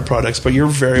maintain our products, but you're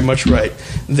very much right.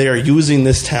 They are using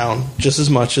this town just as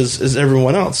much as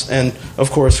everyone else. And,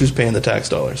 of course, who's paying the tax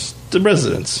dollars? the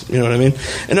residents. You know what I mean?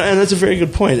 And that's a very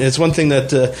good point. It's one thing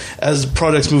that as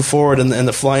projects move forward and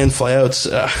the fly-in, fly-outs,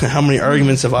 how many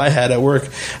arguments have I had at work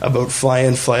about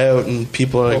fly-in, fly-out, and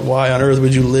people are like, why on earth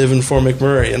would you live in Fort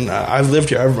McMurray? And I've lived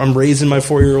here. I'm raising my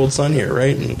 4-year-old son here,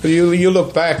 right? And you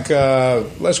look back,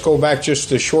 let's go back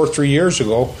just a short 3 years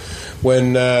ago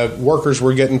when workers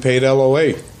were getting paid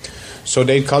LOA. So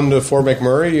they'd come to Fort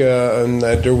McMurray, and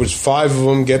there was 5 of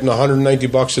them getting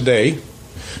 $190 a day.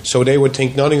 So they would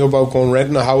think nothing about going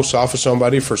renting a house off of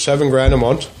somebody for $7,000 a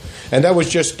month, and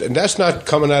that's not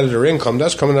coming out of their income.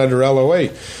 That's coming out of their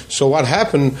LOA. So what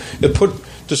happened? It put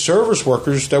the service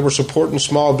workers that were supporting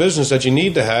small business that you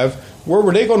need to have. Where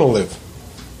were they going to live?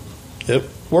 Yep.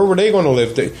 Where were they going to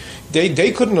live?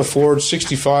 They couldn't afford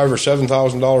 $65,000 or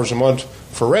 $7,000 a month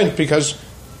for rent because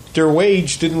their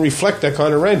wage didn't reflect that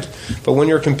kind of rent. But when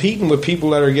you're competing with people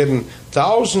that are getting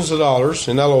thousands of dollars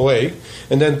in LOA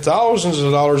and then thousands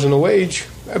of dollars in a wage,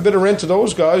 a bit of rent to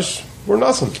those guys were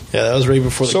nothing. Yeah, that was right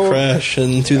before the crash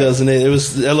in 2008. It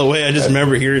was LOA. I just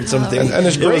remember hearing something. And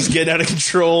it's great. It was getting out of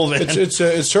control, man.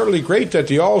 It's certainly great that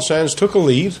the Oil Sands took a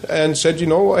lead and said, hey,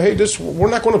 we're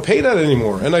not going to pay that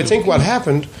anymore. And I think what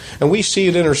happened, and we see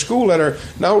it in our school, that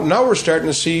now we're starting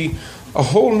to see a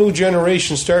whole new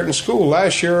generation starting school.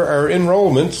 Last year, our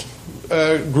enrollment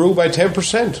grew by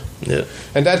 10%. Yeah.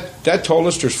 And that told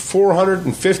us there's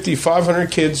 450,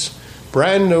 500 kids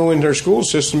brand new in their school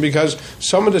system because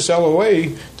some of this LOA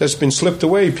that's been slipped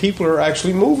away, people are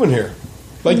actually moving here.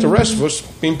 Like the rest of us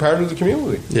being part of the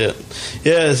community. Yeah,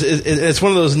 it's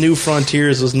one of those new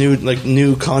frontiers, those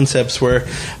new concepts where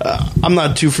I'm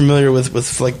not too familiar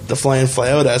with like the fly in,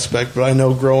 fly out aspect, but I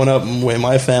know growing up and the way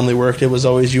my family worked, it was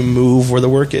always you move where the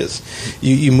work is.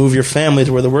 You move your family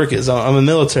to where the work is. I'm a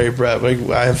military brat. Like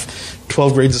I have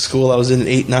 12 grades of school. I was in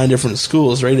 8-9 different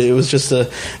schools. Right, it was just the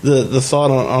thought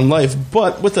on life.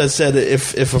 But with that said,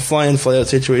 if a fly in, fly out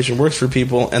situation works for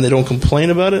people and they don't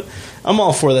complain about it, I'm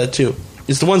all for that too.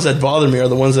 It's the ones that bother me are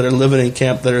the ones that are living in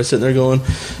camp that are sitting there going,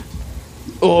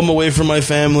 oh, I'm away from my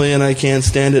family and I can't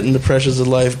stand it and the pressures of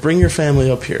life. Bring your family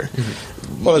up here.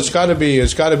 Mm-hmm. Well, it's got to be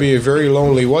a very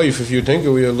lonely life if you think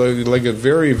of it like a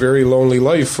very, very lonely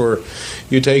life. Or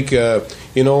you take a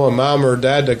mom or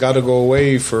dad that got to go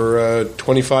away for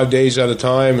 25 days at a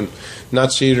time and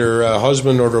not see their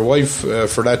husband or their wife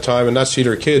for that time and not see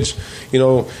their kids.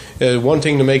 One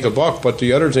thing to make a buck, but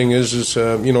the other thing is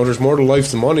there's more to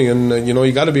life than money, and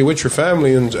you got to be with your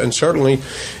family, and certainly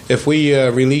if we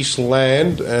release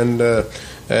land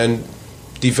and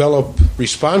develop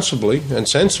responsibly and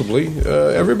sensibly,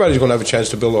 everybody's going to have a chance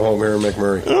to build a home here in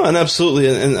McMurray. Oh, and absolutely,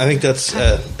 and I think that's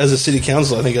as a city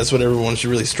council, I think that's what everyone should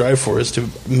really strive for, is to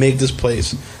make this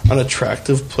place an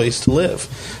attractive place to live.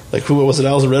 Like who was it?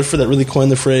 Alza Redford that really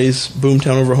coined the phrase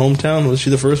 "boomtown over hometown." Was she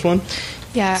the first one?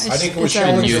 Yeah, I think it was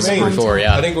Sheldon Germain. Before,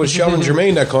 yeah. I think it was Sheldon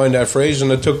Germain that coined that phrase,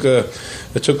 and it took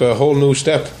a whole new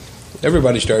step.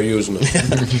 Everybody started using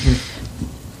it.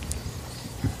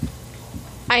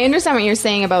 I understand what you're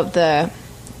saying about the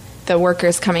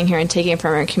workers coming here and taking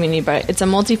from our community, but it's a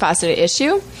multifaceted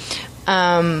issue.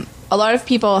 A lot of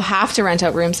people have to rent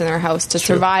out rooms in their house to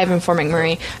survive in Fort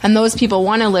McMurray, and those people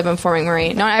want to live in Fort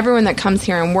McMurray. Not everyone that comes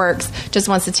here and works just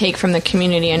wants to take from the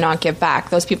community and not give back.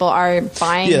 Those people are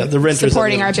buying,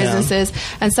 supporting our businesses,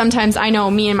 and sometimes I know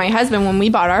me and my husband, when we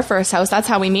bought our first house, that's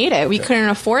how we made it. We couldn't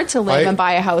afford to live and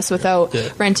buy a house without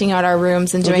renting out our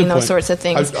rooms and doing those sorts of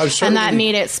things, and that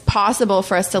made it possible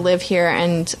for us to live here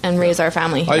and raise our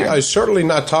family here. I'm certainly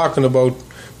not talking about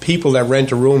people that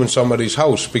rent a room in somebody's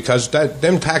house, because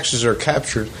them taxes are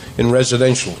captured in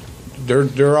residential.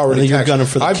 They're already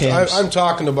taxed. I'm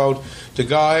talking about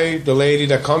the lady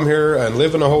that come here and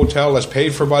live in a hotel that's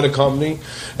paid for by the company,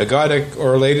 a guy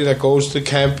or a lady that goes to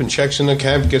camp and checks in the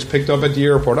camp, gets picked up at the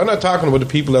airport. I'm not talking about the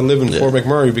people that live in Fort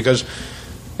McMurray, because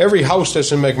every house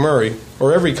that's in McMurray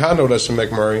or every condo that's in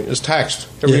McMurray is taxed.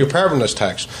 Every apartment that's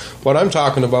taxed. What I'm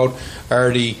talking about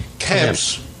are the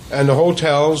camps and the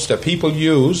hotels that people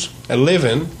use and live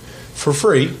in for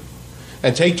free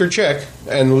and take their check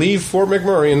and leave Fort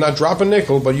McMurray and not drop a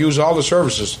nickel but use all the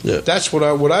services. Yeah. That's what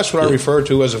I refer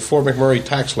to as a Fort McMurray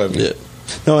tax levy. Yeah.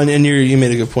 No, and you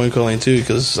made a good point, Colleen, too,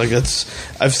 because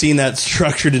I've seen that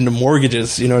structured into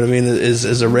mortgages. You know what I mean?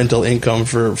 Is a rental income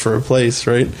for a place,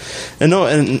 right? And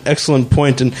an excellent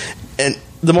point. And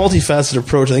the multifaceted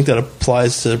approach, I think that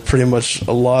applies to pretty much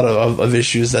a lot of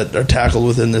issues that are tackled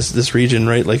within this region,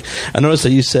 right? Like, I noticed that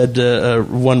you said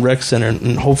one rec center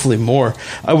and hopefully more.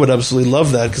 I would absolutely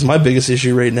love that, because my biggest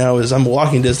issue right now is I'm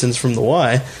walking distance from the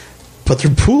Y, but their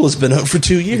pool has been out for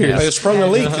 2 years. It sprung a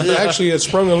leak. Actually, it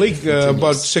sprung a leak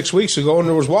about 6 weeks ago, and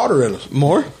there was water in it.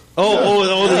 More?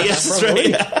 Yes, that's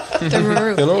right. The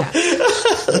roof. You know?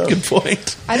 Yeah. Good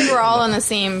point. I think we're all on the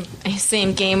same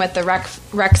game with the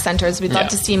rec centers. We'd love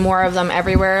to see more of them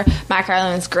everywhere. Mac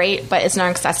Island is great, but it's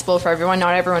not accessible for everyone.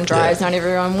 Not everyone drives. Not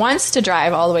everyone wants to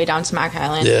drive all the way down to Mac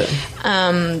Island.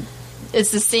 Yeah.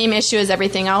 It's the same issue as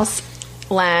everything else,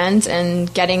 land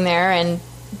and getting there. And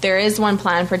there is one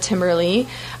plan for Timberlea.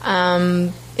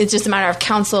 It's just a matter of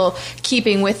council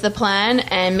keeping with the plan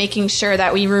and making sure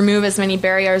that we remove as many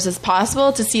barriers as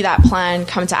possible to see that plan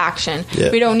come to action.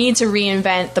 Yeah. We don't need to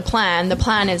reinvent the plan. The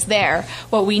plan is there.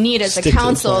 What we need is a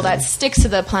council that sticks to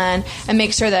the plan and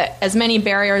makes sure that as many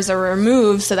barriers are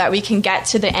removed so that we can get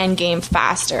to the end game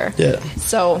faster. Yeah.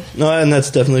 So No, and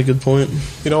that's definitely a good point.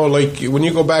 You know, like when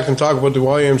you go back and talk about the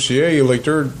YMCA, like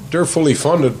they're fully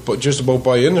funded, but just about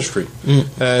by industry,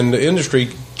 and the industry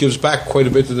gives back quite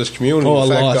a bit to this community. Oh, in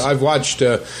fact, a lot. I've watched,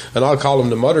 and I'll call them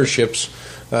the motherships.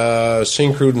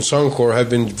 Syncrude and Suncor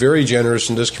have been very generous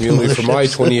in this community for my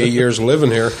 28 years of living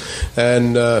here,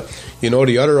 and you know,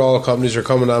 the other oil companies are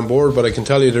coming on board, but I can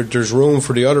tell you that there's room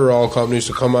for the other oil companies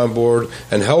to come on board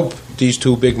and help these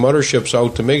two big motherships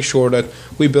out to make sure that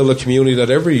we build a community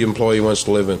that every employee wants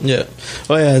to live in. Yeah.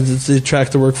 Oh, yeah, to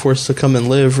attract the workforce to come and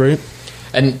live, right?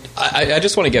 And I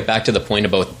just want to get back to the point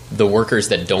about the workers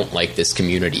that don't like this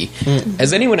community.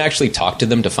 Has anyone actually talked to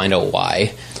them to find out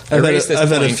why? I've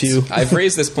had a few. I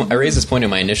raised this point in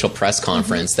my initial press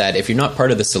conference that if you're not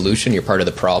part of the solution, you're part of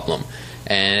the problem.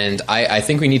 And I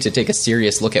think we need to take a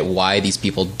serious look at why these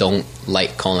people don't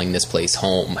like calling this place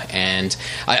home. And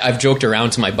I've joked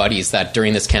around to my buddies that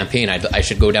during this campaign, I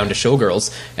should go down to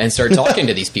Showgirls and start talking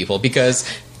to these people, because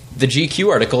the GQ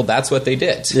article, that's what they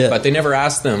did. Yeah. But they never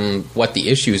asked them what the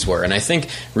issues were. And I think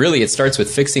really it starts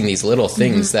with fixing these little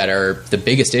things that are the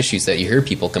biggest issues that you hear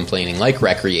people complaining, like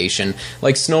recreation,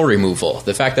 like snow removal.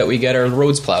 The fact that we get our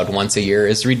roads plowed once a year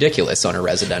is ridiculous on a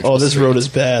residential this street. road is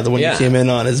bad. The one you came in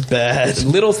on is bad.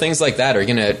 Little things like that are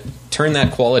going to turn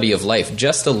that quality of life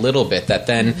just a little bit, that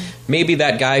then maybe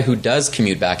that guy who does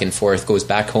commute back and forth goes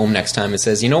back home next time and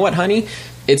says, you know what, honey?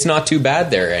 It's not too bad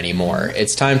there anymore.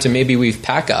 It's time to maybe we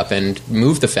pack up and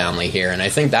move the family here. And I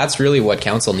think that's really what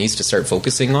council needs to start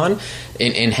focusing on.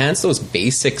 Enhance those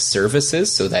basic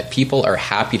services so that people are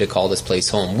happy to call this place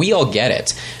home. We all get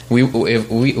it.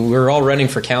 We're all running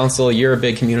for council. You're a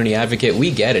big community advocate. We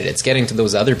get it. It's getting to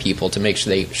those other people to make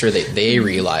sure that they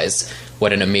realize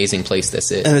what an amazing place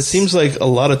this is. And it seems like a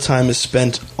lot of time is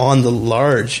spent on the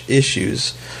large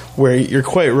issues, where you're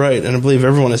quite right, and I believe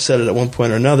everyone has said it at one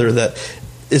point or another, that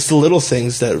it's the little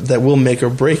things that will make or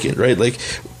break it, right? Like,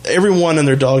 everyone and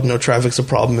their dog know traffic's a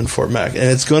problem in Fort Mac, and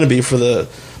it's going to be for the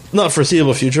not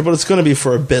foreseeable future, but it's going to be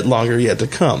for a bit longer yet to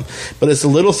come. But it's the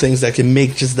little things that can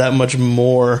make just that much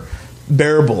more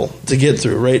bearable to get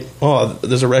through, right? Oh,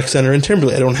 there's a rec center in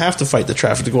Timberlea. I don't have to fight the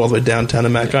traffic to go all the way downtown to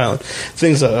Mac Island.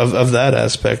 Things of that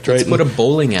aspect, right? Let's put a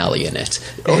bowling alley in it.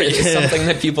 It's something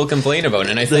that people complain about,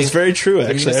 and I think that's very true.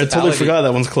 Actually, I totally forgot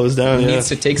that one's closed down. Needs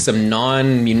to take some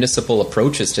non-municipal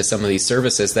approaches to some of these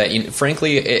services that,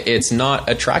 frankly, it's not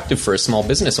attractive for a small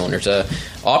business owner to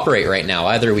operate right now.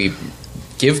 Either we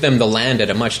give them the land at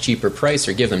a much cheaper price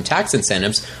or give them tax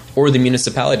incentives, or the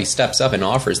municipality steps up and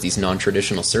offers these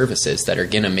non-traditional services that are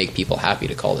going to make people happy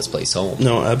to call this place home.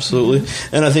 No, absolutely.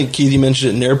 And I think, Keith, you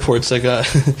mentioned it in airports. I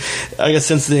guess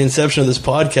since the inception of this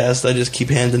podcast, I just keep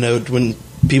handing out when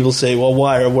people say, well,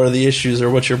 why, or what are the issues,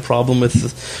 or what's your problem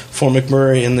with Fort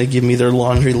McMurray, and they give me their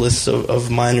laundry list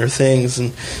of minor things,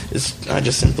 and I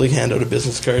just simply hand out a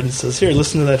business card and says, here,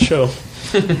 listen to that show.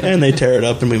 And they tear it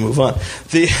up and we move on.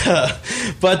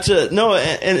 No,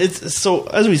 and it's so,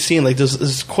 as we've seen, like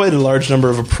there's quite a large number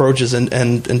of approaches and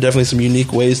definitely some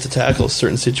unique ways to tackle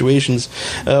certain situations.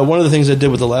 One of the things I did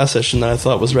with the last session that I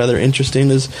thought was rather interesting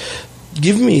is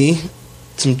give me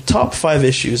some top 5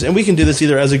 issues, and we can do this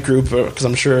either as a group, because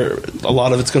I'm sure a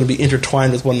lot of it's going to be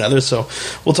intertwined with one another, so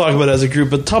we'll talk about it as a group,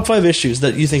 but top 5 issues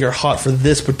that you think are hot for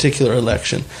this particular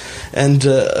election. And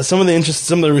some of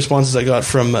the responses I got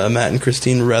from Matt and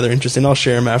Christine were rather interesting. I'll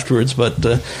share them afterwards, but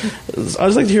I'd just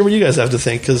like to hear what you guys have to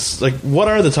think, because what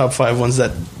are the top 5 ones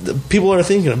that people are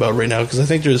thinking about right now, because I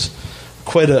think there's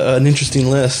quite an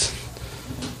interesting list.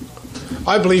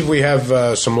 I believe we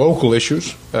have some local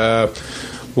issues.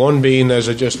 One being, as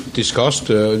I just discussed,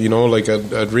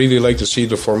 I'd really like to see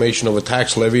the formation of a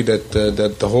tax levy that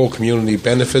the whole community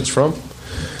benefits from.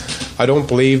 I don't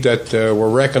believe that we're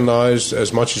recognized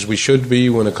as much as we should be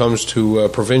when it comes to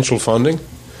provincial funding.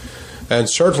 And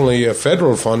certainly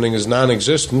federal funding is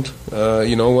non-existent.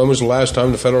 When was the last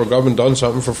time the federal government done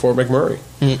something for Fort McMurray?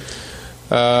 You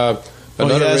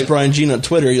ask Brian Jean on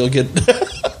Twitter, you'll get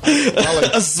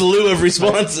a slew of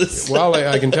responses. Well,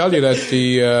 I can tell you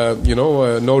that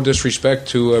no disrespect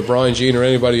to Brian Jean or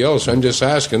anybody else. I'm just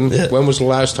asking, when was the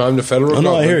last time the federal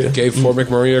government gave Fort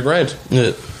McMurray a grant?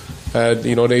 Yeah.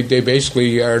 They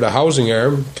basically are the housing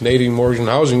arm, Canadian Mortgage and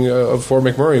Housing of Fort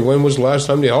McMurray. When was the last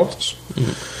time they helped us?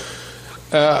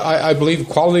 I believe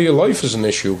quality of life is an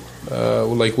issue.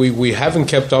 We haven't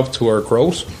kept up to our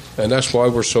growth, and that's why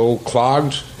we're so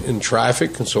clogged in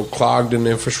traffic and so clogged in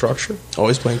infrastructure.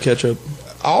 Always playing catch up.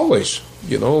 Always.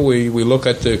 We look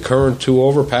at the current 2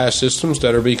 overpass systems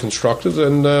that are being constructed,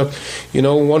 and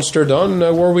once they're done,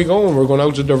 where are we going? We're going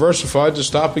out to diversify to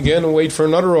stop again and wait for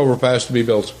another overpass to be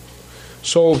built.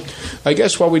 So, I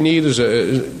guess what we need is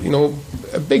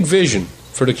a big vision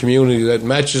for the community that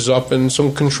matches up in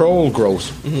some controlled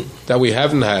growth that we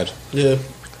haven't had. Yeah.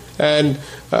 And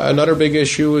another big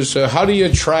issue is how do you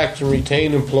attract and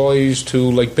retain employees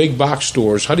to big box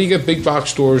stores? How do you get big box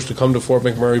stores to come to Fort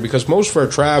McMurray? Because most of our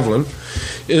traveling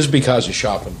is because of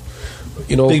shopping.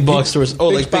 Big box stores.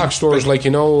 Oh, big box stores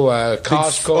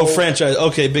Costco. Franchise.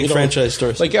 Okay, big franchise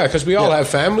stores. Because we all have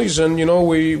families, and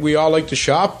we all like to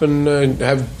shop and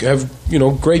have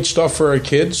great stuff for our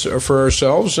kids or for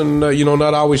ourselves, and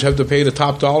not always have to pay the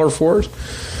top dollar for it.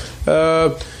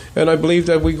 And I believe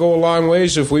that we go a long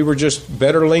ways if we were just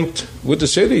better linked with the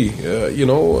city.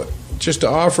 Just to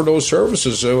offer those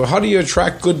services. How do you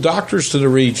attract good doctors to the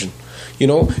region?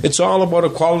 It's all about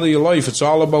a quality of life. It's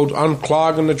all about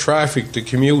unclogging the traffic, the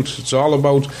commute. It's all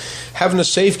about having a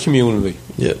safe community.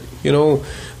 Yeah.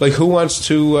 Who wants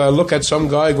to look at some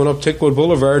guy going up Tickwood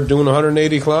Boulevard doing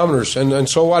 180 kilometers, and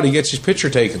so what? He gets his picture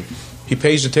taken. He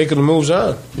pays the ticket and moves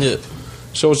on. Yeah.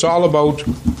 So it's all about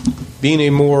being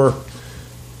a more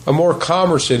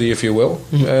calmer city, if you will,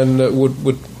 and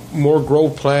with more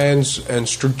growth plans and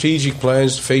strategic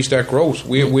plans to face that growth.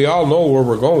 We all know where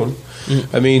we're going.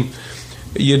 I mean,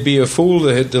 you'd be a fool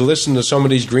to listen to some of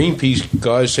these Greenpeace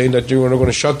guys saying that they're going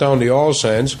to shut down the oil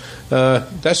sands.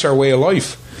 That's our way of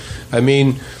life. I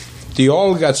mean, the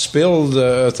oil got spilled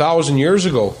 1,000 years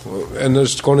ago, and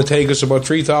it's going to take us about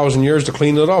 3,000 years to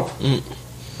clean it up.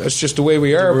 That's just the way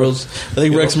we are. I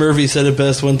think Rex Murphy said it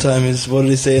best one time. What did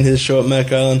he say in his show at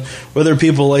Mac Island? Whether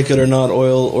people like it or not,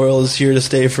 oil is here to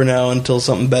stay for now until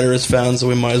something better is found. So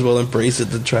we might as well embrace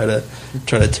it to try to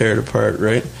tear it apart,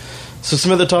 right? So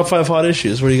some of the top 5 hot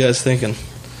issues. What are you guys thinking?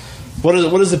 What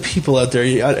is the people out there?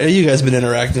 You guys been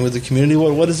interacting with the community?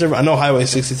 What is there? I know Highway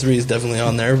 63 is definitely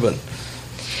on there, but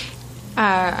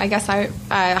I guess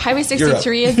Highway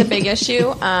 63 is the big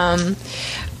issue,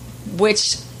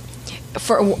 which.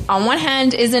 On one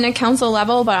hand, isn't a council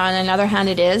level, but on another hand,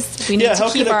 it is. We need to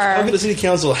keep how could a city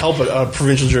council help a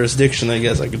provincial jurisdiction, I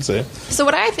guess I could say? So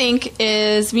what I think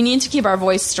is we need to keep our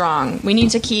voice strong. We need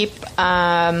to keep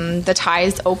the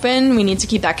ties open. We need to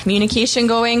keep that communication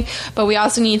going, but we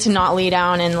also need to not lay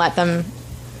down and let them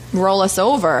roll us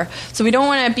over. So we don't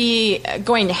want to be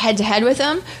going head-to-head with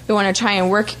them. We want to try and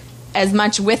work as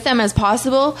much with them as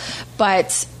possible,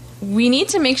 but we need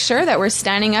to make sure that we're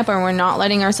standing up and we're not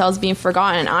letting ourselves be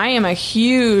forgotten. I am a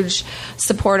huge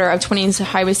supporter of 20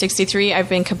 Highway 63. I've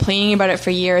been complaining about it for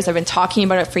years. I've been talking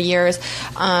about it for years.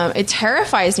 It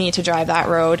terrifies me to drive that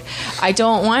road. I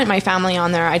don't want my family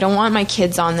on there. I don't want my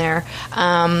kids on there.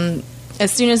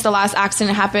 As soon as the last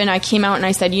accident happened, I came out and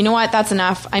I said, you know what, that's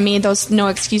enough. I made those No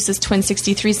Excuses Twin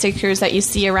 63 stickers that you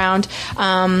see around.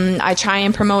 I try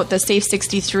and promote the Safe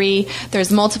 63.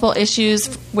 There's multiple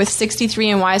issues with 63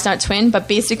 and why it's not twin, but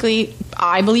basically,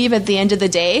 I believe at the end of the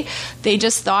day, they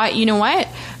just thought, you know what,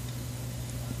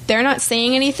 they're not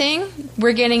saying anything.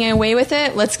 We're getting away with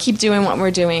it. Let's keep doing what we're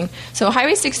doing. So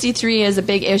Highway 63 is a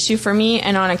big issue for me,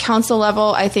 and on a council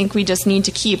level, I think we just need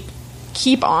to keep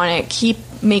on it, keep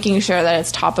making sure that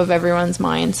it's top of everyone's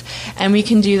minds. And we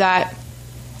can do that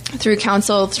through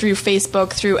council, through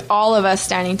Facebook, through all of us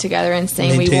standing together and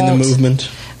saying maintain the movement.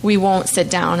 We won't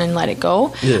sit down and let it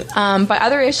go. Yeah. But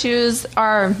other issues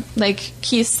are, like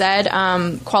Keith said,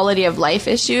 quality of life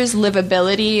issues.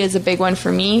 Livability is a big one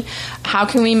for me. How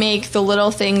can we make the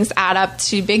little things add up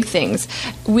to big things?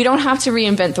 We don't have to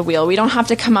reinvent the wheel. We don't have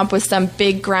to come up with some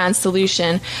big grand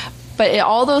solution. But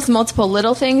all those multiple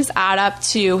little things add up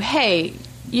to, hey,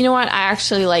 you know what? I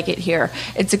actually like it here.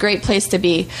 It's a great place to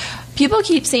be. People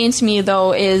keep saying to me,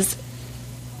 though, it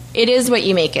is what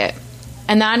you make it.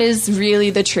 And that is really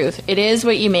the truth. It is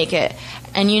what you make it.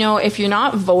 And, if you're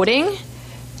not voting,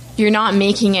 you're not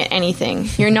making it anything.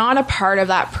 You're not a part of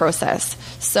that process.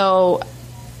 So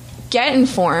get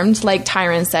informed, like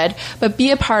Tyron said, but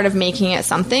be a part of making it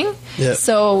something. Yeah.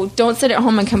 So don't sit at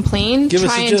home and complain. Give a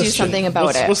Try and suggestion. do something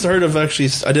about it. What's the hurt of actually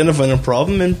identifying a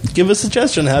problem and give a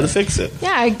suggestion on how to fix it?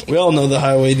 Yeah. We all know the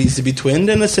highway needs to be twinned,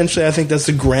 and essentially I think that's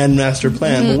the grand master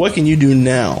plan. Mm-hmm. But what can you do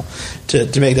now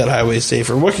to make that highway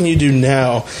safer? What can you do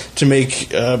now to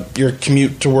make your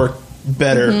commute to work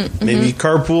better? Maybe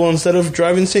carpool instead of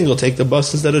driving single, take the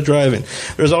bus instead of driving.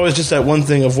 There's always just that one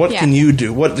thing of what can you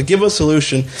do? What to give a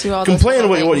solution. Complain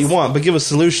about what you want, but give a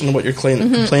solution to what you're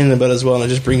complaining about as well, and it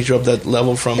just brings you up that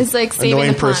level from it's like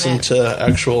annoying person to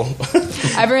actual.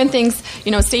 Everyone thinks,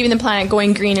 saving the planet,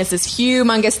 going green is this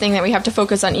humongous thing that we have to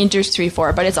focus on industry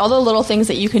for, but it's all the little things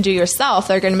that you can do yourself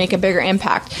that are going to make a bigger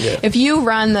impact. Yeah. If you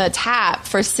run the tap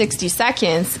for 60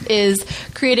 seconds, is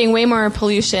creating way more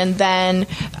pollution than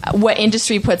what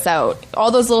industry puts out.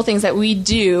 All those little things that we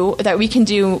do, that we can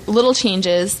do, little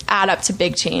changes add up to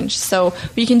big change. So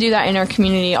we can do that in our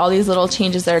community, all these little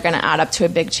changes that are going to add up to a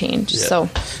big change. Yeah. So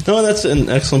no, that's an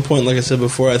excellent point. Like I said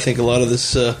before, I think a lot of the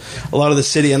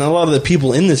city and a lot of the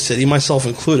people in this city, myself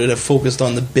included, have focused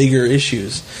on the bigger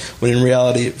issues, when in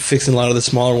reality fixing a lot of the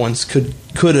smaller ones could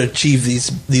achieve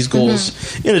these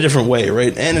goals in a different way,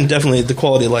 right? And definitely the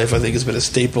quality of life, I think, has been a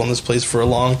staple in this place for a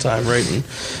long time, right? And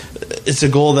it's a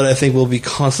goal that I think we'll be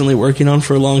constantly working on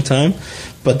for a long time,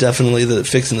 but definitely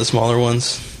fixing the smaller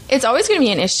ones. It's always going to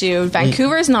be an issue.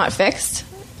 Vancouver is not fixed.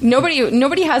 Nobody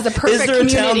has a perfect Is there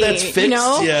community. a town that's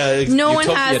fixed? Yeah, no one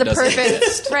Utopia has a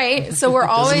perfect right. So we're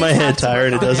always in my head,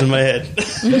 Tyron. It does in my head.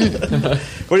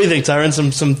 What do you think, Tyron?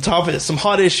 Some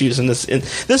hot issues in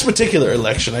this particular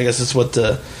election, I guess, is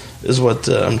what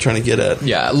I'm trying to get at.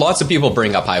 Yeah, lots of people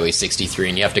bring up Highway 63,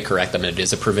 and you have to correct them, and it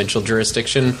is a provincial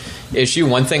jurisdiction issue.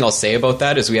 One thing I'll say about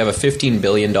that is we have a $15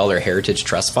 billion Heritage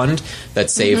Trust Fund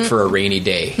that's saved for a rainy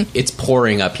day. It's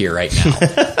pouring up here right now.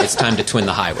 It's time to twin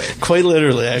the highway. Quite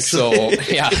literally, actually. So,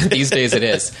 yeah, these days it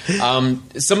is.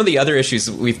 Some of the other issues,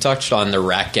 we've touched on the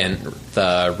wreck and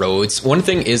the roads. One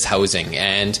thing is housing,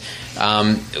 and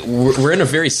we're in a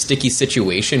very sticky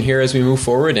situation here as we move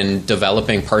forward in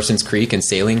developing Parsons Creek and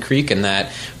Saline Creek, and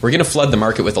that we're going to flood the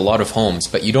market with a lot of homes,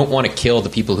 but you don't want to kill the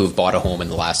people who've bought a home in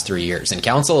the last 3 years. And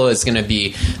council is going to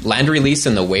be land release,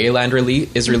 and the way land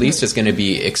is released is going to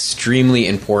be extremely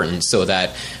important, so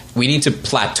that we need to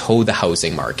plateau the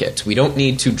housing market. We don't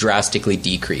need to drastically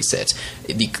decrease it.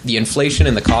 The inflation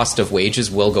and the cost of wages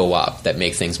will go up that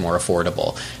make things more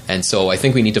affordable. And so I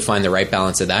think we need to find the right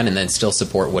balance of that, and then still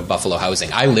support Wood Buffalo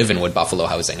Housing. I live in Wood Buffalo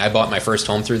Housing. I bought my first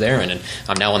home through there, and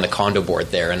I'm now on the condo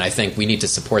board there. And I think we need to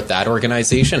support that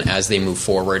organization as they move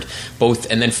forward,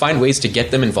 and then find ways to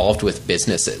get them involved with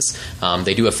businesses.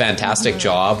 They do a fantastic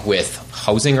job with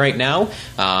housing right now.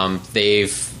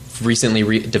 They've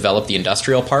recently developed the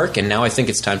industrial park, and now I think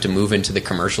it's time to move into the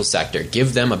commercial sector.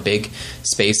 Give them a big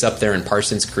space up there in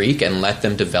Parsons Creek and let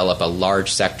them develop a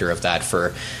large sector of that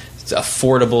for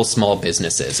affordable small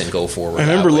businesses and go forward. I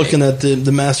remember looking at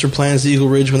the master plans, the Eagle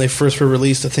Ridge, when they first were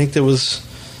released. I think it was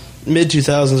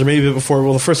mid-2000s or maybe a bit before.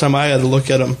 Well, the first time I had to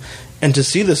look at them, and to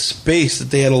see the space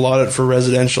that they had allotted for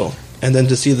residential, and then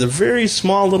to see the very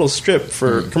small little strip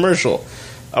for commercial,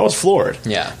 I was floored.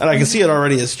 Yeah. And I can see it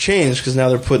already has changed, because now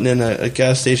they're putting in a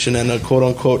gas station and a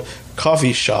quote-unquote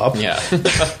coffee shop. Yeah.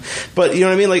 But you know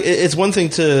what I mean? Like, it's one thing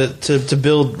to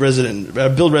build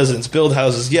residents, build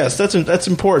houses. Yes, that's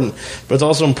important. But it's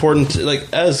also important,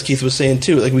 like as Keith was saying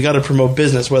too, like we got to promote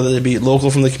business, whether they be local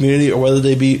from the community or whether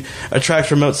they be attract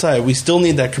from outside. We still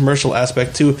need that commercial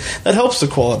aspect too. That helps the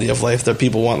quality of life that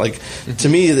people want. Like to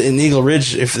me, in Eagle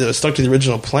Ridge, if it was stuck to the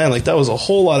original plan, like that was a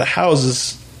whole lot of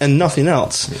houses and nothing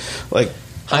else. Like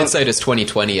hindsight is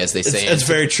 20/20, as they say. It's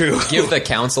very true. Give the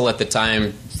council at the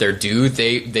time their due.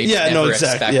 They never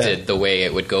expected the way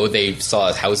it would go. They saw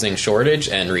a housing shortage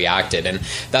and reacted, and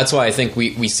that's why I think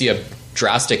we see a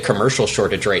drastic commercial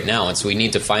shortage right now, and so we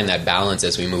need to find that balance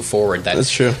as we move forward. That's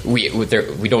true. We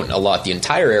don't allot the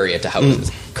entire area to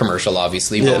house commercial,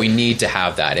 obviously, but we need to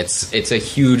have that. It's a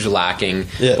huge lacking,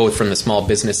 both from the small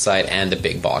business side and the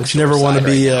big box. But you never want to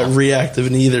be reactive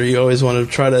in either. You always want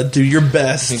to try to do your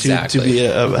best to be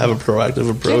have a proactive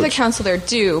approach. Give the council their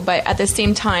due, but at the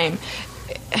same time,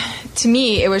 to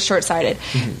me, it was short-sighted.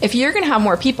 If you're going to have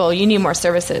more people, you need more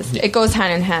services. It goes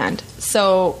hand in hand.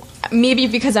 So maybe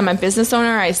because I'm a business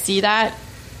owner, I see that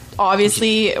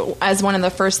obviously as one of the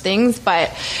first things,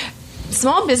 but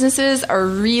small businesses are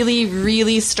really,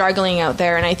 really struggling out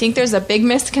there. And I think there's a big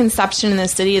misconception in the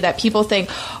city that people think,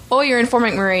 oh, you're in Fort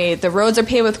McMurray, the roads are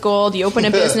paved with gold, you open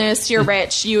a business, you're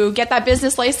rich, you get that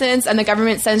business license, and the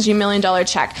government sends you $1 million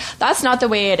check. That's not the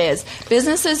way it is.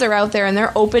 Businesses are out there and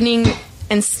they're opening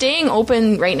and staying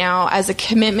open right now as a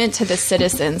commitment to the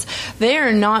citizens. They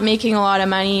are not making a lot of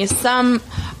money. Some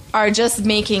are just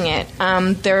making it.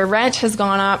 Their rent has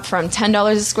gone up from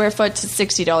 $10 a square foot to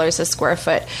 $60 a square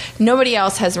foot. Nobody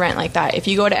else has rent like that. If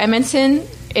you go to Edmonton,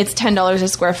 it's $10 a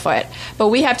square foot. But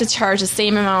we have to charge the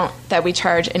same amount that we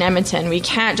charge in Edmonton. We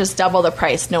can't just double the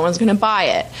price. No one's going to buy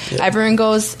it. Yeah. Everyone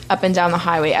goes up and down the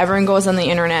highway. Everyone goes on the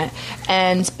internet.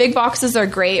 And big boxes are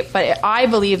great, but I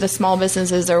believe the small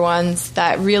businesses are ones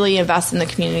that really invest in the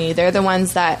community. They're the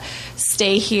ones that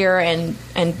stay here and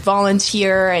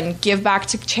volunteer and give back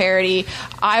to charity.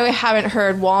 I haven't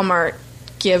heard Walmart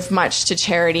give much to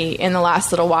charity in the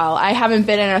last little while. I haven't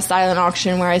been in a silent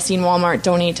auction where I've seen Walmart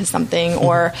donate to something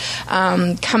or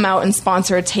come out and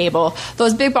sponsor a table.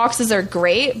 Those big boxes are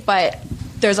great, but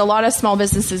there's a lot of small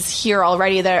businesses here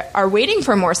already that are waiting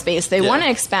for more space. They want to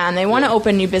expand. They want to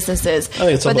open new businesses,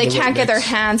 but they can't get their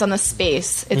hands on the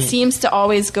space. It seems to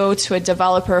always go to a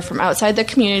developer from outside the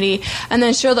community, and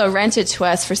then sure, they'll rent it to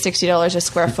us for $60 a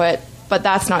square foot, but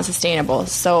that's not sustainable.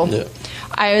 So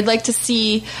I would like to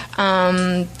see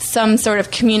some sort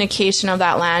of communication of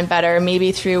that land better,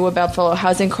 maybe through a Buffalo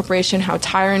Housing Corporation, how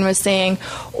Tyron was saying,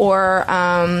 or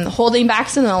holding back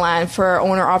some of the land for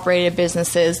owner-operated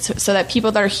businesses so that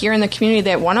people that are here in the community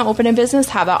that want to open a business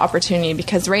have that opportunity,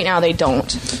 because right now they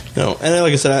don't. No, and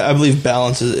like I said, I believe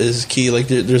balance is key. Like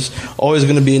there's always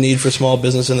going to be a need for small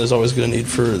business, and there's always going to need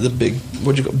for the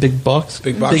big box?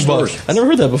 Big box stores. I never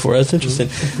heard that before. That's interesting.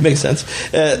 Makes sense.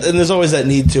 And there's always that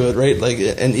need to it, right? Like,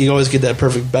 and you always get that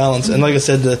perfect balance. And like I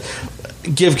said, to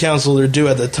give council their due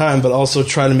at the time, but also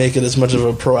try to make it as much of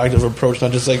a proactive approach,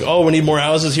 not just like, oh, we need more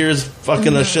houses. Here's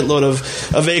fucking a shitload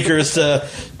of acres to.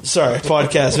 Sorry,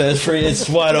 podcast, man. It's free. It's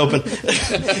wide open.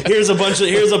 Here's a bunch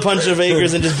of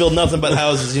acres and just build nothing but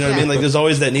houses. You know what I mean? Like, there's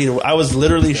always that need. I was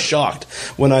literally shocked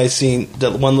when I seen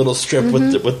that one little strip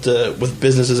with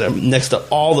businesses next to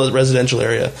all the residential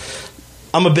area.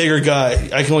 I'm a bigger guy.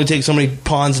 I can only take so many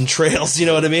ponds and trails. You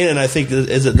know what I mean? And I think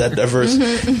that diverse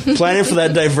planning for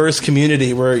that diverse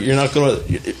community where you're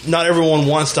not everyone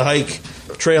wants to hike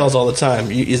trails all the time.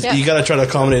 You got to try to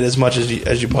accommodate as much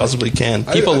as you possibly can.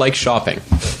 People like shopping.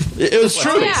 It was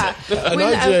true. Yeah. And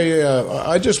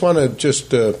I just want to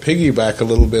piggyback a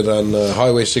little bit on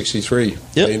Highway 63.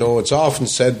 Yep. You know, it's often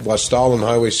said Westall and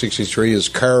Highway 63 is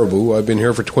caribou. I've been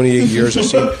here for 28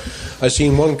 years. I've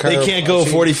seen one caribou. They can't go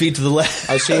 40 feet to the left.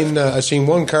 I seen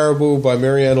one caribou by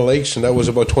Mariana Lakes, and that was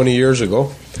about 20 years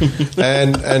ago.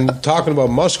 and talking about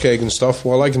muskeg and stuff,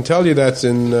 well, I can tell you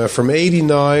that from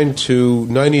 89 to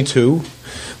 92,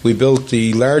 we built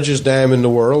the largest dam in the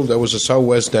world. That was the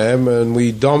Southwest Dam, and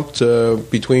we dumped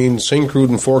between Syncrude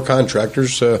and 4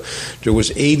 contractors. There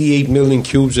was 88 million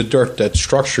cubes of dirt that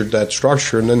structured that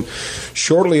structure, and then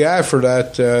shortly after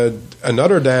that,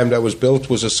 another dam that was built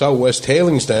was a Southwest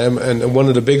Tailings Dam, and one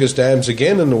of the biggest dams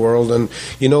again in the world. And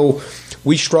you know,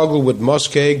 we struggle with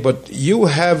muskeg, but you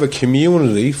have a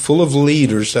community full of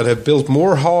leaders that have built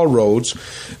more haul roads,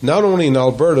 not only in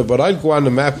Alberta, but I'd go on the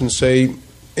map and say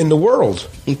in the world,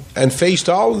 and faced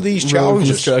all of these challenges.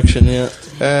 Construction, yeah.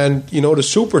 And, you know, the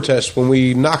super test, when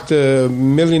we knocked 1.5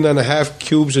 million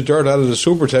cubes of dirt out of the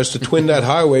super test to twin that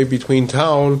highway between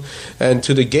town and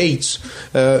to the gates,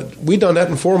 we done that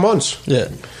in 4 months. Yeah.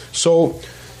 So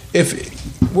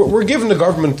if we're giving the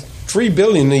government $3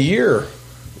 billion a year,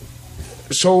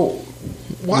 so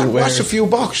what's a few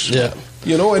bucks? Yeah.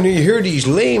 You know, and you hear these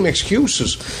lame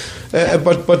excuses.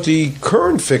 But the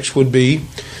current fix would be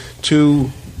to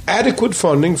adequate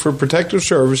funding for protective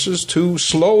services to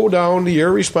slow down the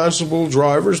irresponsible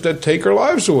drivers that take our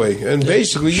lives away. And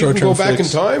basically, you can go back in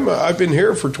time. I've been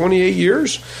here for 28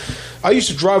 years. I used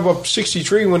to drive up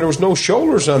 63 when there was no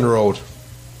shoulders on the road.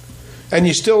 And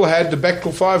you still had the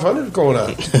Bechtel 500 going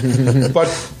on.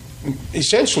 But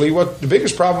essentially, what the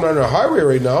biggest problem on our highway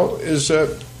right now is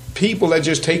people that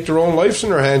just take their own lives in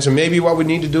their hands. And maybe what we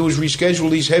need to do is reschedule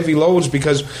these heavy loads,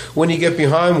 because when you get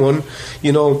behind one,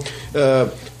 you know,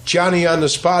 Johnny on the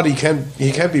spot, he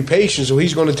can't be patient, so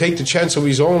he's going to take the chance of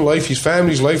his own life, his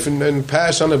family's life, and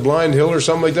pass on a blind hill or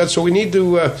something like that. So we need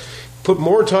to put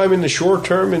more time in the short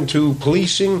term into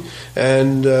policing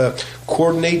and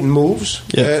coordinating moves.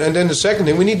 Yeah. And then the second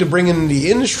thing, we need to bring in the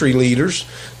industry leaders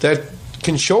that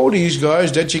can show these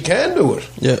guys that you can do it.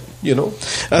 Yeah, you know.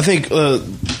 I think,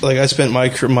 like, I spent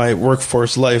my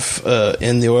workforce life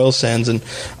in the oil sands, and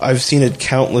I've seen it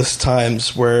countless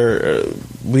times where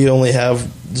we only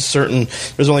have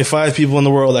there's only 5 people in the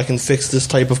world that can fix this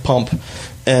type of pump.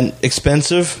 And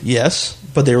expensive, yes,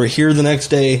 but they were here the next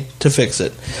day to fix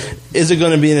it. Is it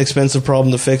going to be an expensive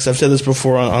problem to fix? I've said this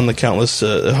before on the countless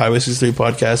Highway 63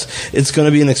 podcasts. It's going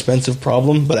to be an expensive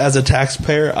problem, but as a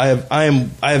taxpayer, I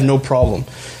have no problem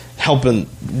helping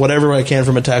whatever I can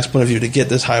from a tax point of view to get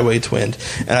this highway twinned.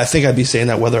 And I think I'd be saying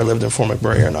that whether I lived in Fort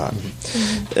McMurray or not.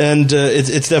 Mm-hmm. And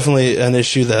it's definitely an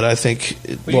issue that I think...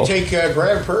 you take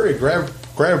Grand Prairie. Grand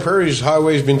Prairie's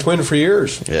highway's been twinned for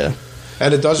years. Yeah.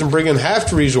 And it doesn't bring in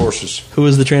half the resources. Who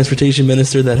was the transportation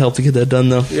minister that helped to get that done,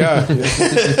 though? Yeah.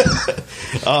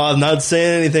 I'm not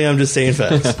saying anything. I'm just saying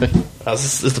facts.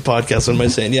 This is the podcast. What am I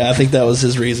saying? Yeah, I think that was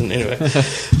his reason. Anyway.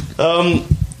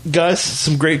 Guys,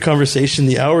 some great conversation.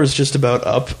 The hour is just about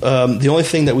up. The only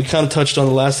thing that we kind of touched on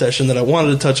the last session that I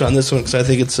wanted to touch on this one, because I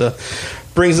think it's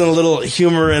brings in a little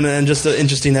humor and just an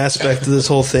interesting aspect to this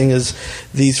whole thing, is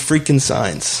these freaking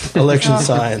signs, election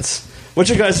signs. What's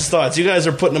your guys' thoughts? You guys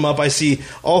are putting them up. I see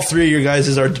all three of your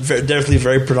guys are definitely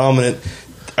very predominant.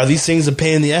 Are these things a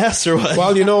pain in the ass or what?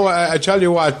 Well, I tell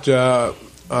you what,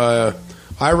 I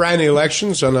ran the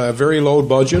elections on a very low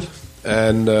budget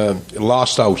and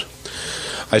lost out.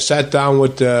 I sat down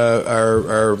with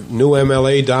our new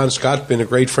MLA, Don Scott, been a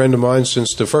great friend of mine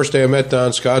since the first day I met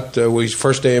Don Scott. Was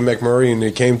first day in McMurray, and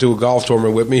he came to a golf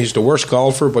tournament with me. He's the worst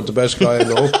golfer, but the best guy I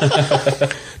know.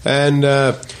 And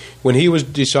when he was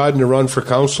deciding to run for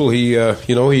council, he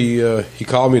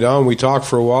called me down. We talked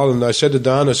for a while, and I said to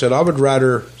Don, I would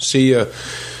rather see you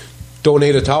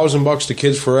donate $1,000 to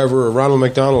Kids Forever or Ronald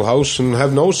McDonald House and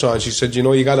have no signs. He said,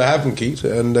 you got to have them, Keith.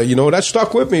 And, that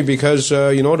stuck with me because, the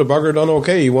bugger done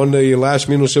okay. He won the last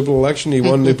municipal election. He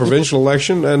won the provincial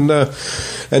election. And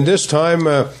this time,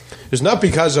 it's not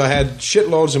because I had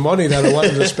shitloads of money that I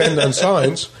wanted to spend on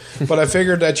signs, but I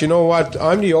figured that,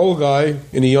 I'm the old guy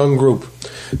in a young group.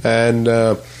 And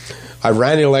I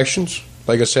ran the elections,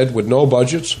 like I said, with no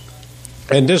budgets.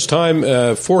 And this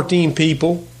time, 14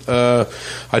 people.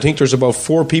 I think there's about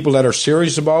 4 people that are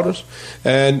serious about it.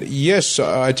 And yes,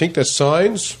 I think that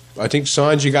signs,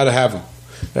 you got to have them.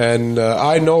 And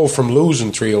I know from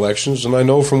losing 3 elections, and I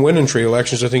know from winning 3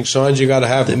 elections, I think signs, you got to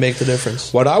have them. They make the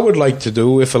difference. What I would like to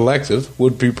do, if elected,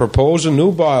 would be propose a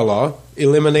new bylaw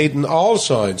eliminating all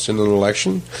signs in an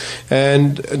election.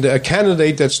 And a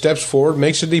candidate that steps forward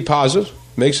makes a deposit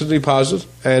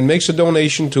and makes a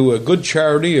donation to a good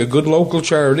charity, a good local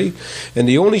charity, and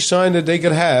the only sign that they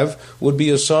could have would be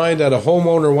a sign that a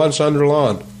homeowner wants on their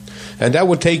lawn. And that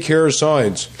would take care of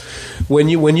signs. When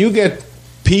you get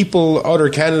people, other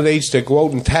candidates that go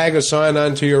out and tag a sign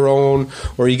onto your own,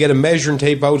 or you get a measuring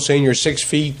tape out saying you're 6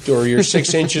 feet or you're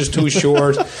 6 inches too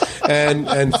short,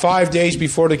 and 5 days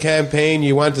before the campaign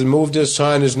you want to move this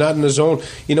sign, is not in the zone.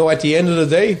 At the end of the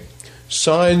day,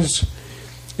 signs,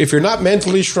 if you're not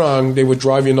mentally strong, they would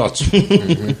drive you nuts.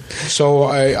 Mm-hmm. So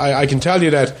I can tell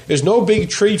you that it's no big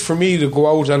treat for me to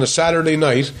go out on a Saturday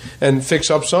night and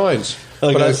fix up signs.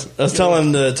 But I was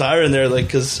telling Tyron there,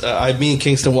 because me and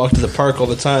Kingston walk to the park all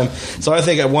the time. So I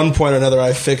think at one point or another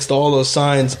I fixed all those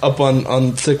signs up on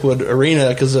Thickwood Arena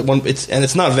because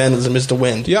it's not vandalism, it's the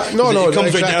wind. Yeah, no, it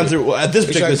comes right down through at this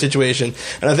particular situation.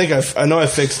 And I think I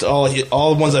fixed all the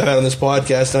ones I've had on this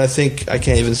podcast, and I think I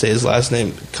can't even say his last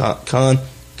name, Khan.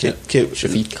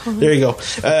 Shafiq. There you go.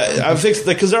 I fixed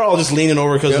because they're all just leaning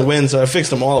over because of the wind. So I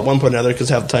fixed them all at one point or another because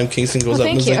half the time Kingston goes up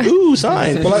and is like, "Ooh,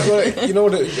 sign." But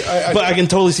I can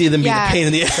totally see them being a pain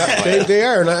in the ass. They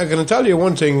are, and I'm going to tell you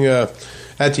one thing.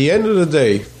 At the end of the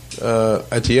day,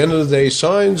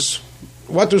 signs.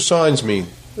 What do signs mean?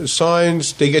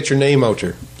 Signs, they get your name out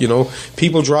there.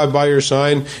 People drive by your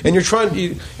sign, and you're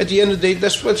trying. At the end of the day,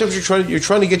 that's what you're trying. You're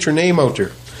trying to get your name out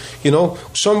there.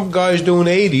 Some guy's doing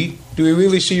 80. Do we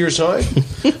really see your sign?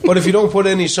 But if you don't put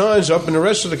any signs up and the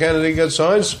rest of the candidate gets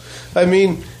signs,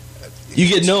 you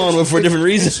get known for different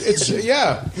reasons.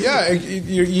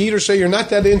 You either say you're not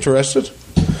that interested,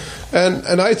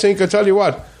 and I think, I tell you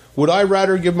what, would I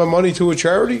rather give my money to a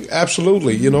charity?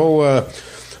 Absolutely.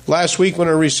 Last week when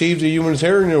I received the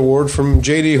humanitarian award from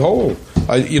J.D. Hole,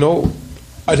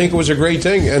 I think it was a great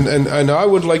thing, and I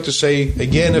would like to say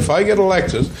again, if I get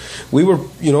elected, we were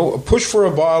push for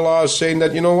a bylaw saying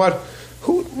that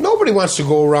nobody wants to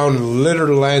go around and litter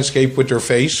the landscape with their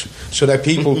face, so that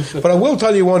people. But I will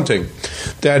tell you one thing,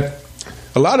 that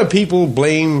a lot of people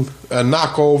blame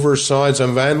knockover signs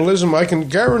on vandalism. I can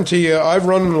guarantee you, I've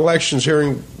run elections here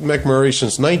in McMurray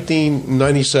since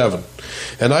 1997,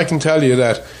 and I can tell you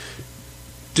that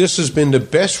this has been the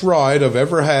best ride I've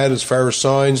ever had as far as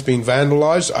signs being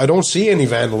vandalized. I don't see any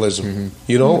vandalism.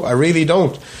 Mm-hmm. I really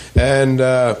don't. And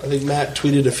I think Matt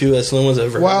tweeted a few. That's the only ones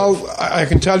I've ever heard. I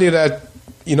can tell you that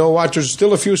you know what? There's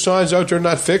still a few signs out there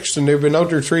not fixed, and they've been out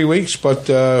there 3 weeks, but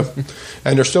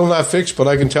and they're still not fixed. But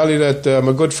I can tell you that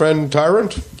my good friend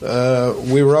Tyrant,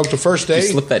 we were out the first day. You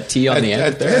slipped that T on the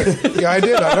end there. Yeah, I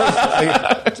did.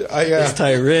 It's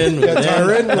Tyrin. Yeah,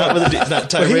 Tyrin. Not with a D,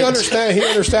 not But he Tyrin.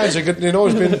 understands. It's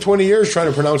been 20 years trying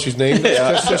to pronounce his name.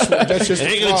 That's just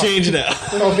Ain't going to change now.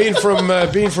 You know, being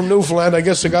from Newfoundland, I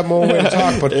guess I got more way to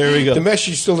talk. But There we go. the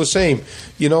message is still the same.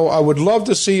 You know, I would love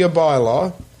to see a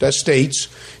bylaw that states,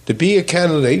 to be a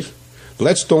candidate,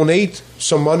 let's donate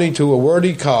some money to a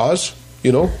worthy cause,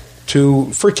 you know,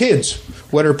 for kids,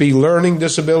 whether it be learning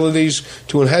disabilities,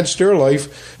 to enhance their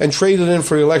life, and trade it in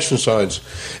for election signs.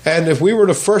 And if we were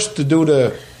the first to do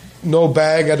the no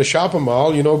bag at a shopping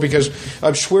mall, you know, because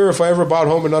I swear if I ever bought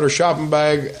home another shopping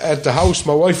bag at the house,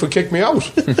 my wife would kick me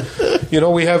out. You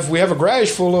know, we have a garage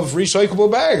full of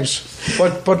recyclable bags,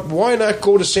 but why not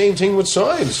go the same thing with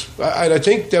signs? I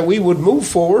think that we would move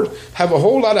forward, have a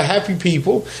whole lot of happy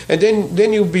people, and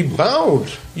then you'd be bound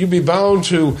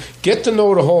to get to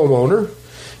know the homeowner.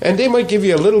 And they might give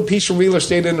you a little piece of real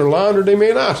estate in their lawn, or they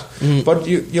may not. But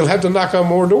you'll have to knock on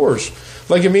more doors.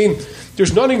 Like, I mean,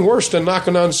 there's nothing worse than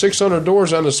knocking on 600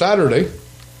 doors on a Saturday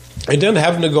and then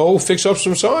having to go fix up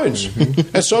some signs.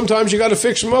 And sometimes you got to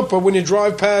fix them up, but when you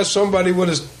drive past somebody with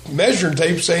a measuring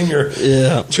tape saying you're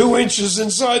 2 inches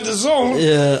inside the zone,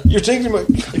 you're thinking,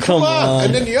 come on.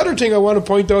 And then the other thing I want to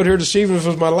point out here this evening, if it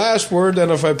was my last word,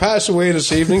 and if I pass away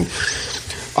this evening,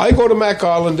 I go to Mac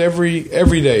Island every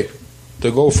day to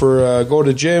go to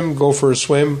the gym, go for a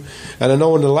swim. And I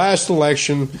know in the last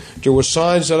election, there were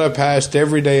signs that I passed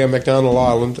every day on McDonald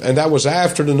Island, and that was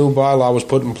after the new bylaw was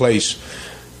put in place.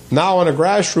 Now on a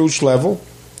grassroots level,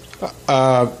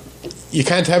 you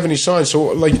can't have any signs. So,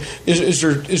 like, is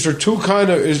there two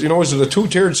kind of, is it a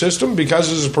two-tiered system?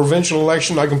 Because it's a provincial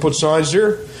election, I can put signs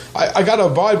there. I got to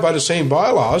abide by the same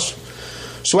bylaws.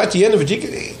 So at the end of it,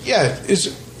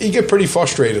 you get pretty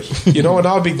frustrated, you know, and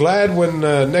I'll be glad when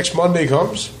next Monday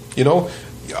comes, you know.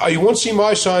 You won't see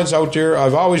my signs out there.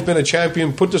 I've always been a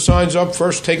champion. Put the signs up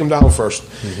first, take them down first.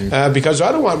 Because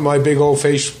I don't want my big old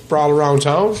face sprawled around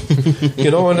town,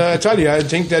 you know, and I tell you, I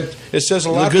think that it says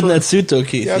a lot. Look good in that suit, though,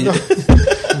 Keith. Yeah, no.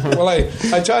 Well,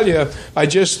 I tell you,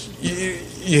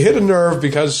 you hit a nerve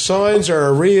because signs are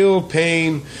a real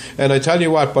pain, and I tell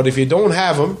you what, but if you don't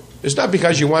have them, it's not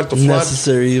because you want the front.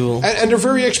 Necessary evil. And they're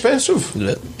very expensive.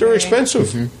 Yeah. They're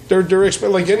expensive. They're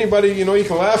expensive. Like anybody, you know, you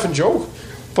can laugh and joke,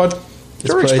 but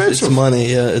they're expensive. It's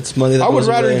money, yeah. It's money that I would goes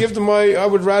rather away.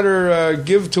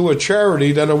 give to a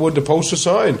charity than I would to post a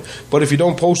sign. But if you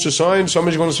don't post a sign,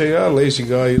 somebody's going to say, lazy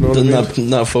guy, you know what I mean?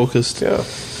 Not focused. Yeah.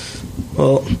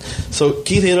 Well, so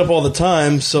Keith ate up all the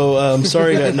time, so I'm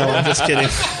sorry. No, I'm just kidding.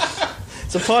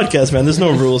 It's a podcast, man. There's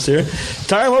no rules here.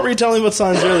 Tyron, what were you telling me about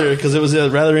signs earlier? Because it was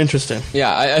rather interesting.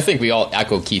 Yeah, I think we all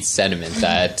echo Keith's sentiment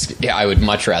that I would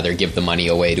much rather give the money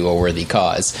away to a worthy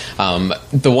cause.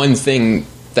 The one thing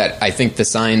that I think the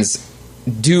signs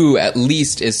do at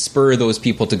least is spur those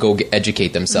people to go educate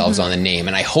themselves on the name.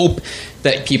 And I hope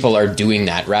that people are doing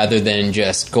that rather than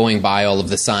just going by all of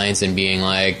the signs and being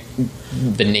like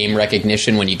the name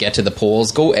recognition when you get to the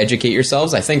polls. Go educate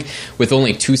yourselves. I think with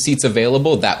only 2 seats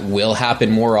available, that will happen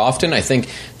more often. I think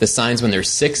the signs when there's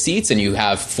 6 seats and you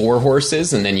have 4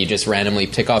 horses and then you just randomly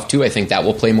pick off 2, I think that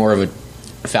will play more of a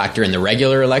factor in the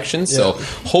regular elections. So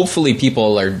hopefully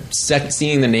people are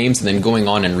seeing the names and then going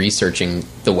on and researching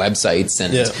the websites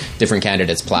and different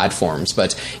candidates' platforms.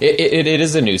 But it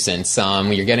is a nuisance.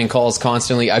 You're getting calls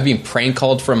constantly. I've been prank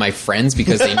called from my friends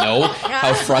because they know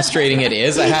how frustrating it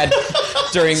is. I had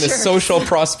during the Social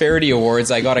Prosperity Awards,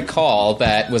 I got a call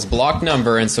that was blocked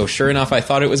number, and so sure enough, I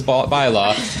thought it was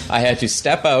bylaw. I had to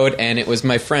step out, and it was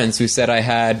my friends who said I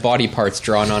had body parts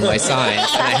drawn on my signs,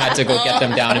 and I had to go get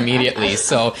them down immediately.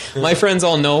 So my friends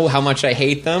all know how much I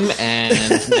hate them,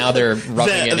 and now they're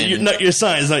rubbing it in. Not your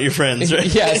signs, not your friends,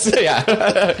 right? Yes,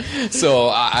 yeah.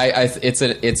 So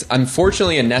it's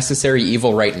unfortunately a necessary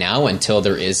evil right now until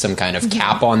there is some kind of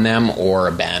cap on them or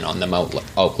a ban on them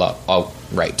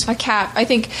outright. A cap. I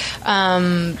think,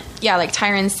 like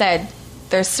Tyron said,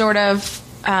 there's sort of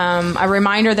a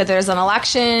reminder that there's an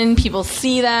election. People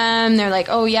see them. They're like,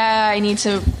 oh, yeah, I need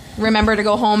to remember to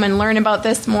go home and learn about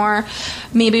this more.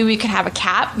 Maybe we could have a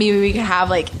cap. Maybe we could have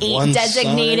like 8 One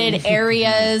designated sign.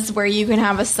 areas where you can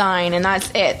have a sign, and that's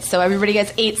it. So everybody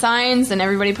gets 8 signs, and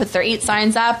everybody puts their 8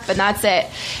 signs up, and that's it.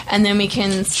 And then we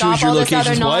can stop Choose your all this other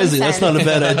locations wisely. nonsense. That's not a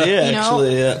bad idea, You know?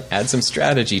 actually. Yeah. Add some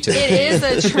strategy to it. It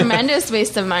is a tremendous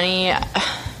waste of money.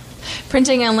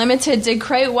 Printing Unlimited did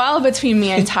quite well between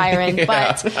me and Tyrant,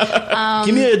 but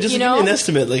give me an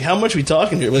estimate. Like, how much we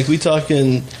talking here? Like, we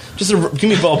talking give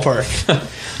me a ballpark.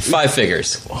 5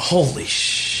 figures. Holy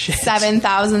shit!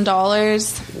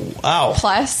 $7,000. Wow.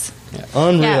 Plus.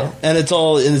 Unreal. Yeah. And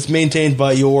it's maintained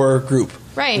by your group.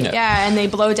 Right. Yeah. And they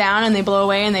blow down and they blow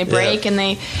away and they break and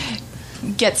they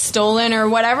get stolen or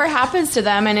whatever happens to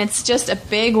them, and it's just a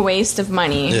big waste of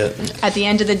money at the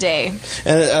end of the day.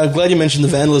 And I'm glad you mentioned the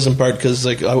vandalism part, because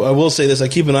like I will say this, I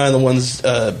keep an eye on the ones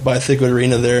by Thickwood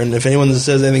Arena there, and if anyone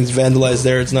says anything's vandalized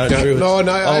there, it's not true. No, and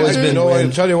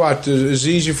I tell you what, it's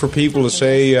easy for people to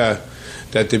say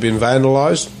that they've been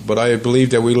vandalized, but I believe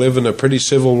that we live in a pretty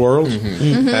civil world,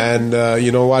 and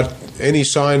you know what, any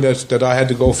sign that I had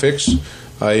to go fix,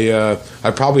 I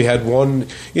probably had one,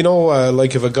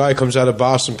 like if a guy comes out of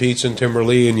Boston Pizza in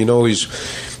Timberlea and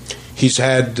he's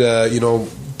had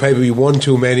maybe one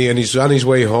too many, and he's on his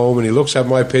way home and he looks at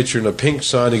my picture in a pink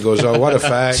sign, he goes, "Oh, what a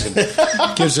fag," and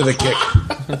gives it a kick.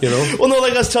 Well, no,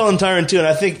 like I was telling Tyron too, and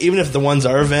I think even if the ones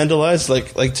are vandalized,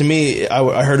 like to me,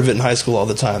 I heard of it in high school all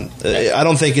the time. I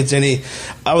don't think it's any.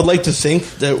 I would like to think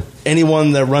that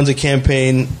anyone that runs a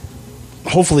campaign,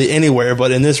 hopefully anywhere,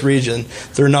 but in this region,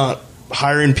 they're not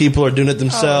hiring people or doing it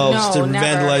themselves to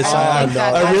vandalize signs.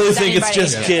 I really think it's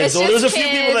just kids. So there's a few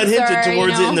people that hinted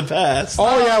towards it in the past.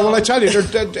 Oh yeah, well I tell you,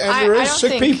 there is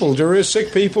sick people. There is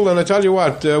sick people, and I tell you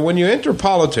what, when you enter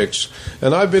politics,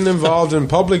 and I've been involved in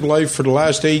public life for the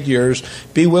last 8 years,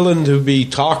 be willing to be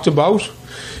talked about,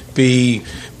 be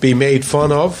made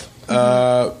fun of.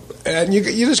 And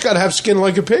you just got to have skin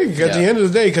like a pig at the end of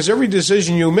the day, because every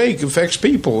decision you make affects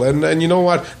people, and you know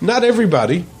what? Not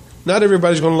everybody's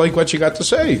going to like what you got to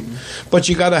say, but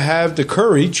you got to have the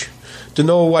courage to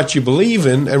know what you believe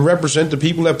in and represent the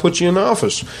people that put you in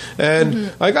office.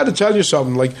 And I got to tell you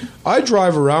something. Like, I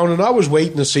drive around and I was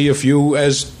waiting to see a few,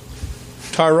 as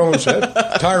Tyrone said.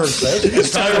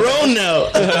 It's Tyrone now.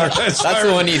 That's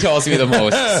the one he tells me the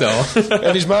most. So,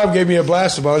 and his mom gave me a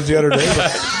blast about it the other day.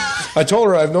 But I told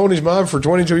her I've known his mom for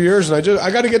 22 years, and I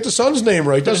got to get the son's name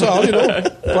right. That's all,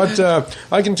 But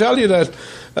I can tell you that.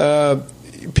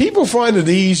 People find it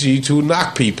easy to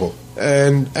knock people,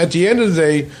 and at the end of the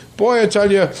day, boy, I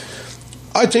tell you,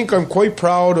 I think I'm quite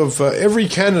proud of every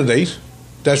candidate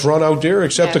that's run out there,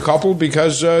 except a couple,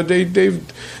 because they've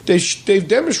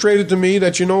demonstrated to me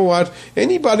that, you know what,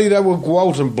 anybody that will go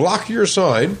out and block your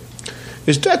sign,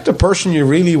 is that the person you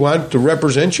really want to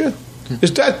represent you?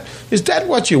 Is that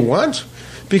what you want?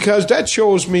 Because that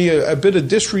shows me a bit of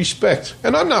disrespect,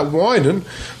 and I'm not whining.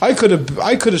 I could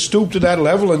have stooped to that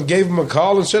level and gave him a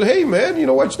call and said, "Hey, man, you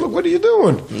know what? Look, what are you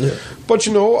doing?" Yeah. But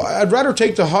I'd rather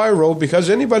take the high road, because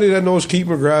anybody that knows Keith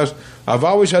McGrath, I've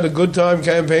always had a good time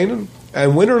campaigning.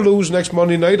 And win or lose next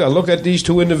Monday night, I look at these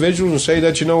two individuals and say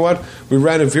that, you know what, we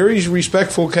ran a very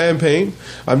respectful campaign.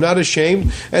 I'm not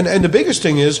ashamed, and the biggest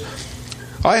thing is,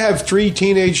 I have 3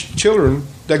 teenage children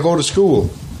that go to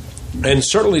school. And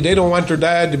certainly they don't want their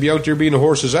dad to be out there being a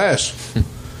horse's ass,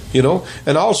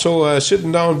 And also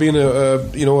sitting down being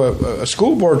a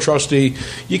school board trustee,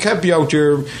 you can't be out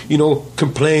there,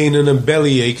 complaining and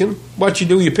belly aching. What you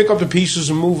do, you pick up the pieces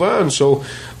and move on. So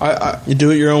you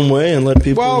do it your own way and let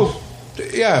people. Well,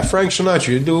 yeah, Frank Sinatra,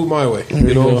 you do it my way.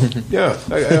 Yeah,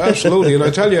 absolutely. And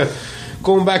I tell you,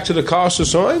 going back to the cost of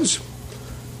signs,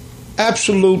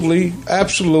 absolutely,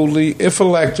 if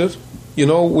elected.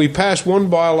 We passed one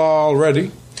bylaw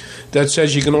already that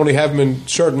says you can only have them in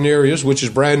certain areas, which is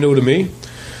brand new to me.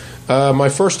 My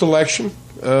first election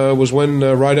was when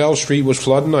Rydell Street was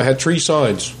flooding. I had 3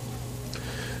 signs.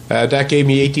 That gave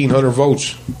me 1,800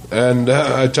 votes. And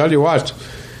I tell you what,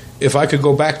 if I could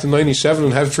go back to 97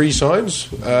 and have 3 signs,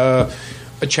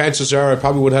 chances are I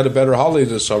probably would have had a better holiday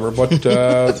this summer. But,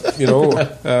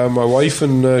 my wife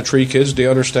and 3 kids, they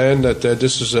understand that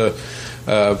this is a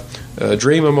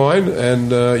dream of mine, and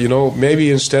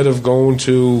maybe instead of going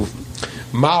to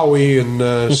Maui in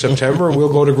September,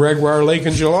 we'll go to Gregoire Lake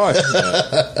in July.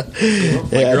 My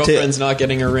girlfriend's not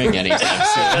getting a ring anytime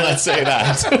soon. Let's say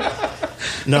that.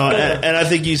 No, and I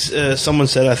think someone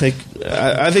said, I think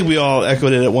we all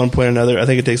echoed it at one point or another. I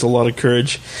think it takes a lot of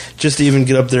courage just to even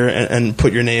get up there and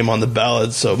put your name on the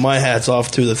ballot. So my hat's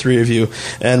off to the 3 of you,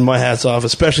 and my hat's off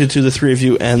especially to the 3 of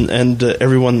you and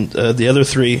everyone, the other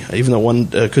 3, even though one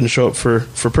couldn't show up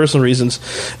for personal reasons,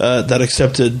 that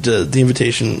accepted the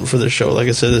invitation for this show. Like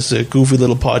I said, this is a goofy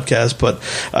little podcast, but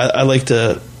I like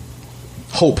to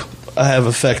hope I have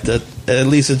effect that at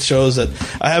least it shows that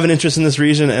I have an interest in this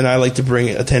region, and I like to bring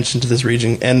attention to this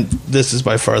region. And this is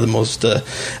by far the most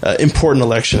important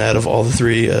election out of all the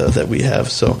 3 that we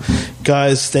have. So,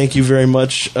 guys, thank you very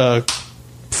much.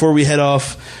 Before we head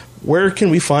off, where can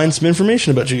we find some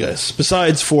information about you guys?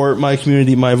 Besides for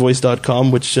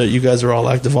mycommunitymyvoice.com, which you guys are all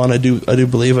active on. I do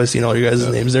believe I've seen all your guys'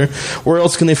 names there. Where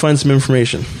else can they find some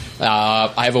information?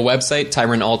 I have a website,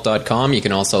 tyronalt.com. You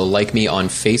can also like me on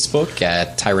Facebook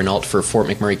at Tyronalt for Fort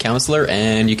McMurray Councillor,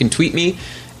 and you can tweet me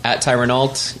at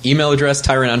Tyronalt. Email address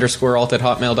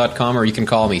tyron_alt@hotmail.com, or you can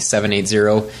call me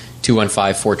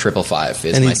 780-215-4555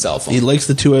 is my cell phone. He likes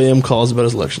the 2 a.m. calls about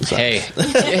his election signs. Hey,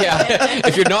 yeah.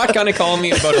 If you're not going to call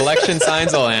me about election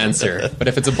signs, I'll answer. But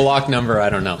if it's a blocked number, I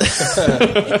don't know.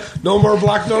 No more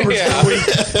blocked numbers for a week.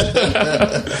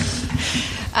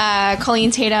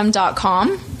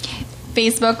 ColleenTatum.com.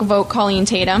 Facebook, Vote Colleen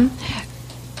Tatum.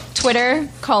 Twitter,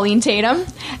 Colleen Tatum.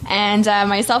 And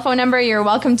my cell phone number, you're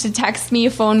welcome to text me,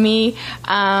 phone me.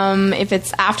 If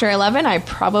it's after 11, I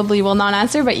probably will not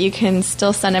answer, but you can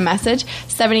still send a message.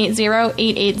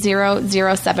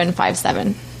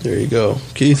 780-880-0757. There you go.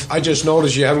 Keith? I just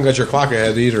noticed you haven't got your clock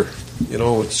ahead either. You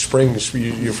know, it's spring,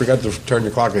 you forgot to turn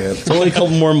your clock ahead. It's only a couple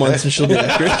more months and she'll be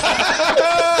accurate.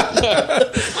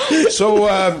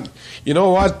 So, you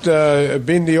know what?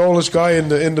 Being the oldest guy in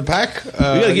the pack, we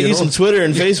gotta get you some Twitter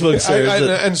and Facebook.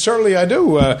 And certainly I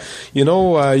do.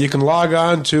 You can log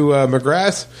on to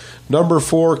McGrath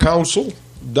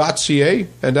 #4council.ca,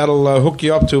 and that'll hook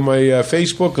you up to my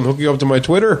Facebook and hook you up to my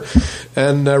Twitter.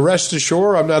 And rest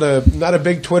assured, I'm not a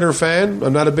big Twitter fan.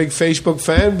 I'm not a big Facebook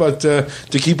fan. But to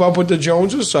keep up with the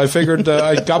Joneses, I figured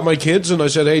I got my kids and I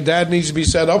said, "Hey, Dad needs to be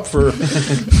set up for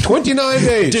 29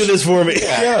 days. Do this for me."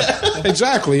 Yeah,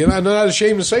 exactly. And I'm not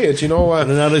ashamed to say it. You know,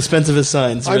 they're not expensive as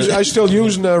signs. I'm still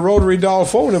using a rotary dial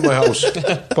phone in my house,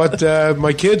 but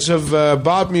my kids have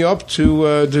bought me up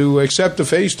to accept the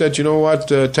face that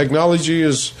technology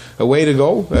is a way to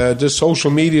go. This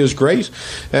social media is great,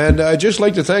 and I'd just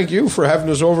like to thank you for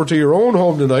having us over to your own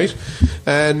home tonight.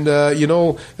 And at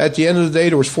the end of the day,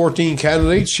 there was 14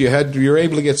 candidates. You're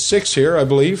able to get 6 here, I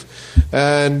believe.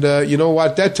 And you know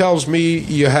what? That tells me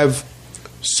you have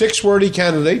 6 worthy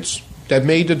candidates that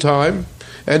made the time.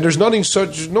 And there's no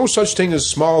such thing as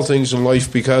small things in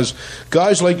life, because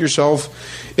guys like yourself,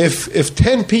 if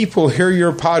 10 people hear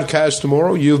your podcast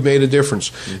tomorrow, you've made a difference.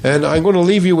 Mm-hmm. And I'm going to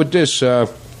leave you with this.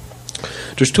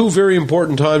 There's 2 very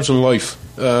important times in life.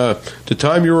 The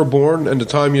time you were born and the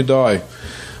time you die.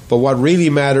 But what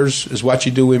really matters is what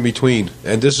you do in between.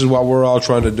 And this is what we're all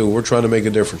trying to do. We're trying to make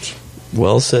a difference.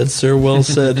 Well said, sir. Well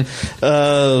said.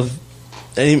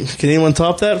 Can anyone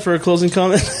top that for a closing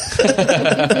comment?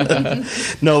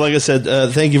 No, like I said,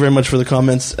 thank you very much for the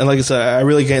comments. And like I said, I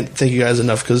really can't thank you guys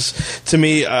enough, because to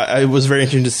me, it was very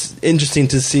interesting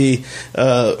to see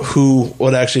who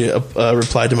would actually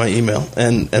reply to my email.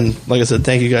 And like I said,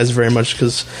 thank you guys very much,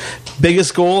 because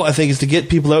biggest goal, I think, is to get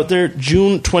people out there.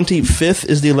 June 25th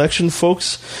is the election,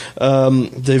 folks.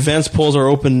 The advance polls are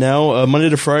open now, Monday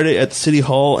to Friday at City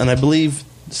Hall, and I believe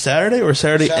Saturday and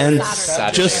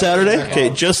Saturday. Just Saturday? Okay,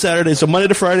 just Saturday. So Monday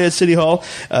to Friday at City Hall,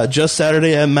 just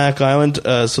Saturday at Mac Island.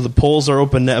 So the polls are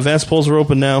open now. Advanced polls are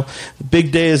open now. The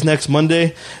big day is next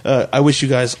Monday. I wish you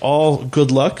guys all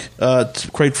good luck.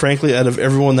 Quite frankly, out of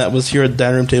everyone that was here at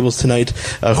dining room tables tonight,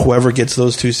 whoever gets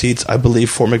those 2 seats, I believe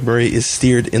Fort McMurray is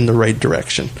steered in the right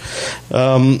direction.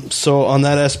 So on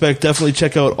that aspect, definitely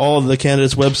check out all of the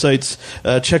candidates' websites.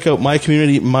 Check out My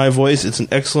Community, My Voice. It's an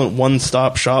excellent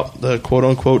one-stop shop,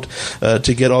 quote-unquote,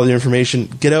 to get all the information.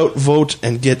 Get out, vote,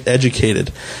 and get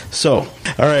educated. So,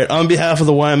 all right, on behalf of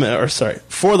the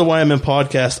for the YMN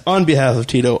podcast, on behalf of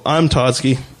Tito, I'm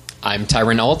Todsky. I'm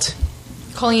Tyron Alt.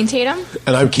 Colleen Tatum.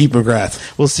 And I'm Keith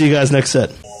McGrath. We'll see you guys next set.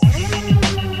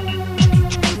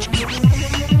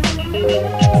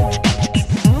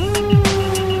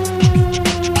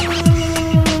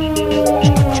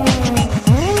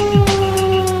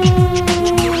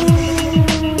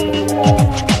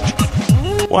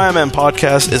 YMN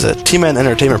Podcast is a T-Man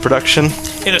Entertainment production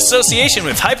in association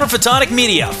with Hyperphotonic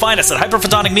Media. Find us at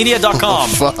hyperphotonicmedia.com.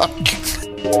 Oh, fuck.